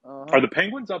 Are the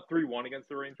Penguins up 3-1 against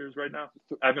the Rangers right now?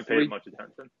 I haven't paid much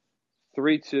attention.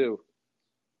 3-2.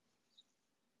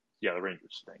 Yeah, the Rangers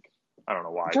stink. I don't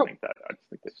know why I think that. I just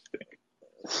think they stink.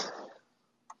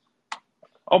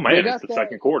 Oh man, it's the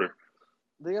second quarter.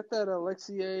 They got that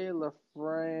Alexei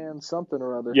Lafreniere something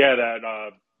or other. Yeah,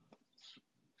 that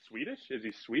Swedish? Is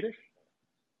he Swedish?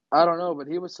 I don't know, but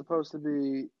he was supposed to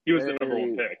be. He was the number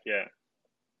 1 pick. Yeah.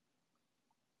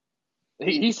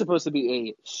 He's supposed to be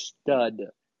a stud.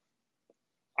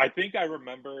 I think I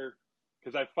remember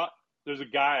because there's a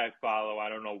guy I follow. I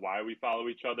don't know why we follow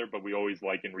each other, but we always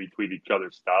like and retweet each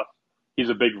other's stuff. He's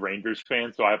a big Rangers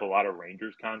fan, so I have a lot of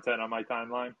Rangers content on my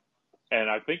timeline. And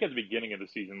I think at the beginning of the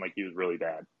season, like he was really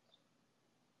bad.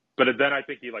 But then I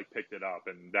think he like picked it up,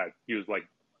 and that he was like,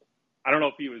 I don't know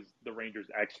if he was the Rangers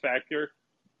X factor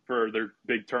for their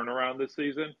big turnaround this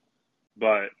season,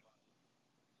 but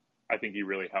I think he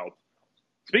really helped.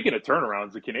 Speaking of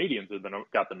turnarounds, the Canadians have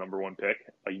got the number 1 pick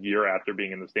a year after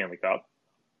being in the Stanley Cup.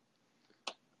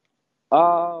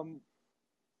 What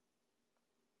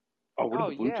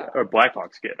did the Blue Jays or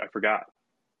Blackhawks get? I forgot.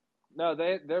 No,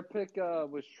 their pick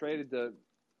was traded to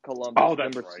Columbus. Oh,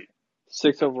 that's right.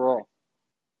 6 overall.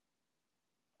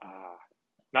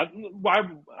 Not why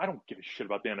I don't give a shit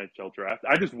about the NHL draft.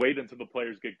 I just wait until the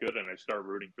players get good and I start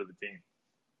rooting for the team.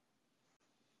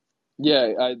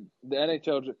 Yeah, the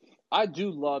NHL. I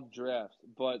do love drafts,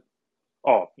 but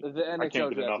Oh, the I can't NHL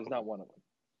get draft enough. is not one of them.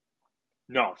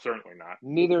 No, certainly not.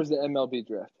 Neither is the MLB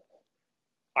draft.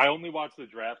 I only watch the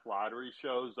draft lottery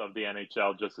shows of the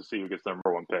NHL just to see who gets the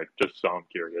number one pick, just so I'm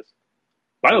curious.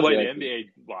 By the way, the Exactly.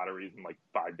 NBA lottery is in like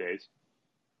 5 days.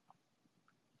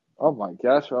 Oh my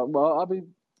gosh! Well,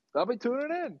 I'll be tuning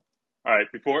in. All right,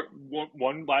 before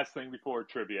one last thing before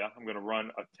trivia, I'm going to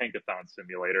run a tankathon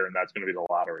simulator, and that's going to be the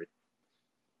lottery.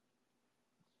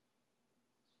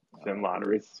 Sim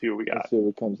lottery. Let's see what we got. Let's see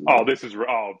what comes. Oh, this is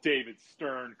David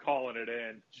Stern calling it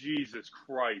in. Jesus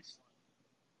Christ,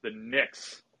 the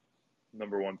Knicks,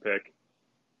 number one pick.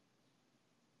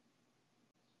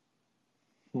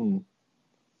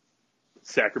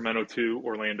 Sacramento 2,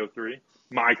 Orlando 3.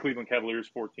 My Cleveland Cavaliers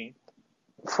 14.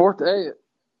 Fourth, hey,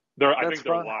 I think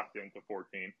they're locked into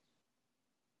 14.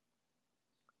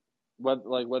 whether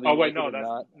Oh you wait, like no, it or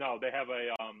not. no. They have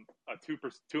a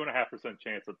 2.5%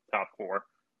 chance at the top 4.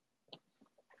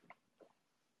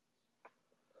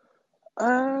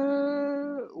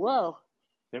 Wow.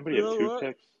 Anybody have 2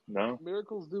 picks? No.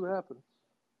 Miracles do happen.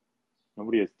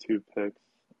 Nobody has 2 picks.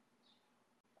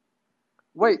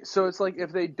 Wait, so it's like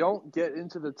if they don't get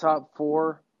into the top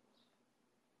 4,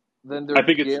 then they're. I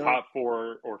think it's top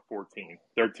 4 or 14.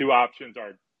 Their 2 options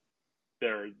are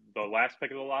they're the last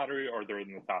pick of the lottery or they're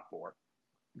in the top 4.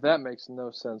 That makes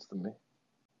no sense to me.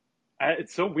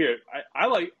 It's so weird.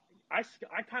 I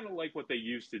kind of like what they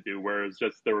used to do, where it's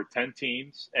just there were 10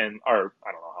 teams, or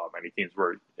I don't know how many teams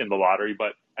were in the lottery,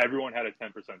 but everyone had a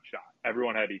 10% shot.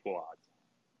 Everyone had equal odds.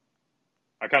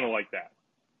 I kind of like that.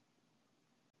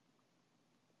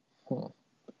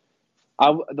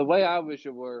 The way I wish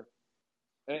it were,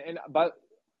 but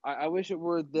I wish it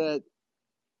were that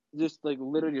just like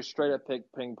literally just straight up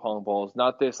pick ping pong balls,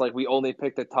 not this like we only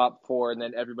pick the top 4 and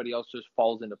then everybody else just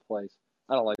falls into place.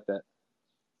 I don't like that.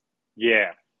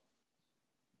 Yeah.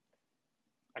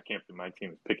 I can't believe my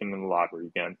team is picking in the lottery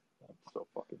again. I'm so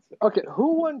fucking sick. Okay,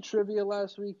 who won trivia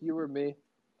last week? You or me?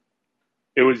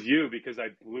 It was you because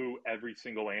I blew every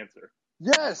single answer.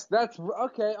 Yes, that's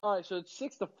okay. All right, so it's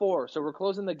 6-4. So we're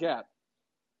closing the gap.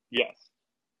 Yes.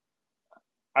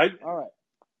 All right.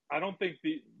 I don't think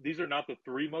these are not the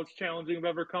 3 most challenging I've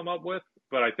ever come up with,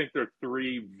 but I think they're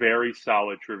 3 very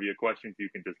solid trivia questions you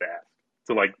can just ask.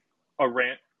 So like a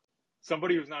rant,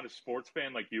 somebody who's not a sports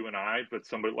fan like you and I, but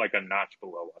somebody like a notch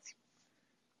below us.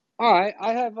 All right,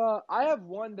 I have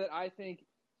one that I think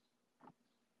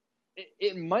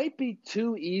it might be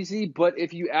too easy, but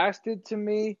if you asked it to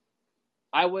me,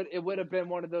 it would have been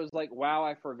one of those like, wow,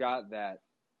 I forgot that.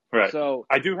 Right. So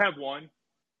I do have one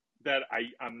that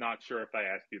I'm not sure if I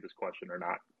asked you this question or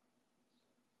not.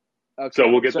 Okay. So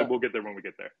we'll get there when we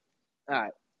get there. All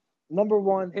right. Number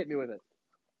 1, hit me with it.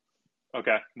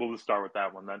 Okay, we'll just start with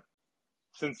that one then.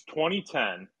 Since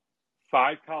 2010,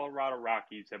 5 Colorado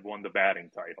Rockies have won the batting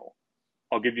title.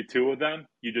 I'll give you 2 of them.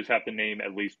 You just have to name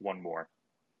at least one more.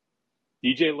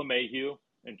 DJ LeMahieu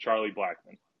and Charlie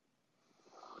Blackmon.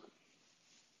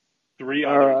 3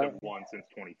 others have won since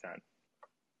 2010.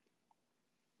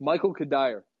 Michael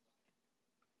Kadire.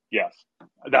 Yes.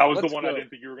 That was the one I didn't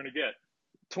think you were going to get.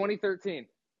 2013.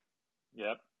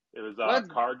 Yep. It was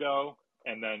Cargo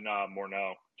and then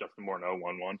Morneau. Justin Morneau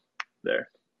won one there.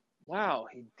 Wow,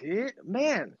 he did?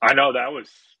 Man. I know, that was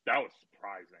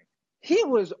surprising. He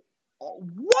was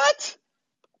what?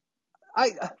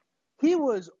 He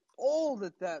was old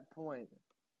at that point.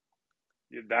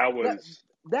 Yeah,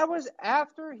 that was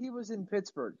after he was in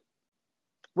Pittsburgh,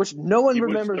 which no one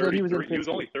remembers that he was in Pittsburgh. He was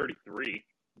only 33,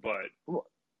 but it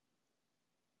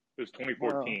was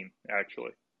 2014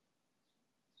 actually.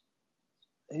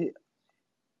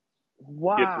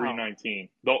 Wow. He hit 319.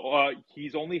 Though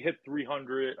he's only hit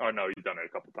 300. Oh no, he's done it a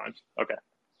couple times.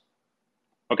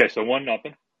 Okay, so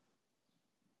 1-0.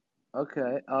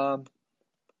 Okay.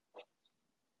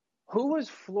 Who was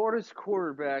Florida's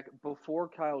quarterback before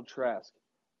Kyle Trask?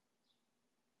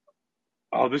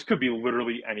 Oh, this could be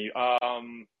literally any.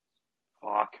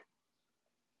 Fuck.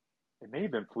 It may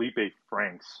have been Felipe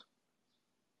Franks.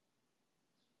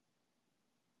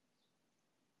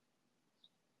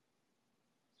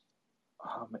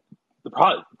 Oh, man.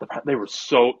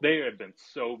 They have been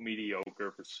so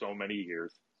mediocre for so many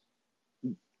years.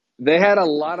 They had a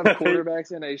lot of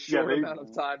quarterbacks in a short amount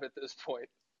of time at this point.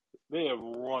 They have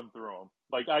run through them.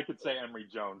 Like, I could say Emory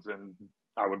Jones, and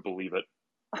I would believe it.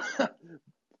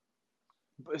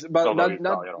 But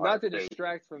not to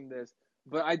distract from this,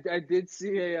 but I did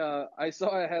see I saw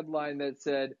a headline that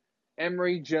said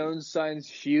Emory Jones signs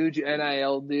huge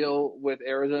NIL deal with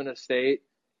Arizona State,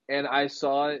 and I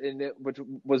saw it, which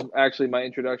was actually my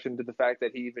introduction to the fact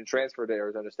that he even transferred to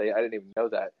Arizona State. I didn't even know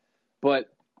that, but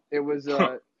it was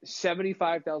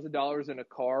 $75,000 in a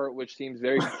car, which seems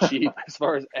very cheap as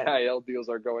far as NIL deals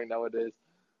are going nowadays.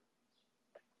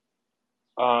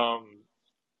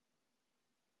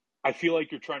 I feel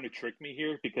like you're trying to trick me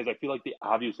here because I feel like the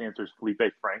obvious answer is Felipe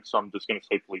Franks, so I'm just going to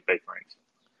say Felipe Franks.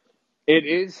 It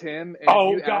is him. And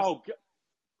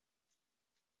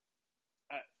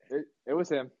it was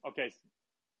him. Okay,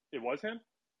 it was him?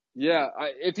 Yeah,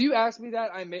 if you asked me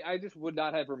that, I just would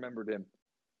not have remembered him.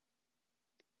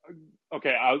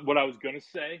 Okay, what I was going to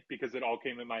say, because it all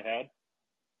came in my head,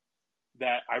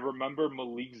 that I remember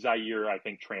Malik Zaire, I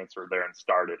think, transferred there and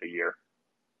started a year.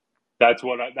 That's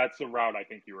the route I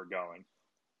think you were going.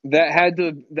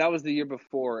 That was the year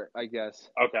before, I guess.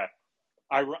 Okay.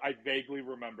 I vaguely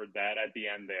remembered that at the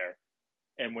end there.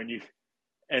 And when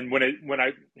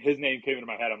his name came into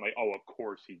my head, I'm like, oh, of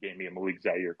course he gave me a Malik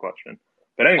Zaire question.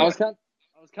 But anyway. I was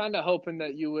kind of hoping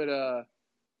that you would I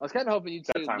was kind of hoping you'd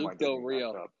say Luke Del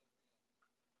Rio.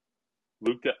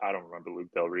 I don't remember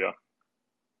Luke Del Rio.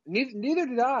 Neither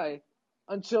did I,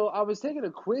 until I was taking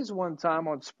a quiz one time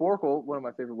on Sporkle, one of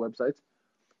my favorite websites.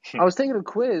 I was taking a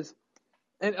quiz,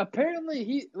 and apparently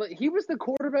he was the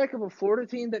quarterback of a Florida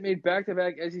team that made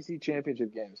back-to-back SEC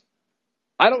championship games.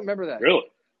 I don't remember that. Really?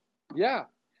 Yeah.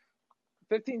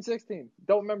 15-16.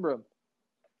 Don't remember him.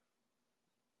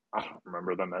 I don't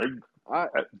remember them.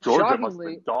 Georgia must have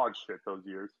been dog shit those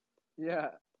years. Yeah.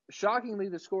 Shockingly,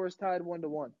 the score is tied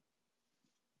 1-1.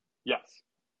 Yes.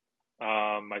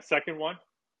 My second one,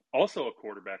 also a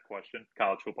quarterback question,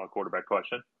 college football quarterback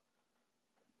question.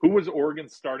 Who was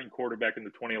Oregon's starting quarterback in the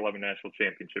 2011 national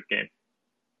championship game?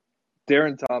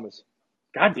 Darren Thomas.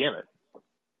 God damn it.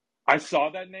 I saw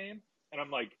that name, and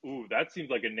I'm like, ooh, that seems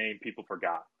like a name people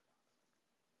forgot.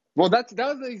 Well, that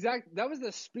was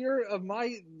the spirit of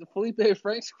my Felipe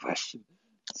Franks question.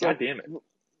 So God damn it.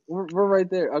 We're right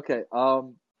there. Okay.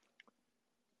 2-1.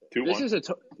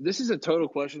 This is a total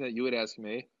question that you would ask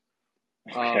me.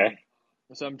 Okay.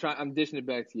 So I'm dishing it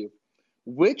back to you.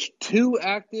 Which two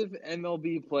active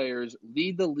MLB players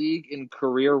lead the league in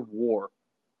career WAR?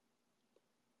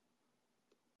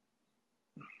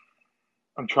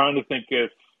 I'm trying to think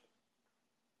if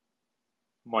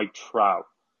Mike Trout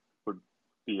would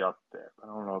be up there. I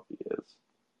don't know if he is.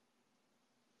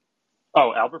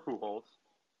 Oh, Albert Pujols.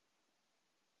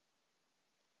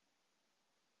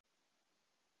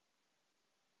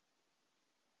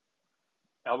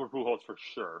 Albert Pujols for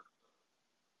sure.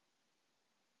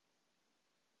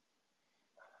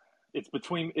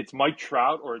 It's Mike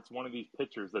Trout or it's one of these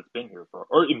pitchers that's been here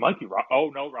or it might be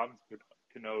Robinson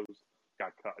Cano's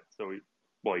got cut, so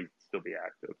he'd still be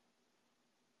active.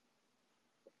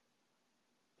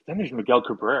 Then there's Miguel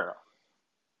Cabrera.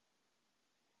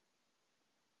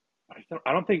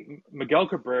 I don't think Miguel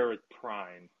Cabrera's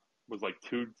prime was like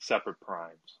two separate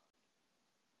primes.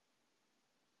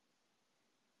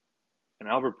 And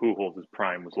Albert Pujols'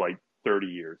 prime was like 30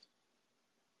 years.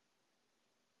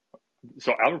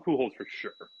 So Albert Pujols for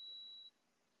sure.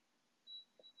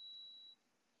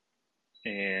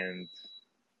 And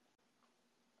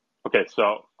okay,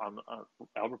 so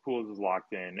Albert Pujols is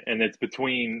locked in, and it's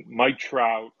between Mike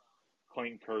Trout,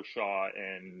 Clayton Kershaw,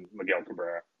 and Miguel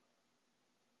Cabrera.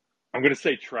 I'm going to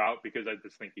say Trout because I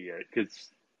just think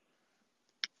because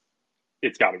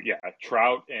it's got to be,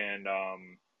 Trout and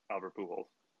Albert Pujols.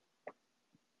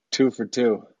 2 for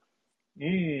 2.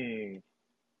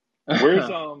 Where's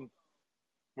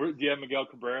do you have Miguel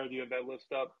Cabrera? Do you have that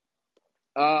list up?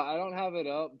 I don't have it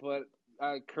up, but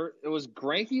it was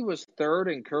Greinke was third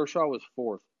and Kershaw was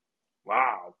fourth.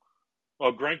 Wow.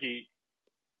 Well, Greinke,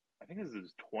 I think this is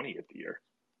his 20th year,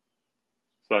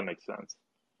 so that makes sense.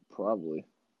 Probably.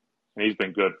 And he's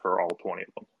been good for all 20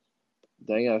 of them.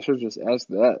 Dang, I should have just asked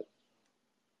that.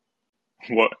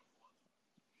 What?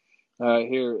 All right,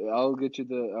 here, I'll get you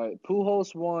all right,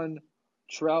 Pujols 1,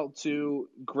 Trout 2,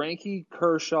 Greinke,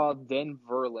 Kershaw, then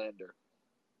Verlander.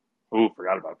 Ooh,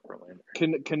 forgot about Verlander.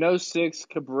 Cano 6,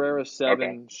 Cabrera 7,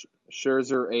 okay.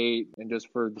 Scherzer 8, and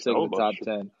just for the sake of the top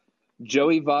 10.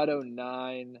 Joey Votto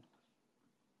 9.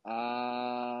 I'm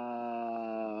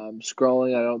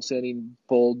scrolling. I don't see any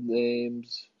bold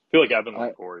names. I feel like Evan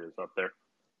Longoria is up there.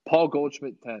 Paul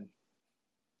Goldschmidt 10.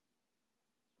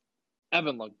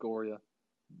 Evan Longoria.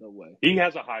 No way. He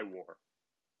has a high WAR.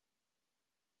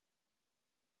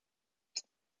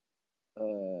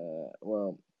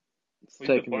 Well, it's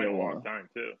taking me a long time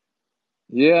too.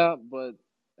 Yeah, but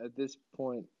at this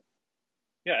point,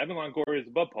 yeah, Evan Longoria is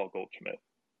above Paul Goldschmidt.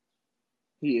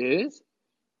 He is?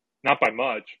 Not by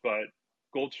much, but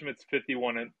Goldschmidt's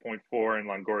 51.4 and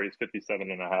Longoria's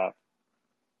 57.5.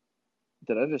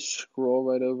 Did I just scroll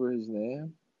right over his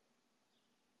name?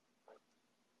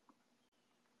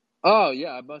 Oh,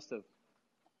 yeah, I must have.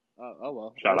 Oh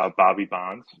well. Shout out Bobby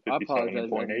Bonds, I apologize,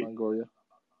 57.8. Longoria.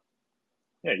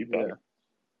 Yeah, you Yeah. better.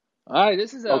 All right,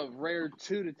 this is Oh, a rare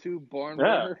 2-2 barn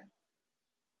yeah.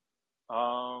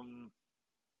 burner.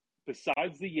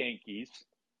 Besides the Yankees,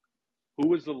 who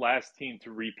was the last team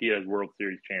to repeat as World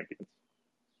Series champions?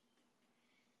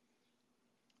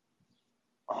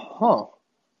 Huh.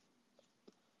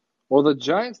 Well, the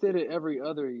Giants did it every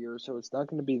other year, so it's not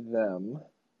going to be them.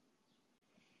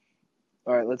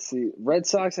 All right, let's see. Red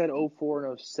Sox had 04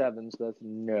 and 07, so that's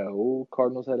no.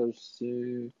 Cardinals had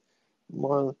 06.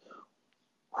 Marlins.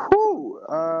 Whew.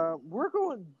 We're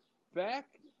going back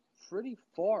pretty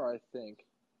far, I think.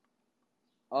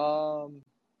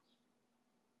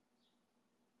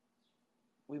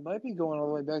 We might be going all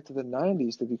the way back to the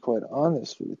 90s, to be quite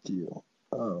honest with you.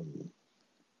 Because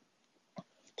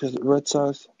the Red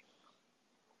Sox,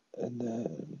 and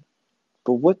then,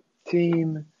 but what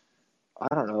team? I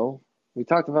don't know. We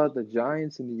talked about the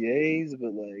Giants and the A's,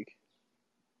 but like,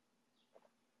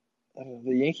 I don't know,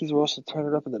 the Yankees were also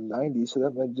turning up in the 90s, so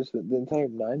that might just the entire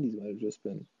 90s might have just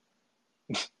been.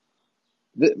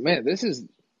 Man, this is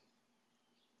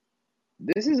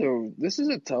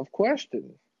a tough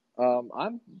question. I'm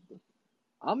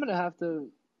gonna have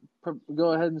to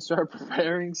go ahead and start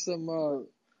preparing some.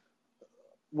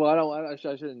 Well, I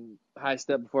shouldn't high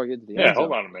step before I get to the Yeah, end hold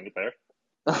zone. on a minute there.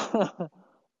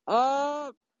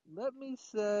 Let me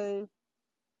say.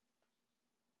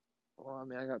 Well, I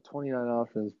mean, I got 29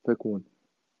 options. Pick one.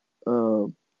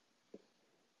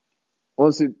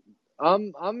 Let's see.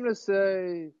 I'm gonna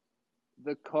say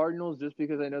the Cardinals just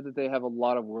because I know that they have a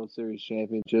lot of World Series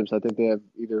championships. I think they have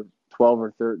either 12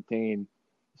 or 13.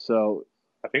 So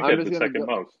I think they I'm have just the gonna second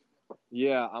go. most.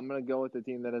 Yeah, I'm gonna go with the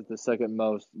team that has the second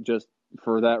most, just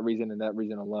for that reason and that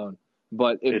reason alone.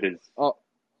 But It is.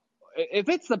 if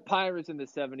it's the Pirates in the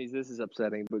 70s, this is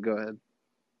upsetting. But go ahead.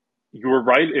 You were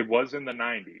right. It was in the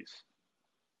 90s.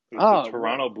 It was the Oh,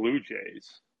 Toronto Blue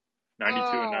Jays, 92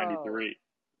 and oh, 93.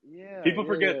 yeah, People yeah,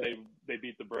 forget yeah, they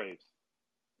beat the Braves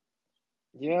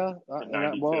yeah. in And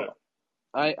 92.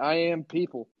 I am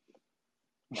people.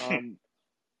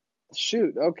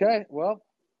 Shoot. Okay. Well,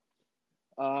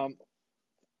 um,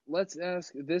 let's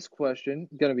ask this question.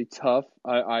 Going to be tough,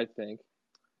 I think.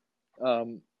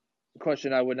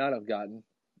 Question I would not have gotten.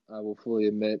 I will fully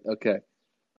admit. Okay.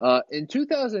 In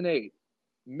 2008,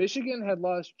 Michigan had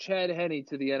lost Chad Henne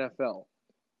to the NFL.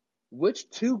 Which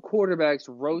two quarterbacks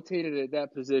rotated at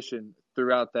that position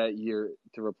throughout that year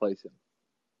to replace him?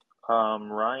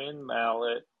 Ryan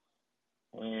Mallett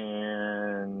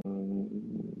and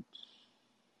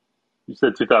you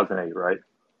said 2008, right?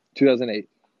 2008.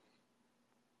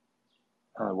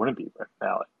 It wouldn't be Ryan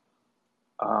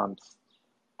Mallett.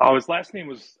 His last name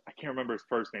was I can't remember his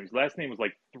first name. His last name was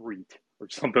like Threet or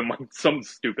something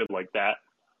stupid like that.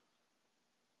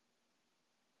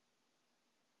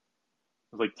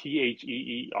 It was like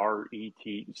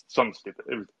Theeeret, something stupid.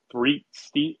 It was Threet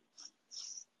Steve.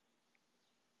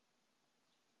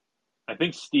 I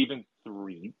think Stephen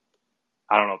Threet.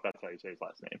 I don't know if that's how you say his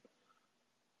last name,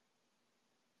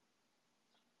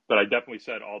 but I definitely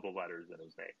said all the letters in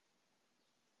his name.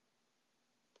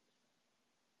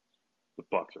 The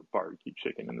Bucks are barbecue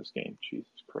chicken in this game.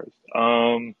 Jesus Christ.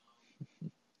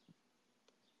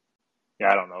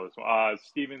 Yeah, I don't know this one.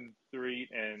 Stephen Threet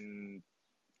and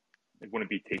it wouldn't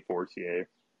be Tate Forcier.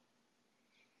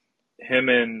 Him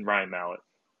and Ryan Mallett.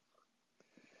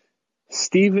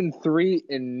 Stephen Threet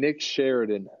and Nick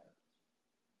Sheridan.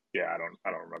 Yeah, I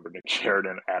don't remember Nick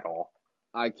Sheridan at all.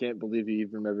 I can't believe you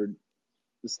even remembered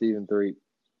Stephen Threet.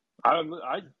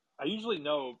 I usually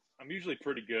know. I'm usually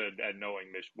pretty good at knowing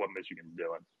what Michigan's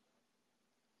doing.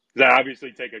 Because I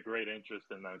obviously take a great interest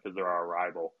in them because they're our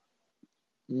rival.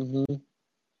 Mm-hmm.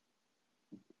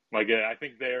 Like, I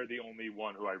think they're the only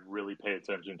one who I really pay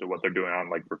attention to what they're doing on,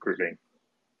 like, recruiting.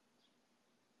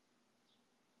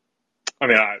 I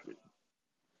mean,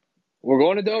 We're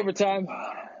going into overtime.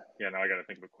 Yeah, now I got to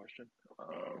think of a question.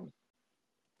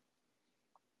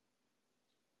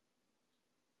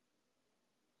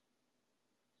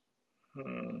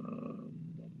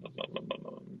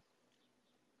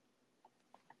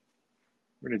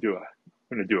 We're gonna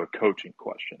do a coaching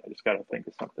question. I just got to think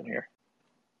of something here.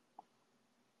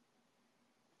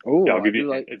 Yeah, Oh, I'll I give you. do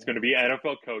like. It's going to be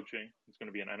NFL coaching. It's going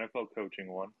to be an NFL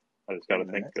coaching one. I just got to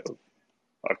think of.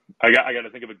 I got to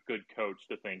think of a good coach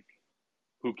to think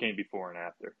who came before and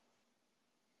after.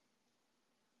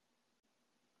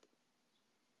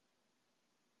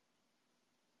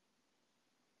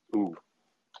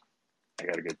 I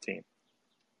got a good team.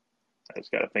 I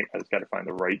just got to find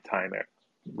the right time,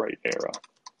 right era.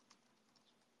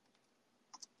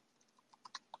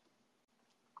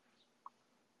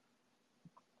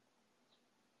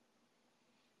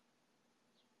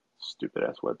 Stupid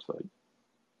ass website.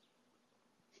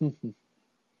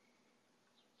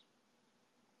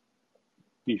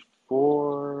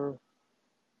 Before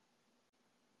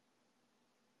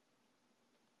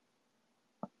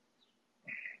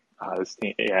this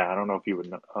team, yeah, I don't know if you would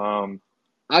know.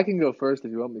 I can go first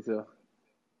if you want me to.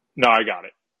 No, I got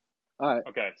it. All right.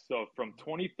 Okay, so from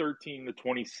 2013 to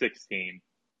 2016,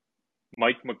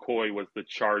 Mike McCoy was the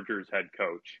Chargers head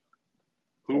coach.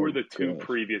 Who were the two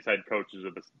previous head coaches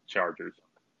of the Chargers?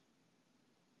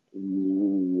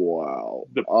 Wow.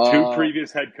 The two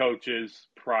previous head coaches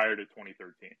prior to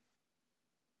 2013.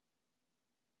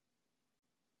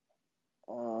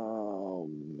 Oh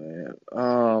man.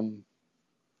 Oh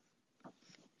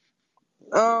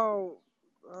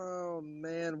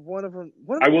man. One of them.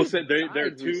 I will say they're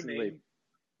died two recently. names.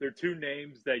 They're two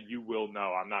names that you will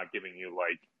know. I'm not giving you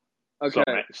like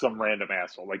Okay. some random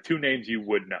asshole. Like two names you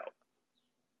would know.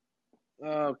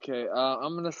 Okay.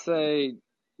 I'm gonna say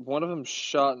one of them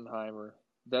Schottenheimer.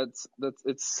 That's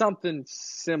it's something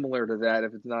similar to that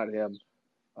if it's not him.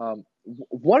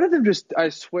 One of them I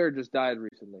swear just died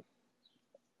recently.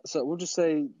 So we'll just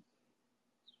say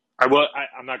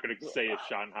I'm not going to say if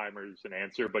Schottenheimer's an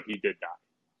answer, but he did die.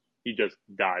 He just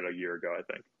died a year ago, I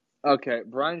think. okay,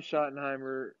 Brian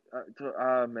Schottenheimer.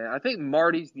 Man, I think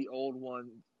Marty's the old one.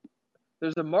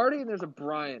 There's a Marty and there's a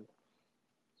Brian.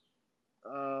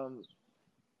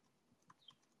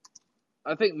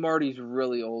 I think Marty's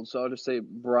really old, so I'll just say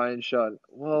Brian Schott.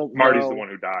 Well, Marty's no. the one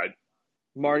who died.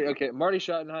 Marty. Okay, Marty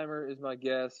Schottenheimer is my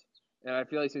guess, and I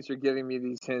feel like since you're giving me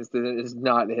these hints, that it is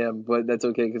not him. But that's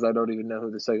okay because I don't even know who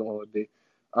the second one would be.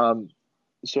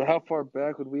 So how far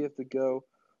back would we have to go?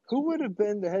 Who would have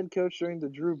been the head coach during the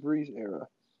Drew Brees era?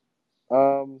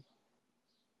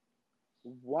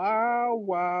 Wow.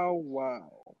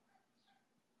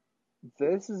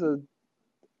 This is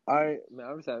I'm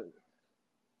just having.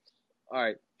 All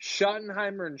right,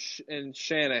 Schottenheimer and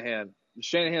Shanahan.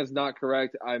 Shanahan's not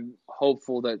correct. I'm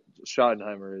hopeful that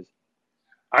Schottenheimer is.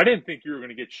 I didn't think you were going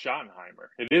to get Schottenheimer.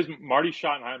 It is Marty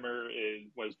Schottenheimer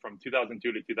was from 2002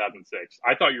 to 2006.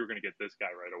 I thought you were going to get this guy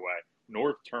right away.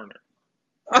 North Turner.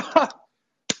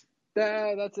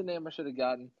 That's a name I should have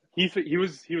gotten. He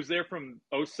was there from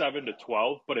 07 to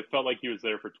 12, but it felt like he was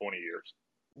there for 20 years.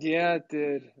 Yeah, it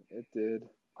did. It did.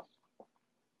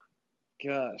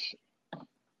 Gosh.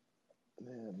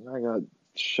 Man, I got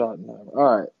Schottenheimer.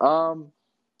 All right.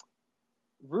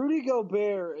 Rudy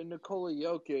Gobert and Nikola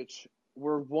Jokic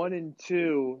were 1 and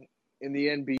 2 in the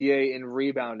NBA in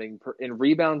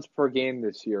rebounds per game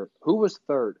this year. Who was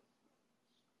third?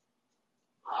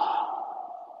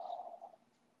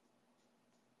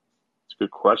 It's a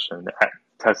good question.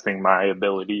 Testing my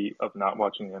ability of not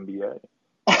watching the NBA.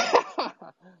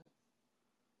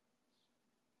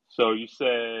 So you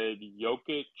said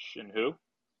Jokic and who?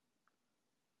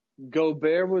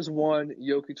 Gobert was 1,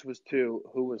 Jokic was 2.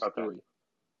 Who was 3?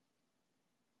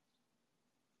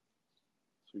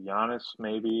 So Giannis,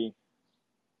 maybe.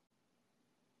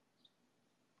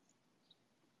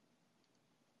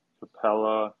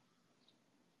 Capella.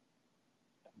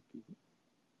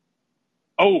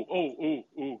 Oh,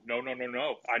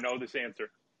 no. I know this answer.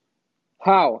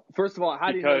 How? First of all,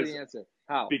 how do you know the answer?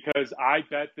 How? Because I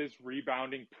bet this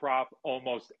rebounding prop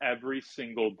almost every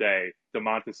single day.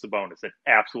 Domantas Sabonis. It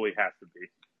absolutely has to be.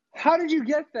 How did you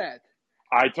get that?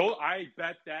 I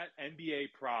bet that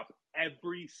NBA prop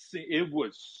it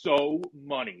was so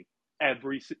money. It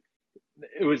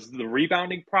was the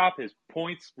rebounding prop, his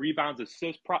points, rebounds,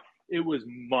 assist prop. It was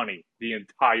money the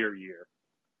entire year.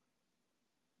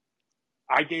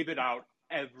 I gave it out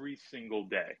every single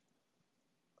day.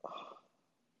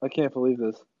 I can't believe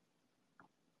this.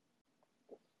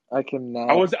 I cannot.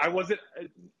 I wasn't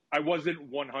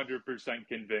 100%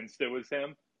 convinced it was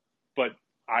him, but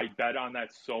I bet on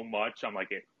that so much. I'm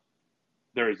like,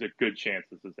 there is a good chance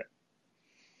this is him.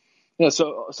 Yeah,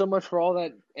 so much for all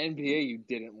that NBA you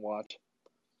didn't watch.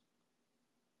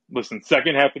 Listen,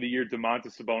 second half of the year,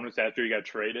 Domantas Sabonis, after he got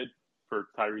traded for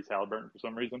Tyrese Halliburton for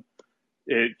some reason,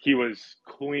 he was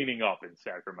cleaning up in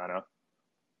Sacramento.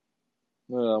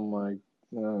 Oh my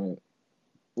God.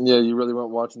 Yeah, you really weren't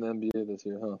watching the NBA this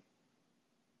year, huh?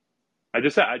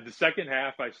 The second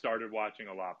half I started watching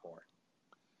a lot more.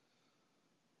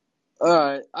 All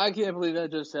right, I can't believe that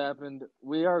just happened.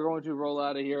 We are going to roll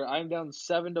out of here. I'm down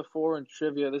 7-4 in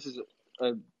trivia. This is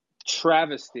a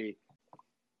travesty.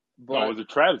 But, no, it was a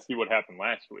travesty what happened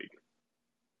last week.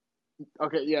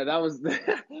 Okay, yeah, that was that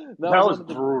That was was one of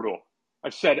the. brutal. I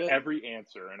said every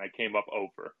answer and I came up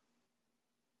over.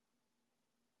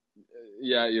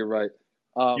 Yeah, you're right.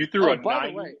 You threw Oh, by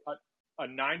the way, a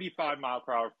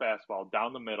 95-mile-per-hour fastball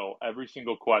down the middle every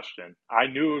single question. I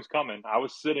knew it was coming. I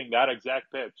was sitting that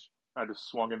exact pitch. I just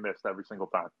swung and missed every single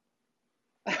time.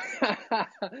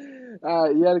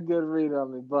 you had a good read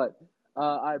on me, but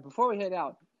all right, before we head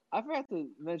out, I forgot to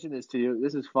mention this to you.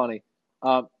 This is funny.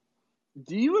 Um,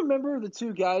 do you remember the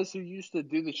two guys who used to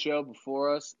do the show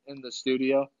before us in the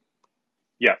studio?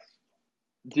 Yes.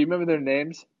 Do you remember their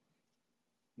names?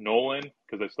 Nolan,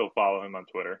 because I still follow him on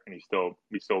Twitter, and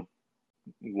we still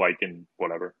like and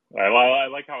whatever. I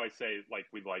like how I say like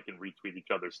we like and retweet each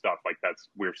other's stuff. Like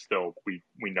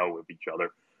we know of each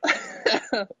other.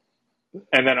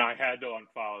 And then I had to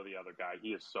unfollow the other guy. He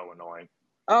is so annoying.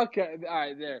 Okay, all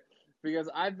right, there. Because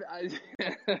I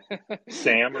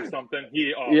Sam or something.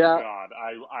 yeah. God,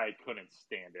 I couldn't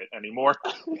stand it anymore.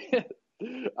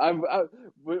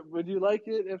 Would you like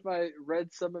it if I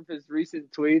read some of his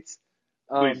recent tweets?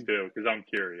 Please do, because I'm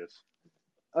curious.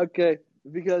 Okay,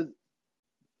 because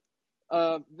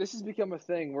this has become a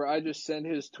thing where I just send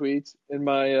his tweets in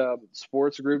my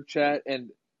sports group chat, and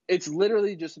it's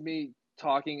literally just me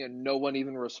talking and no one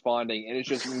even responding, and it's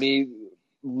just me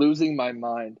losing my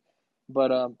mind.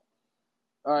 But all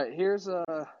right, here's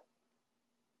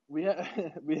we have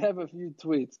we have a few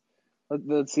tweets.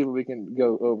 Let's see what we can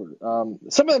go over.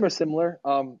 Some of them are similar.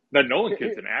 That Nolan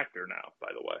kid's an actor now, by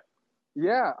the way.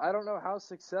 Yeah, I don't know how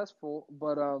successful,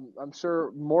 but I'm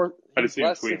sure more. I just He's see him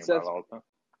less tweeting about it successful. all the time.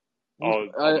 All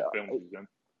the films he's in.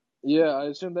 Yeah, I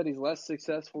assume that he's less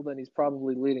successful than he's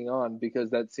probably leading on because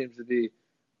that seems to be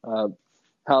uh,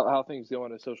 how things go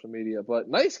on social media. But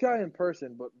nice guy in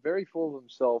person, but very full of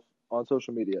himself on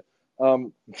social media.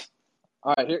 All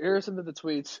right, here are some of the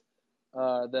tweets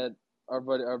that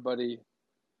our buddy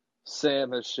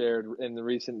Sam has shared in the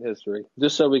recent history,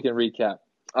 just so we can recap.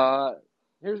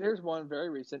 Here's one very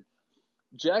recent.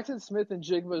 Jackson Smith and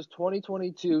Jigba's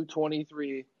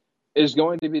 2022-23 is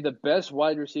going to be the best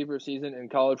wide receiver season in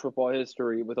college football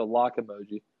history with a lock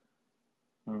emoji.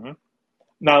 Mm-hmm.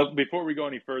 Now, before we go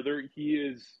any further,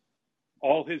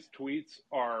 all his tweets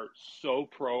are so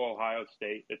pro Ohio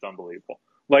State, it's unbelievable.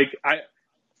 Like I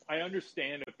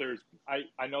understand if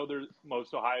I know there's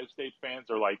most Ohio State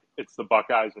fans are like it's the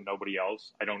Buckeyes and nobody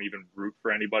else. I don't even root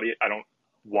for anybody. I don't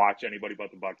watch anybody but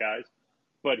the Buckeyes.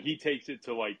 But he takes it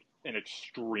to like an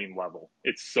extreme level.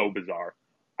 It's so bizarre.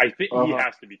 I think he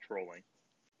has to be trolling.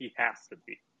 He has to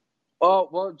be. Oh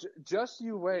well, just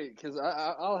you wait, because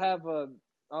I'll have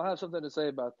something to say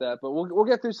about that. But we'll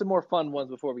get through some more fun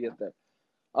ones before we get there.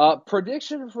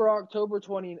 Prediction for October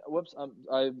 20. Whoops,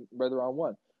 I read the wrong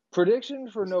one. Prediction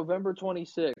for November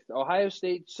 26th. Ohio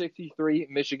State 63,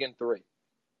 Michigan 3.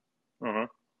 Uh-huh.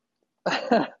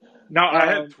 Now, I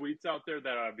have tweets out there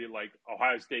that I'd be like,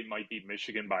 Ohio State might beat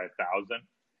Michigan by 1,000.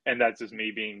 And that's just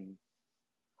me being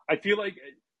 – I feel like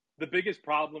the biggest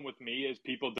problem with me is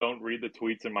people don't read the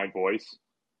tweets in my voice.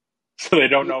 So they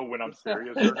don't know when I'm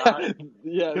serious or not.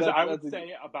 Yeah, because I would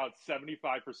say about 75%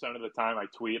 of the time I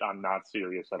tweet, I'm not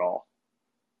serious at all.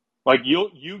 Like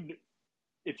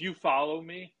if you follow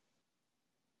me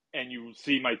and you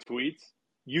see my tweets,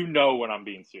 you know when I'm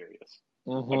being serious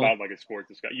about like a sports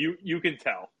discussion. You can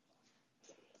tell.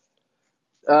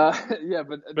 Yeah,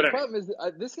 but the problem is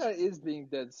this guy is being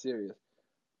dead serious.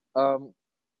 I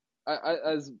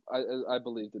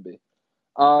believe to be.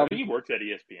 I think he works at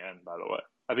ESPN, by the way.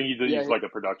 I think he's like a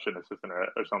production assistant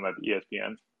or something at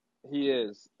ESPN. He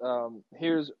is.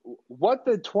 Here's what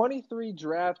the 23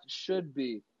 draft should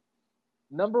be.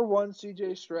 Number 1,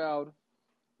 C.J. Stroud.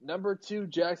 Number 2,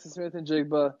 Jackson Smith and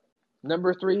Jigba.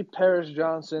 Number 3, Paris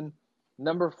Johnson.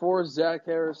 Number 4, Zach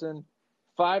Harrison.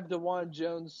 5, DeJuan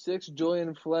Jones. 6,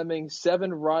 Julian Fleming.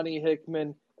 7, Ronnie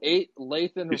Hickman. 8,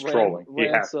 Lathan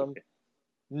Ransom.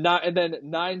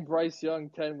 9, Bryce Young.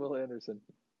 10, Will Anderson.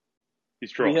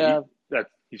 He's trolling.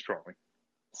 He's trolling.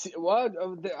 Well,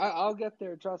 I'll get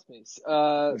there. Trust me.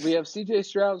 We have C.J.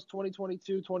 Stroud's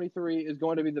 2022-23 is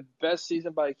going to be the best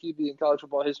season by a QB in college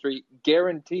football history,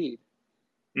 guaranteed.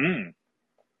 I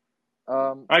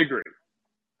agree.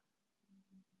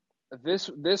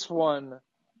 This one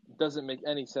doesn't make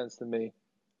any sense to me.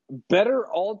 Better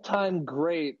all-time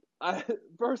great.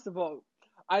 First of all,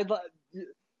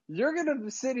 you're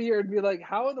gonna sit here and be like,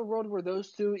 how in the world were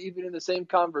those two even in the same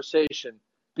conversation?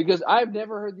 Because I've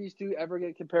never heard these two ever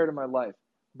get compared in my life.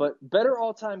 But better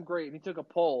all-time great, and he took a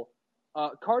poll.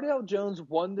 Cardale Jones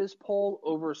won this poll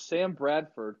over Sam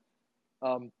Bradford.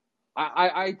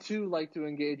 I too like to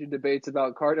engage in debates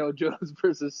about Cardale Jones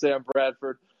versus Sam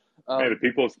Bradford. Hey, the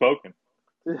people have spoken.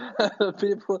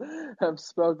 People have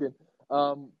spoken.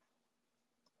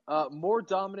 More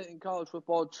dominant in college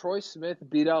football. Troy Smith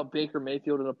beat out Baker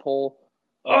Mayfield in a poll.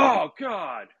 Oh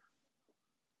God!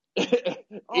 Oh, I hate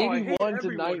 81 to everyone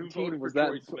who 19 voted for was that.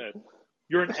 Troy Smith.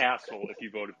 You're an asshole if you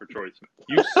voted for Troy Smith.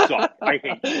 You suck. I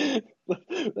hate you.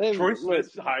 Troy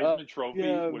Smith's Heisman Trophy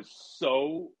was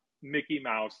so Mickey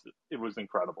Mouse. It was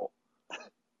incredible.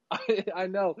 I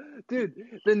know, dude.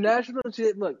 The national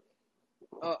look.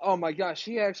 Oh my gosh,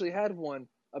 she actually had one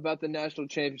about the national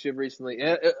championship recently.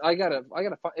 And I gotta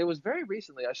find. It was very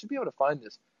recently. I should be able to find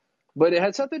this, but it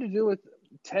had something to do with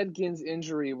Ted Ginn's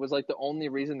injury. Was like the only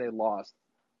reason they lost.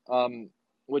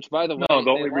 Which, by the way, No, the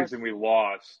they only lost. reason we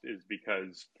lost is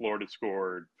because Florida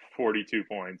scored 42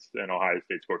 points and Ohio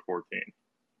State scored 14.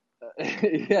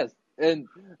 Yes, and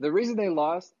the reason they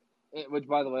lost, which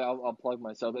by the way, I'll plug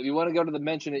myself. If you want to go to the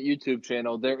Mention It YouTube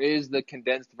channel, there is the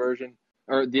condensed version,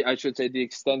 or I should say, the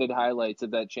extended highlights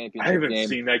of that I championship haven't game.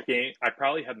 seen that game. I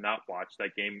probably have not watched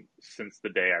that game since the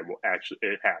day it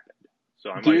happened.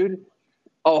 So I Dude, might.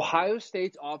 Ohio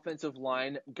State's offensive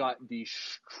line got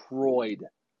destroyed.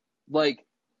 Like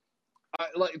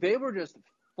they were just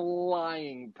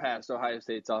flying past Ohio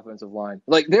State's offensive line.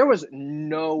 Like there was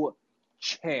no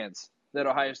chance that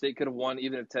Ohio State could have won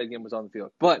even if Ted Ginn was on the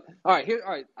field. But all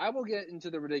right, I will get into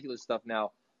the ridiculous stuff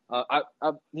now.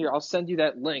 I'll send you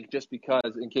that link just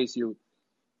because in case you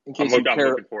I'm care.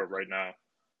 looking for it right now.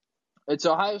 It's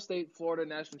Ohio State Florida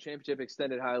National Championship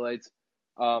extended highlights.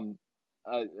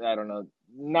 I don't know,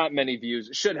 not many views.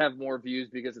 It should have more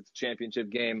views because it's a championship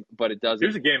game, but it doesn't.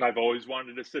 Here's a game I've always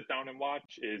wanted to sit down and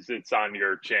watch. It's on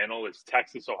your channel. It's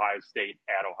Texas Ohio State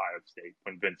at Ohio State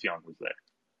when Vince Young was there.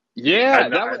 Yeah,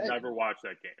 I've never watched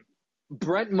that game.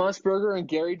 Brent Musburger and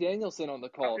Gary Danielson on the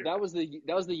call. Okay. That was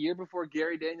the year before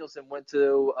Gary Danielson went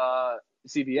to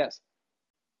CBS.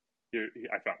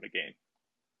 I found the game.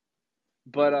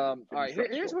 But all right,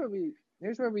 here's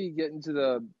where we get into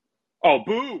the. Oh,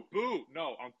 boo!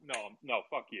 No,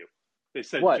 fuck you. They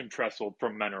said What? Jim Tressel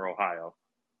from Menor, Ohio.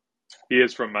 He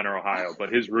is from Menor, Ohio,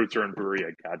 but his roots are in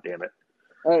Berea. God damn it!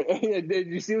 Did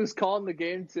you see who's calling the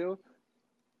game too?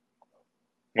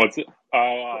 What's it?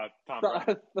 Oh, Tom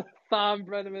Brennan. Tom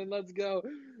Brennan, let's go.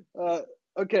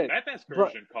 Okay. That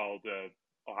excursion called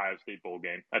Ohio State bowl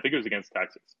game. I think it was against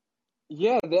Texas.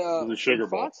 Yeah, it was the Sugar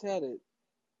Bowl. Fox had it.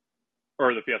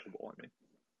 Or the Fiesta Bowl,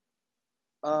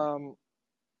 I mean.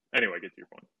 Anyway, get to your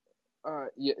point. All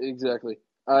right. Yeah, exactly.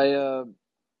 Oh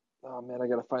man, I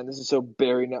gotta find this. Is so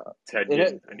buried now. Ted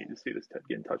Ginn. I need to see this Ted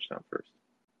Ginn touchdown first.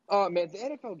 Oh man, the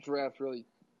NFL draft really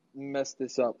messed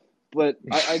this up. But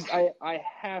I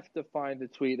have to find the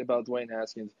tweet about Dwayne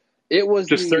Haskins. It was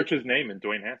just search his name in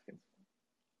Dwayne Haskins.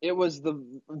 It was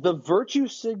the virtue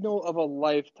signal of a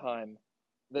lifetime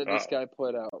that this guy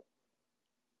put out.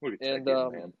 Look at Ted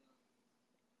Ginn, man.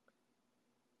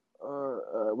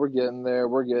 We're getting there.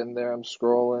 I'm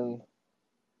scrolling.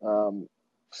 So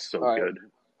good. Right.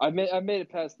 I made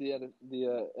it past the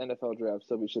NFL draft,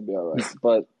 so we should be all right.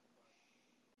 But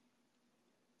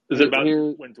is it about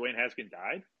when Dwayne Haskins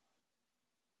died?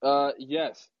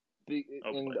 Yes.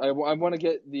 And I want to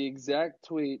get the exact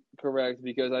tweet correct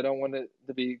because I don't want it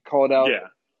to be called out. Yeah.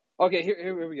 Okay,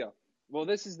 here we go. Well,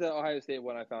 this is the Ohio State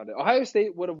one I found it. Ohio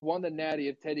State would have won the Natty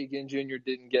if Teddy Ginn Jr.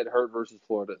 didn't get hurt versus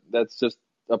Florida. That's just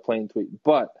a plain tweet.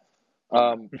 But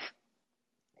the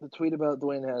tweet about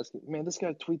Dwayne Haskins, man, this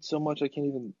guy tweets so much I can't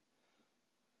even.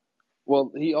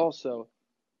 Well, he also.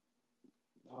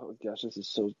 Oh gosh, this is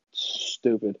so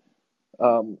stupid.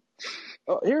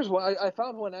 Here's one. I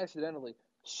found one accidentally.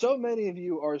 So many of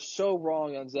you are so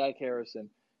wrong on Zach Harrison.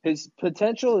 His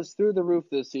potential is through the roof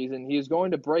this season. He is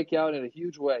going to break out in a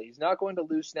huge way. He's not going to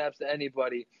lose snaps to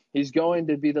anybody. He's going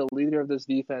to be the leader of this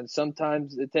defense.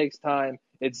 Sometimes it takes time.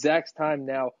 It's Zach's time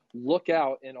now. Look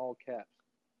out in all caps.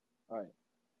 All right.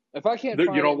 If I can't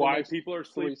find you know why people are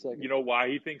sleeping? You know why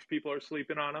he thinks people are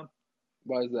sleeping on him?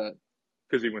 Why is that?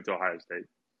 Because he went to Ohio State.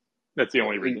 That's the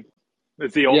only reason.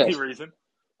 That's the only reason.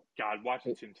 God,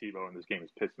 watching Tim Tebow in this game is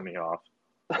pissing me off.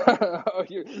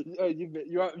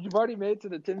 You've already made it to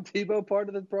the Tim Tebow part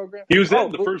of the program? He was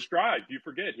in the first drive. You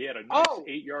forget. He had a nice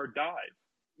 8-yard dive.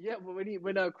 Yeah,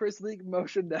 when Chris Leak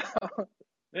motioned down.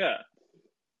 Yeah.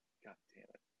 God damn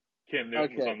it. Cam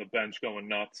Newton was on the bench going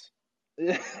nuts.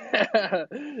 Yeah,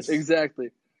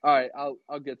 exactly. All right,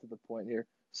 I'll get to the point here.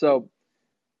 So,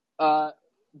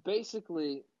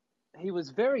 basically, he was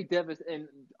very devastated, and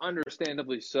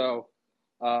understandably so.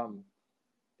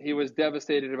 He was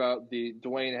devastated about the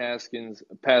Dwayne Haskins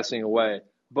passing away.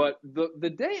 But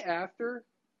the day after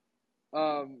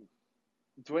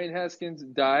Dwayne Haskins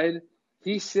died,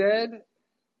 he said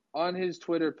on his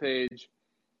Twitter page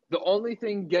The only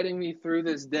thing getting me through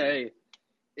this day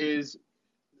is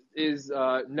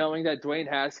knowing that Dwayne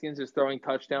Haskins is throwing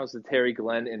touchdowns to Terry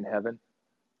Glenn in heaven.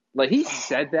 Like, he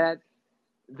said that.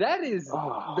 That is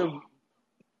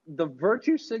the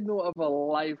virtue signal of a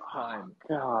lifetime.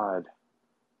 God.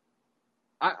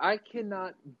 I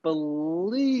cannot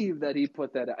believe that he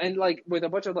put that out. And, like, with a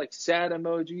bunch of, like, sad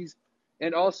emojis.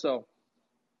 And also,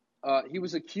 he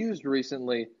was accused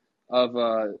recently of,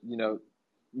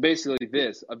 basically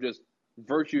this, of just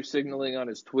virtue signaling on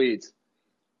his tweets.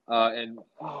 And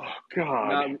oh,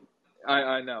 God.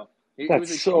 I know. He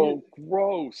That's so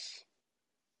gross.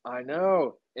 I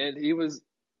know. And he was,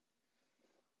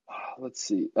 let's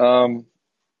see.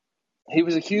 He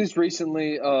was accused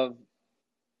recently of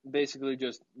basically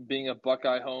just being a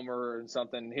Buckeye homer and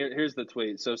something. Here's the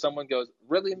tweet. So someone goes,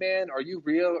 "Really, man? Are you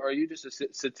real or are you just a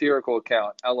satirical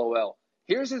account? LOL."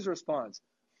 Here's his response.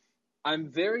 "I'm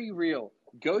very real.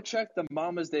 Go check the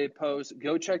Mama's Day post.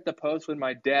 Go check the post when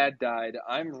my dad died.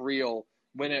 I'm real.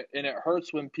 And it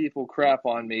hurts when people crap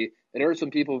on me. It hurts when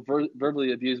people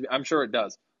verbally abuse me." I'm sure it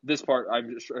does. This part,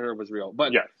 I'm sure it was real.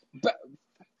 But yes.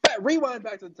 Rewind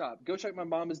back to the top. Go check my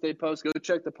Mama's Day post. Go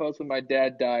check the post when my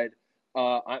dad died.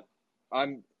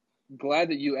 I'm glad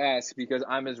that you asked because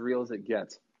I'm as real as it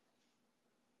gets.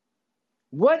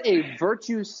 What a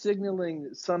virtue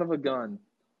signaling son of a gun.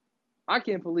 I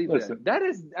can't believe that. That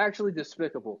is actually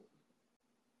despicable.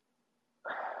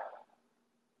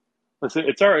 Listen,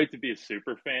 it's all right to be a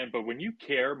super fan, but when you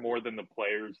care more than the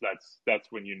players, that's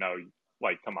when you know,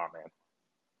 like, come on, man.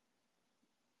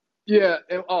 Yeah.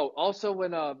 And, also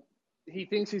when he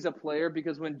thinks he's a player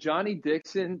because when Johnny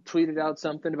Dixon tweeted out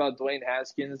something about Dwayne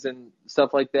Haskins and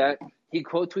stuff like that, he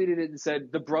quote tweeted it and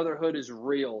said, "The brotherhood is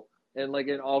real," and like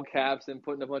in all caps and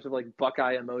putting a bunch of like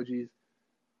Buckeye emojis.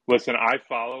 Listen, I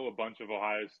follow a bunch of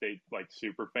Ohio State like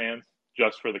super fans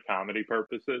just for the comedy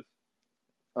purposes.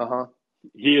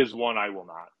 He is one I will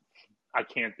not. I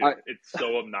can't do it. It's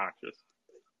so obnoxious.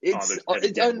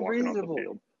 It's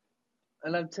unreasonable.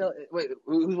 And I'm telling. Wait,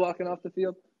 who's walking off the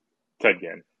field? Ted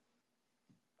Ginn.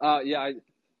 Yeah.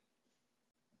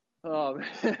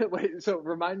 Wait. So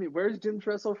remind me, where's Jim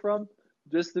Tressel from?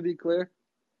 Just to be clear.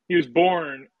 He was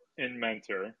born in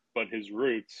Mentor, but his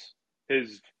roots,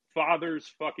 his father's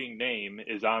fucking name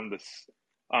is on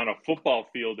a football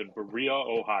field in Berea,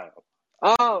 Ohio.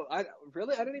 Oh,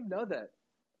 really? I didn't even know that.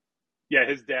 Yeah,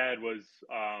 his dad was.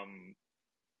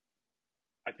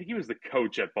 I think he was the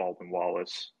coach at Baldwin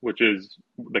Wallace, which is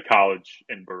the college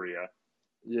in Berea.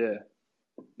 Yeah.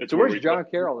 So where's John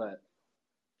Carroll at?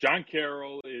 John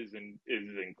Carroll is in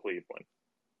Cleveland.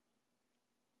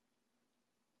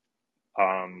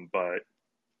 But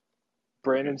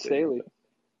Brandon Staley.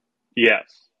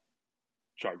 Yes.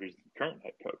 Chargers current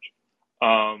head coach.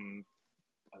 I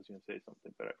was going to say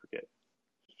something, but I forget.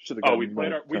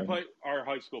 Our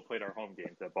high school played our home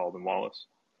games at Baldwin Wallace.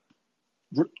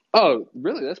 Oh,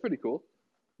 really? That's pretty cool.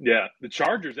 Yeah, the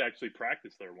Chargers actually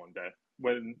practiced there one day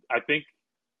when I think.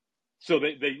 So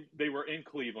they were in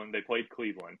Cleveland. They played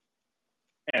Cleveland,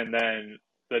 and then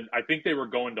I think they were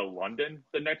going to London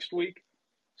the next week.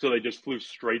 So they just flew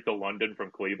straight to London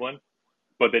from Cleveland,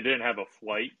 but they didn't have a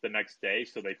flight the next day,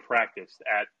 so they practiced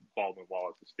at Baldwin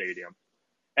Wallace Stadium.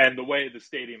 And the way the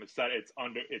stadium is set, it's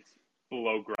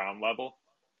below ground level.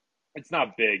 It's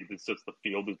not big. It's just the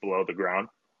field is below the ground.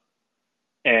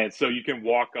 And so you can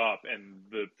walk up, and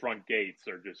the front gates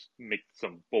are just make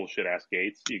some bullshit ass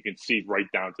gates. You can see right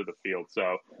down to the field.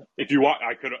 So if you walk,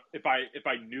 I could if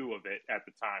I knew of it at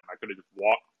the time, I could have just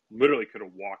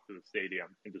walked to the stadium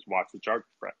and just watched the Chargers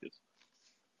practice.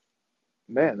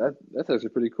 Man, that's actually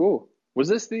pretty cool. Was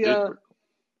this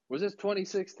was this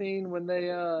 2016 when they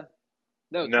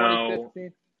no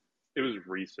 2015? It was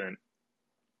recent.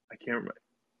 I can't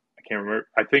remember.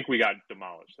 I think we got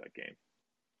demolished that game.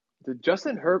 Did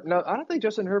Justin Herbert? No, I don't think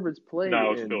Justin Herbert's played.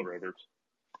 No, it's Phil Rivers.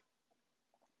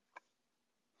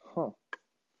 Huh.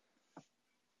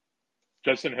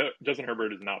 Justin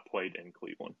Herbert has not played in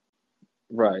Cleveland.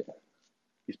 Right.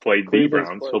 He's played the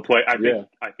Browns. He'll play.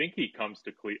 I think he comes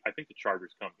to Cleveland. I think the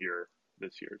Chargers come here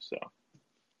this year. So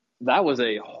that was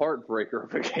a heartbreaker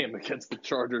of a game against the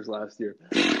Chargers last year.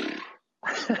 That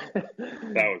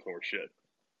was horseshit.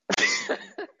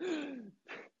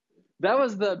 That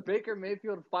was the Baker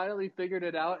Mayfield finally figured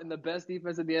it out, and the best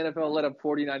defense in the NFL let up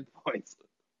 49 points.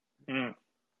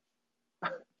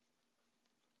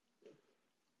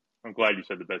 I'm glad you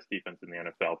said the best defense in the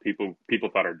NFL. People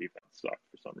thought our defense sucked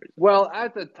for some reason. Well,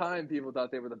 at the time, people thought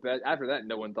they were the best. After that,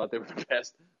 no one thought they were the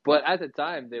best. But at the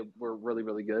time, they were really,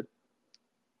 really good.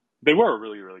 They were a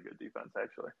really, really good defense,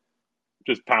 actually.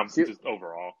 Just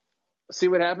overall. See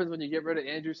what happens when you get rid of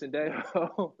Andrew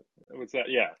Sendejo. What's that?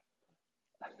 Yeah.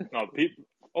 No, people.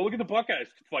 Oh, look at the Buckeyes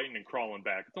fighting and crawling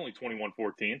back. It's only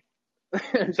 21-14.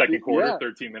 Second quarter, Yeah.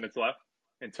 13 minutes left.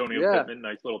 Antonio Yeah. Pittman,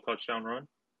 nice little touchdown run.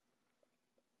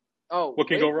 Oh, What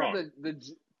can go wrong?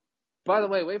 By the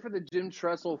way, wait for the Jim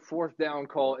Tressel 4th down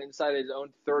call inside his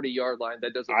own 30-yard line.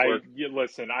 That doesn't work.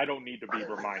 Listen, I don't need to be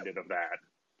reminded of that.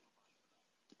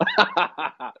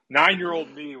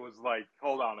 9-year-old me was like,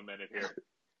 hold on a minute here.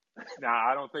 Nah,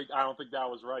 I don't think that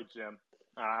was right, Jim.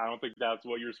 I don't think that's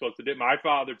what you're supposed to do. My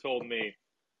father told me,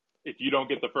 if you don't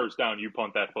get the first down, you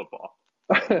punt that football.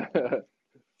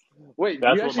 Wait,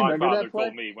 that's you what actually my remember father that play?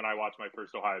 told me when I watched my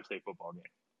first Ohio State football game.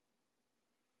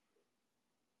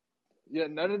 Yeah,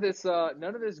 none of this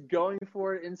going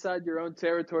for it inside your own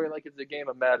territory like it's a game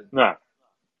of Madden. Nah.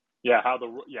 Yeah,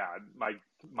 my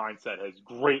mindset has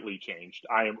greatly changed.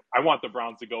 I want the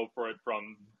Browns to go for it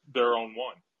from their own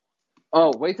one.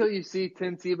 Oh, wait till you see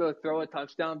Tim Tebow throw a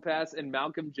touchdown pass and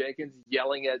Malcolm Jenkins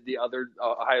yelling at the other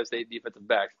Ohio State defensive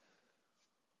backs.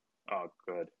 Oh,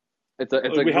 good.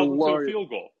 We held them to a field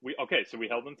goal. We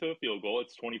held them to a field goal.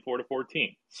 It's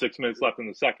 24-14. 6 minutes left in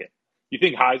the second. You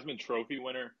think Heisman Trophy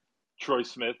winner Troy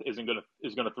Smith is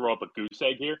gonna throw up a goose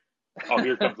egg here? Oh,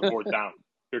 here comes the fourth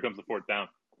down.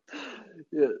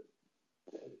 Yeah.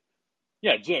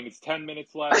 Yeah, Jim, it's 10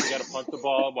 minutes left. You got to punt the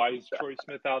ball. Why is Troy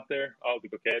Smith out there? Oh,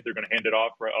 okay, they're going to hand it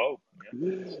off. Right? Oh,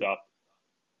 yeah, stuff.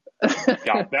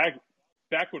 God,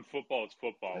 back when football was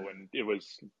football, when it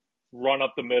was run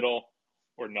up the middle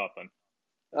or nothing.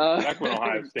 Back when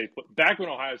Ohio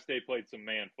State played some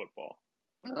man football.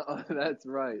 That's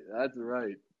right.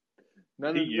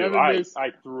 None of this. I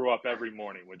threw up every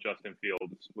morning when Justin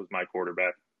Fields was my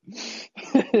quarterback.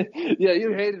 Yeah,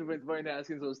 you hated when Dwayne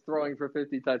Haskins was throwing for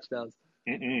 50 touchdowns.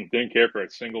 Didn't care for a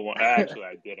single one. Actually,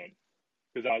 I didn't,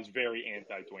 because I was very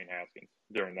anti-Dwayne Haskins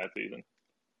during that season.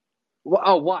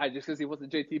 Well, why? Just because he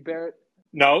wasn't JT Barrett?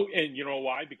 No, and you know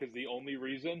why? Because the only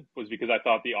reason was because I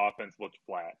thought the offense looked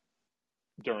flat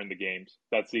during the games.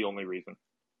 That's the only reason.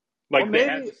 Like, they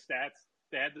had the stats.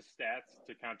 They had the stats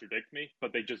to contradict me,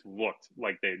 but they just looked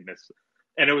like they missed it.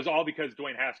 And it was all because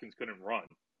Dwayne Haskins couldn't run.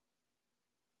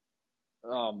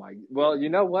 Oh my! Well, you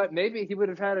know what? Maybe he would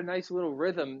have had a nice little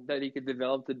rhythm that he could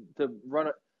develop to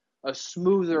run a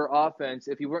smoother offense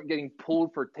if he weren't getting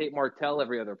pulled for Tate Martell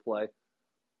every other play.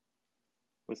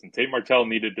 Listen, Tate Martell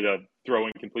needed to throw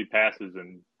incomplete passes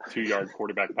and 2-yard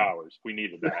quarterback powers. We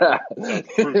needed that.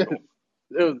 That's crucial.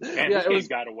 This game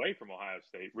got away from Ohio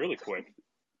State really quick.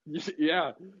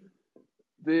 Yeah.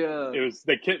 They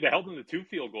held them to 2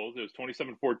 field goals. It was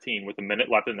 27-14 with a minute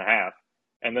left in the half.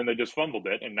 And then they just fumbled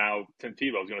it, and now Tim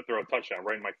Tebow is going to throw a touchdown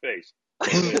right in my face.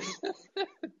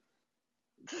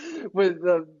 With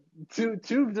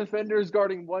two defenders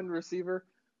guarding one receiver.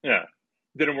 Yeah,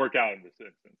 didn't work out in this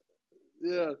instance.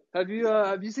 Yeah, have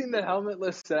you seen the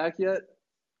helmetless sack yet?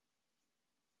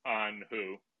 On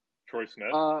who? Troy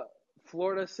Smith?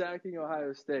 Florida sacking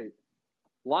Ohio State.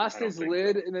 Lost his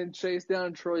lid and then chased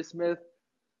down Troy Smith.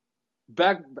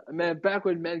 Back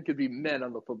when men could be men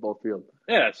on the football field.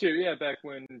 Yeah, sure. Yeah, back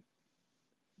when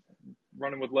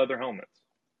running with leather helmets.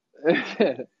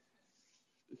 I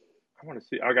want to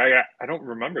see. I don't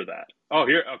remember that. Oh,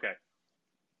 here. Okay,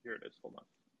 here it is. Hold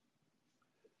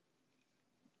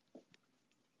on.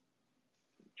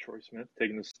 Troy Smith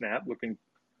taking the snap, looking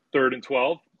 3rd and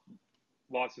 12.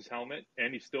 Lost his helmet,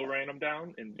 and he still ran him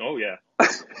down. And oh yeah,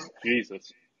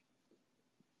 Jesus.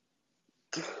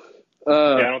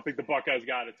 I don't think the Buckeyes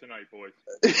got it tonight, boys.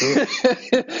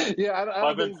 Yeah, I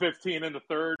don't 11-15 in the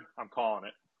third. I'm calling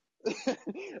it.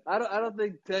 I don't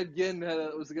think Ted Ginn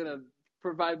was going to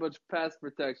provide much pass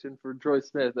protection for Troy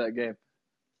Smith that game.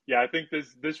 Yeah, I think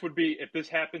this would be, if this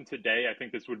happened today, I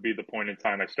think this would be the point in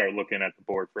time I start looking at the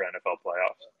board for NFL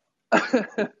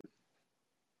playoffs.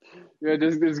 Yeah,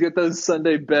 just get those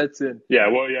Sunday bets in. Yeah,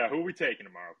 well, yeah. Who are we taking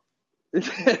tomorrow? This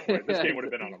game would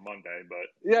have been on a Monday, but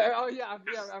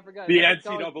I forgot. The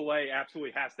NCAA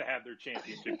absolutely has to have their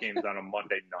championship games on a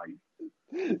Monday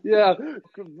night. Yeah,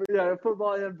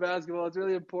 football and basketball. It's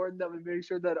really important that we make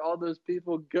sure that all those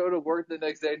people go to work the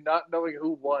next day not knowing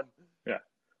who won. Yeah.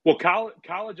 Well,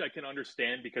 college I can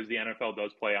understand because the NFL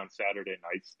does play on Saturday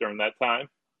nights during that time,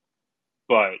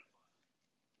 but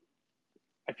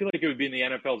I feel like it would be in the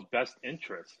NFL's best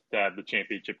interest to have the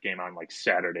championship game on like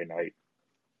Saturday night.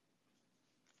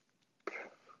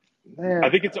 Man, I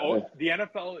think it's the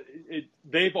NFL.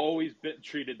 They've always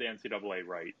treated the NCAA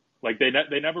right. Like they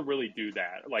never really do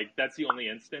that. Like that's the only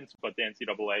instance. But the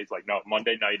NCAA is like, no,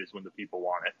 Monday night is when the people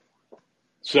want it.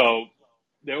 So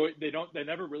they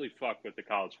never really fuck with the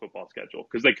college football schedule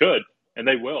because they could and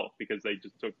they will because they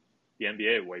just took the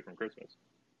NBA away from Christmas.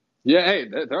 Yeah, hey,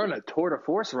 they're on a tour de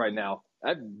force right now.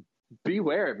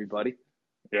 Beware, everybody.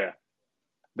 Yeah.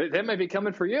 They may be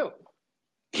coming for you.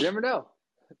 You never know.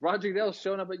 Roger Goodell's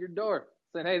showing up at your door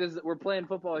saying, hey, we're playing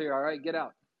football here, all right? Get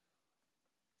out.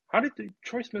 How did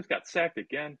Troy Smith got sacked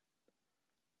again?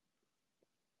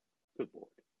 Good Lord.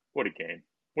 What a game.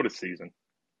 What a season.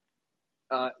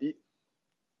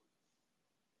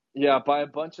 Yeah, by a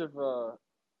bunch of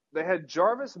they had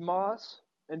Jarvis Moss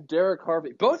and Derek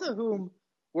Harvey, both of whom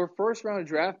were first-round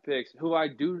draft picks who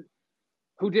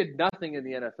did nothing in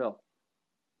the NFL.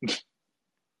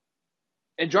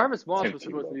 And Jarvis Moss was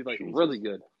supposed to be really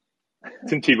good.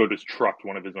 Tim Tebow just trucked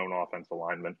one of his own offensive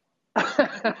linemen.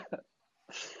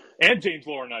 And James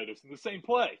Laurinaitis in the same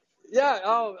play. Yeah.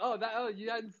 I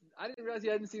didn't realize you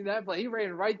hadn't seen that play. He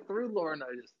ran right through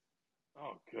Laurinaitis.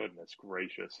 Oh, goodness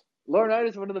gracious.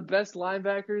 Laurinaitis, one of the best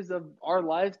linebackers of our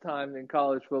lifetime in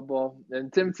college football.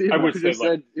 And Tim Tebow just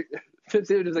said,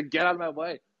 get out of my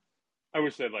way. I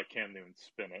wish they'd let Cam Newton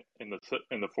spin it in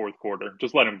the fourth quarter.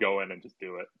 Just let him go in and just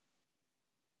do it.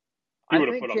 I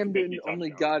think Cam Newton only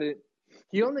got it.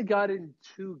 He only got it in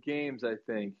 2 games, I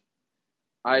think.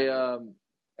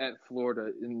 At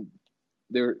Florida, and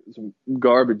there were some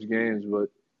garbage games, but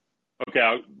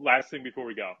okay. Last thing before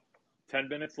we go, 10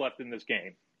 minutes left in this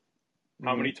game.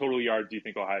 How many total yards do you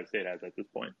think Ohio State has at this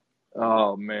point?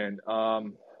 Oh man,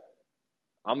 I'm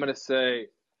gonna say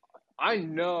I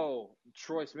know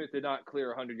Troy Smith did not clear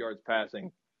 100 yards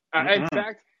passing. In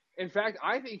fact,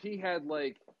 I think he had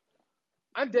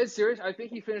I'm dead serious. I think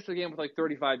he finished the game with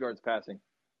 35 yards passing,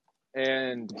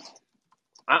 and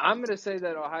I'm gonna say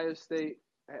that Ohio State.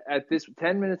 At this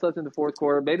 10 minutes left in the fourth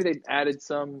quarter, maybe they padded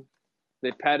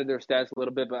their stats a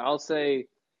little bit, but I'll say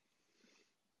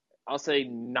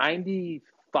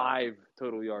 95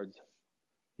 total yards.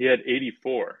 He had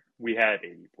 84. We had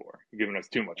 84. You're giving us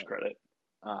too much credit.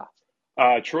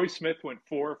 Troy Smith went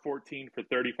 4-14 for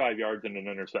 35 yards and an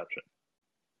interception.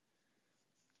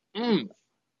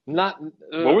 What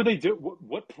were they doing?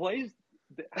 What plays?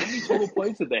 How many total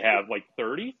plays did they have?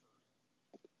 30?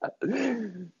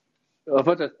 A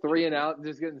bunch of 3 and out,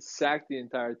 just getting sacked the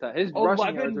entire time. His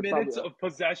 11 minutes of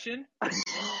possession.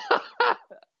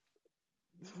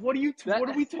 What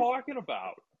are we talking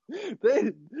about?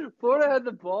 Florida had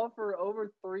the ball for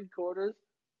over 3 quarters.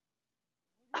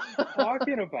 What are you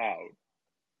talking about?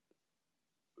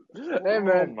 Hey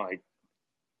man, oh my.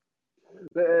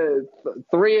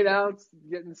 3 and outs,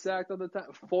 getting sacked all the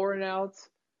time. 4 and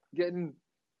outs, getting.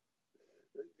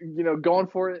 Going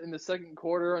for it in the second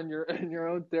quarter in your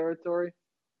own territory.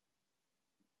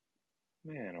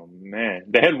 Man, oh man,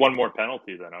 they had one more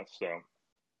penalty than us, so.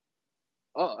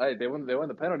 Oh, hey, they won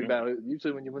the penalty battle.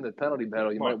 Usually, when you win the penalty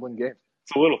battle, you might win games.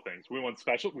 It's the little things. We won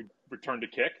special. We returned a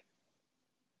kick.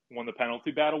 Won the penalty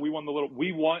battle. We won the little.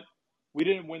 We won. We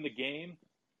didn't win the game.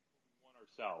 We won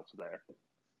ourselves there.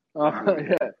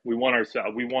 Yeah. We won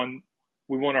ourselves. We won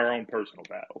our own personal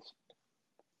battles.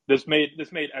 This made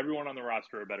everyone on the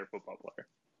roster a better football player,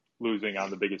 losing on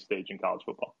the biggest stage in college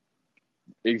football.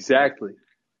 Exactly.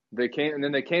 They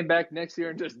came back next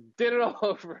year and just did it all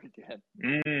over again.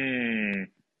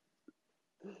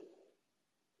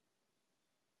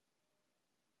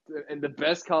 And the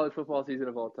best college football season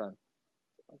of all time.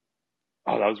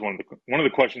 Oh, that was one of the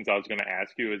questions I was going to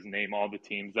ask you is name all the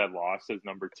teams that lost as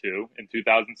number 2 in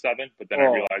 2007, but then I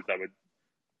realized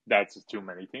that's just too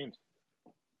many teams.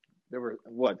 There were,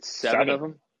 7 of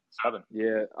them? 7.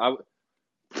 Yeah.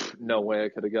 No way I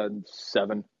could have gotten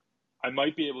 7. I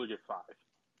might be able to get 5.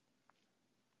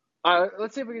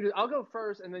 Let's see if we can do. I'll go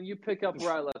first, and then you pick up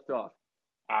where I left off.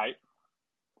 All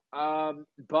right.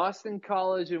 Boston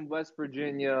College in West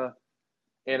Virginia,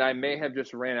 and I may have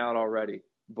just ran out already,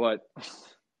 but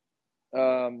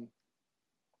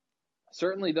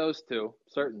certainly those 2.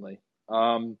 Certainly.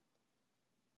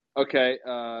 Okay.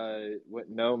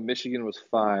 No, Michigan was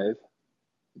 5.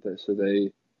 So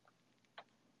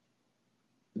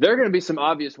there are going to be some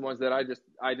obvious ones that I just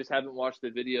haven't watched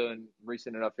the video in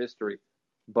recent enough history.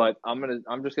 But I'm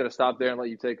just gonna stop there and let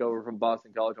you take over from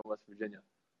Boston College in West Virginia.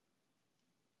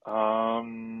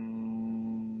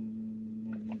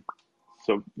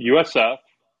 So USF.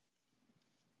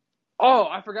 Oh,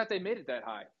 I forgot they made it that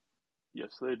high.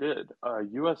 Yes, they did.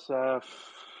 USF.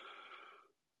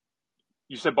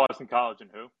 You said Boston College and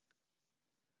who?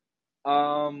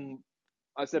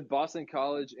 I said Boston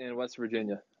College and West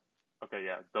Virginia. Okay,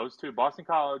 yeah, those 2: Boston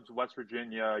College, West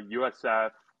Virginia,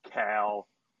 USF, Cal,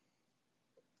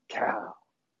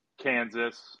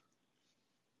 Kansas,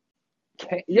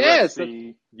 yes,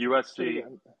 USC,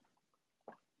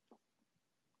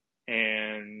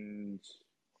 and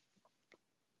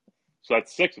So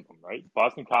that's 6 of them, right?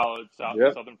 Boston College,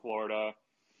 Yep. Southern Florida,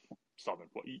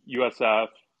 USF,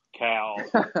 Cal,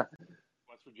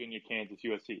 West Virginia, Kansas,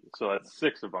 USC. So that's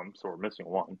 6 of them. So we're missing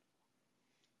one.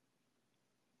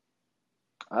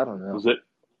 I don't know. Was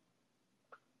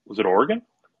it Oregon?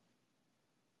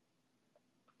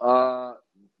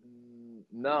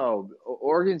 No.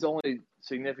 Oregon's only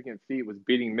significant feat was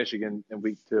beating Michigan in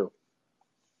week 2.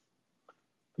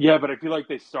 Yeah, but I feel like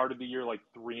they started the year like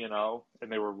 3-0,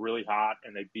 and they were really hot,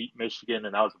 and they beat Michigan,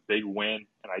 and that was a big win.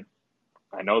 And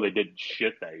I know they did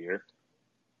shit that year.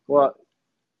 Well,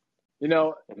 you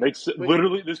know, it makes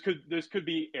literally this could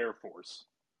be Air Force.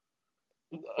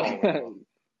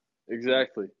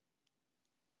 Exactly.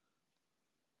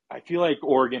 I feel like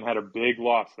Oregon had a big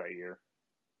loss that year.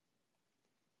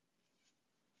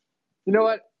 You know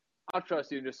what? I'll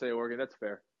trust you and just say Oregon. That's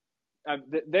fair.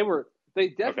 They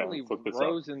definitely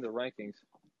rose in the rankings.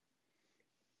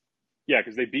 Yeah,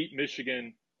 because they beat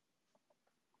Michigan,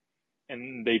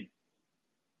 and I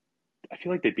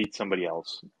feel like they beat somebody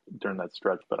else during that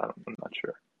stretch, but I'm not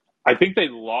sure. I think they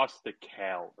lost to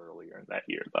Cal earlier in that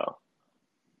year, though,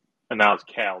 and that was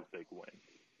Cal's big win.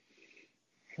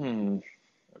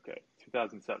 Okay,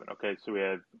 2007. Okay,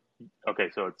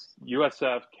 so it's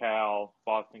USF, Cal,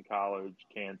 Boston College,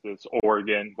 Kansas,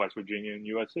 Oregon, West Virginia, and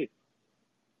USC.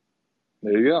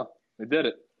 There you go. They did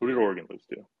it. Who did Oregon lose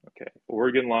to? Okay,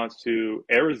 Oregon lost to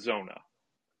Arizona.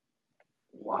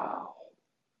 Wow.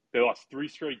 They lost 3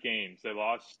 straight games. They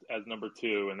lost as number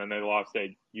 2, and then they lost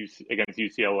against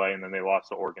UCLA, and then they lost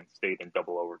to Oregon State in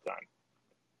double overtime.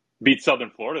 Beat Southern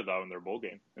Florida, though, in their bowl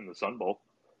game, in the Sun Bowl.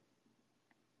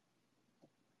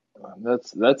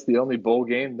 That's the only bowl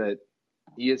game that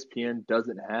ESPN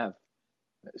doesn't have.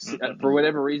 For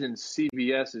whatever reason,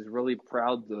 CBS is really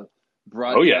proud to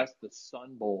broadcast the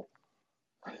Sun Bowl.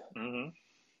 Mm-hmm.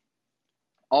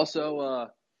 Also,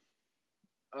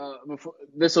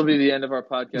 this will be the end of our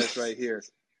podcast right here.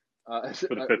 For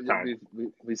the 5th time.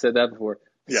 We said that before.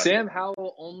 Yeah. Sam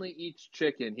Howell only eats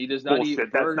chicken. He does not eat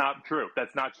burgers. That's not true.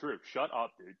 That's not true. Shut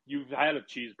up, dude. You've had a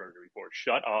cheeseburger before.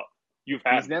 Shut up.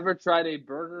 He's never tried a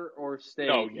burger or steak,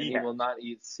 and he will not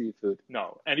eat seafood.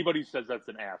 No, anybody who says that's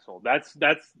an asshole. That's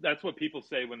what people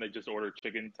say when they just order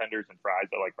chicken tenders and fries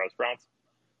at like restaurants.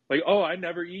 Like, oh, I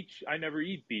never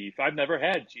eat beef. I've never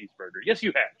had cheeseburger. Yes,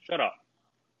 you have. Shut up.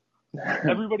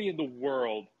 Everybody in the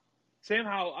world. Sam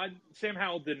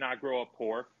Howell did not grow up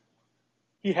poor.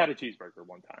 He had a cheeseburger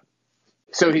one time.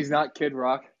 So he's not Kid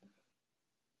Rock?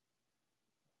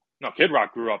 No, Kid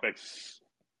Rock grew up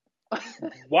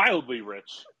wildly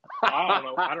rich. I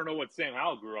don't know what Sam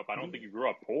Howell grew up. I don't think he grew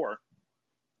up poor.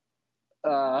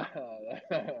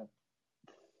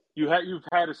 You've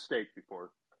had a steak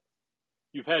before.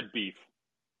 You've had beef.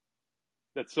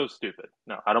 That's so stupid.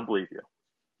 No, I don't believe you.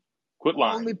 Quit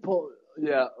lying.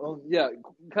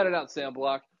 Cut it out, Sam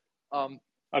Block.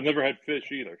 I've never had fish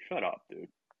either. Shut up, dude.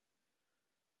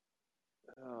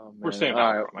 Oh, man. Where's Sam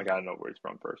Howell from? I gotta know where he's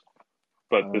from first.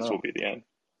 But this will be the end.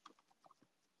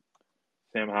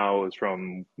 Sam Howell is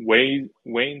from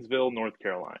Waynesville, North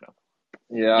Carolina.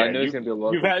 Yeah, I know he's gonna be a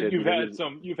local kid. You've had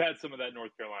some of that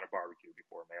North Carolina barbecue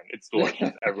before, man. It's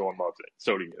delicious. Everyone loves it.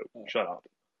 So do you. Shut up.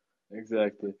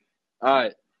 Exactly. All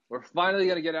right, we're finally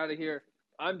gonna get out of here.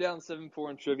 I'm down 7-4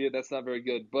 in trivia. That's not very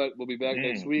good, but we'll be back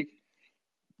next week.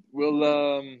 We'll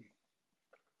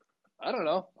I don't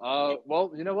know.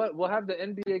 Well, you know what? We'll have the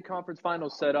NBA conference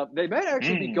finals set up. They might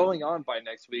actually be going on by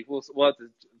next week. We'll have to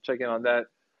check in on that.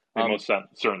 They most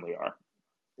certainly are.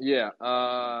 Yeah.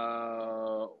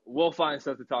 We'll find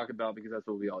stuff to talk about because that's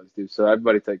what we always do. So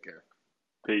everybody take care.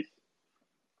 Peace.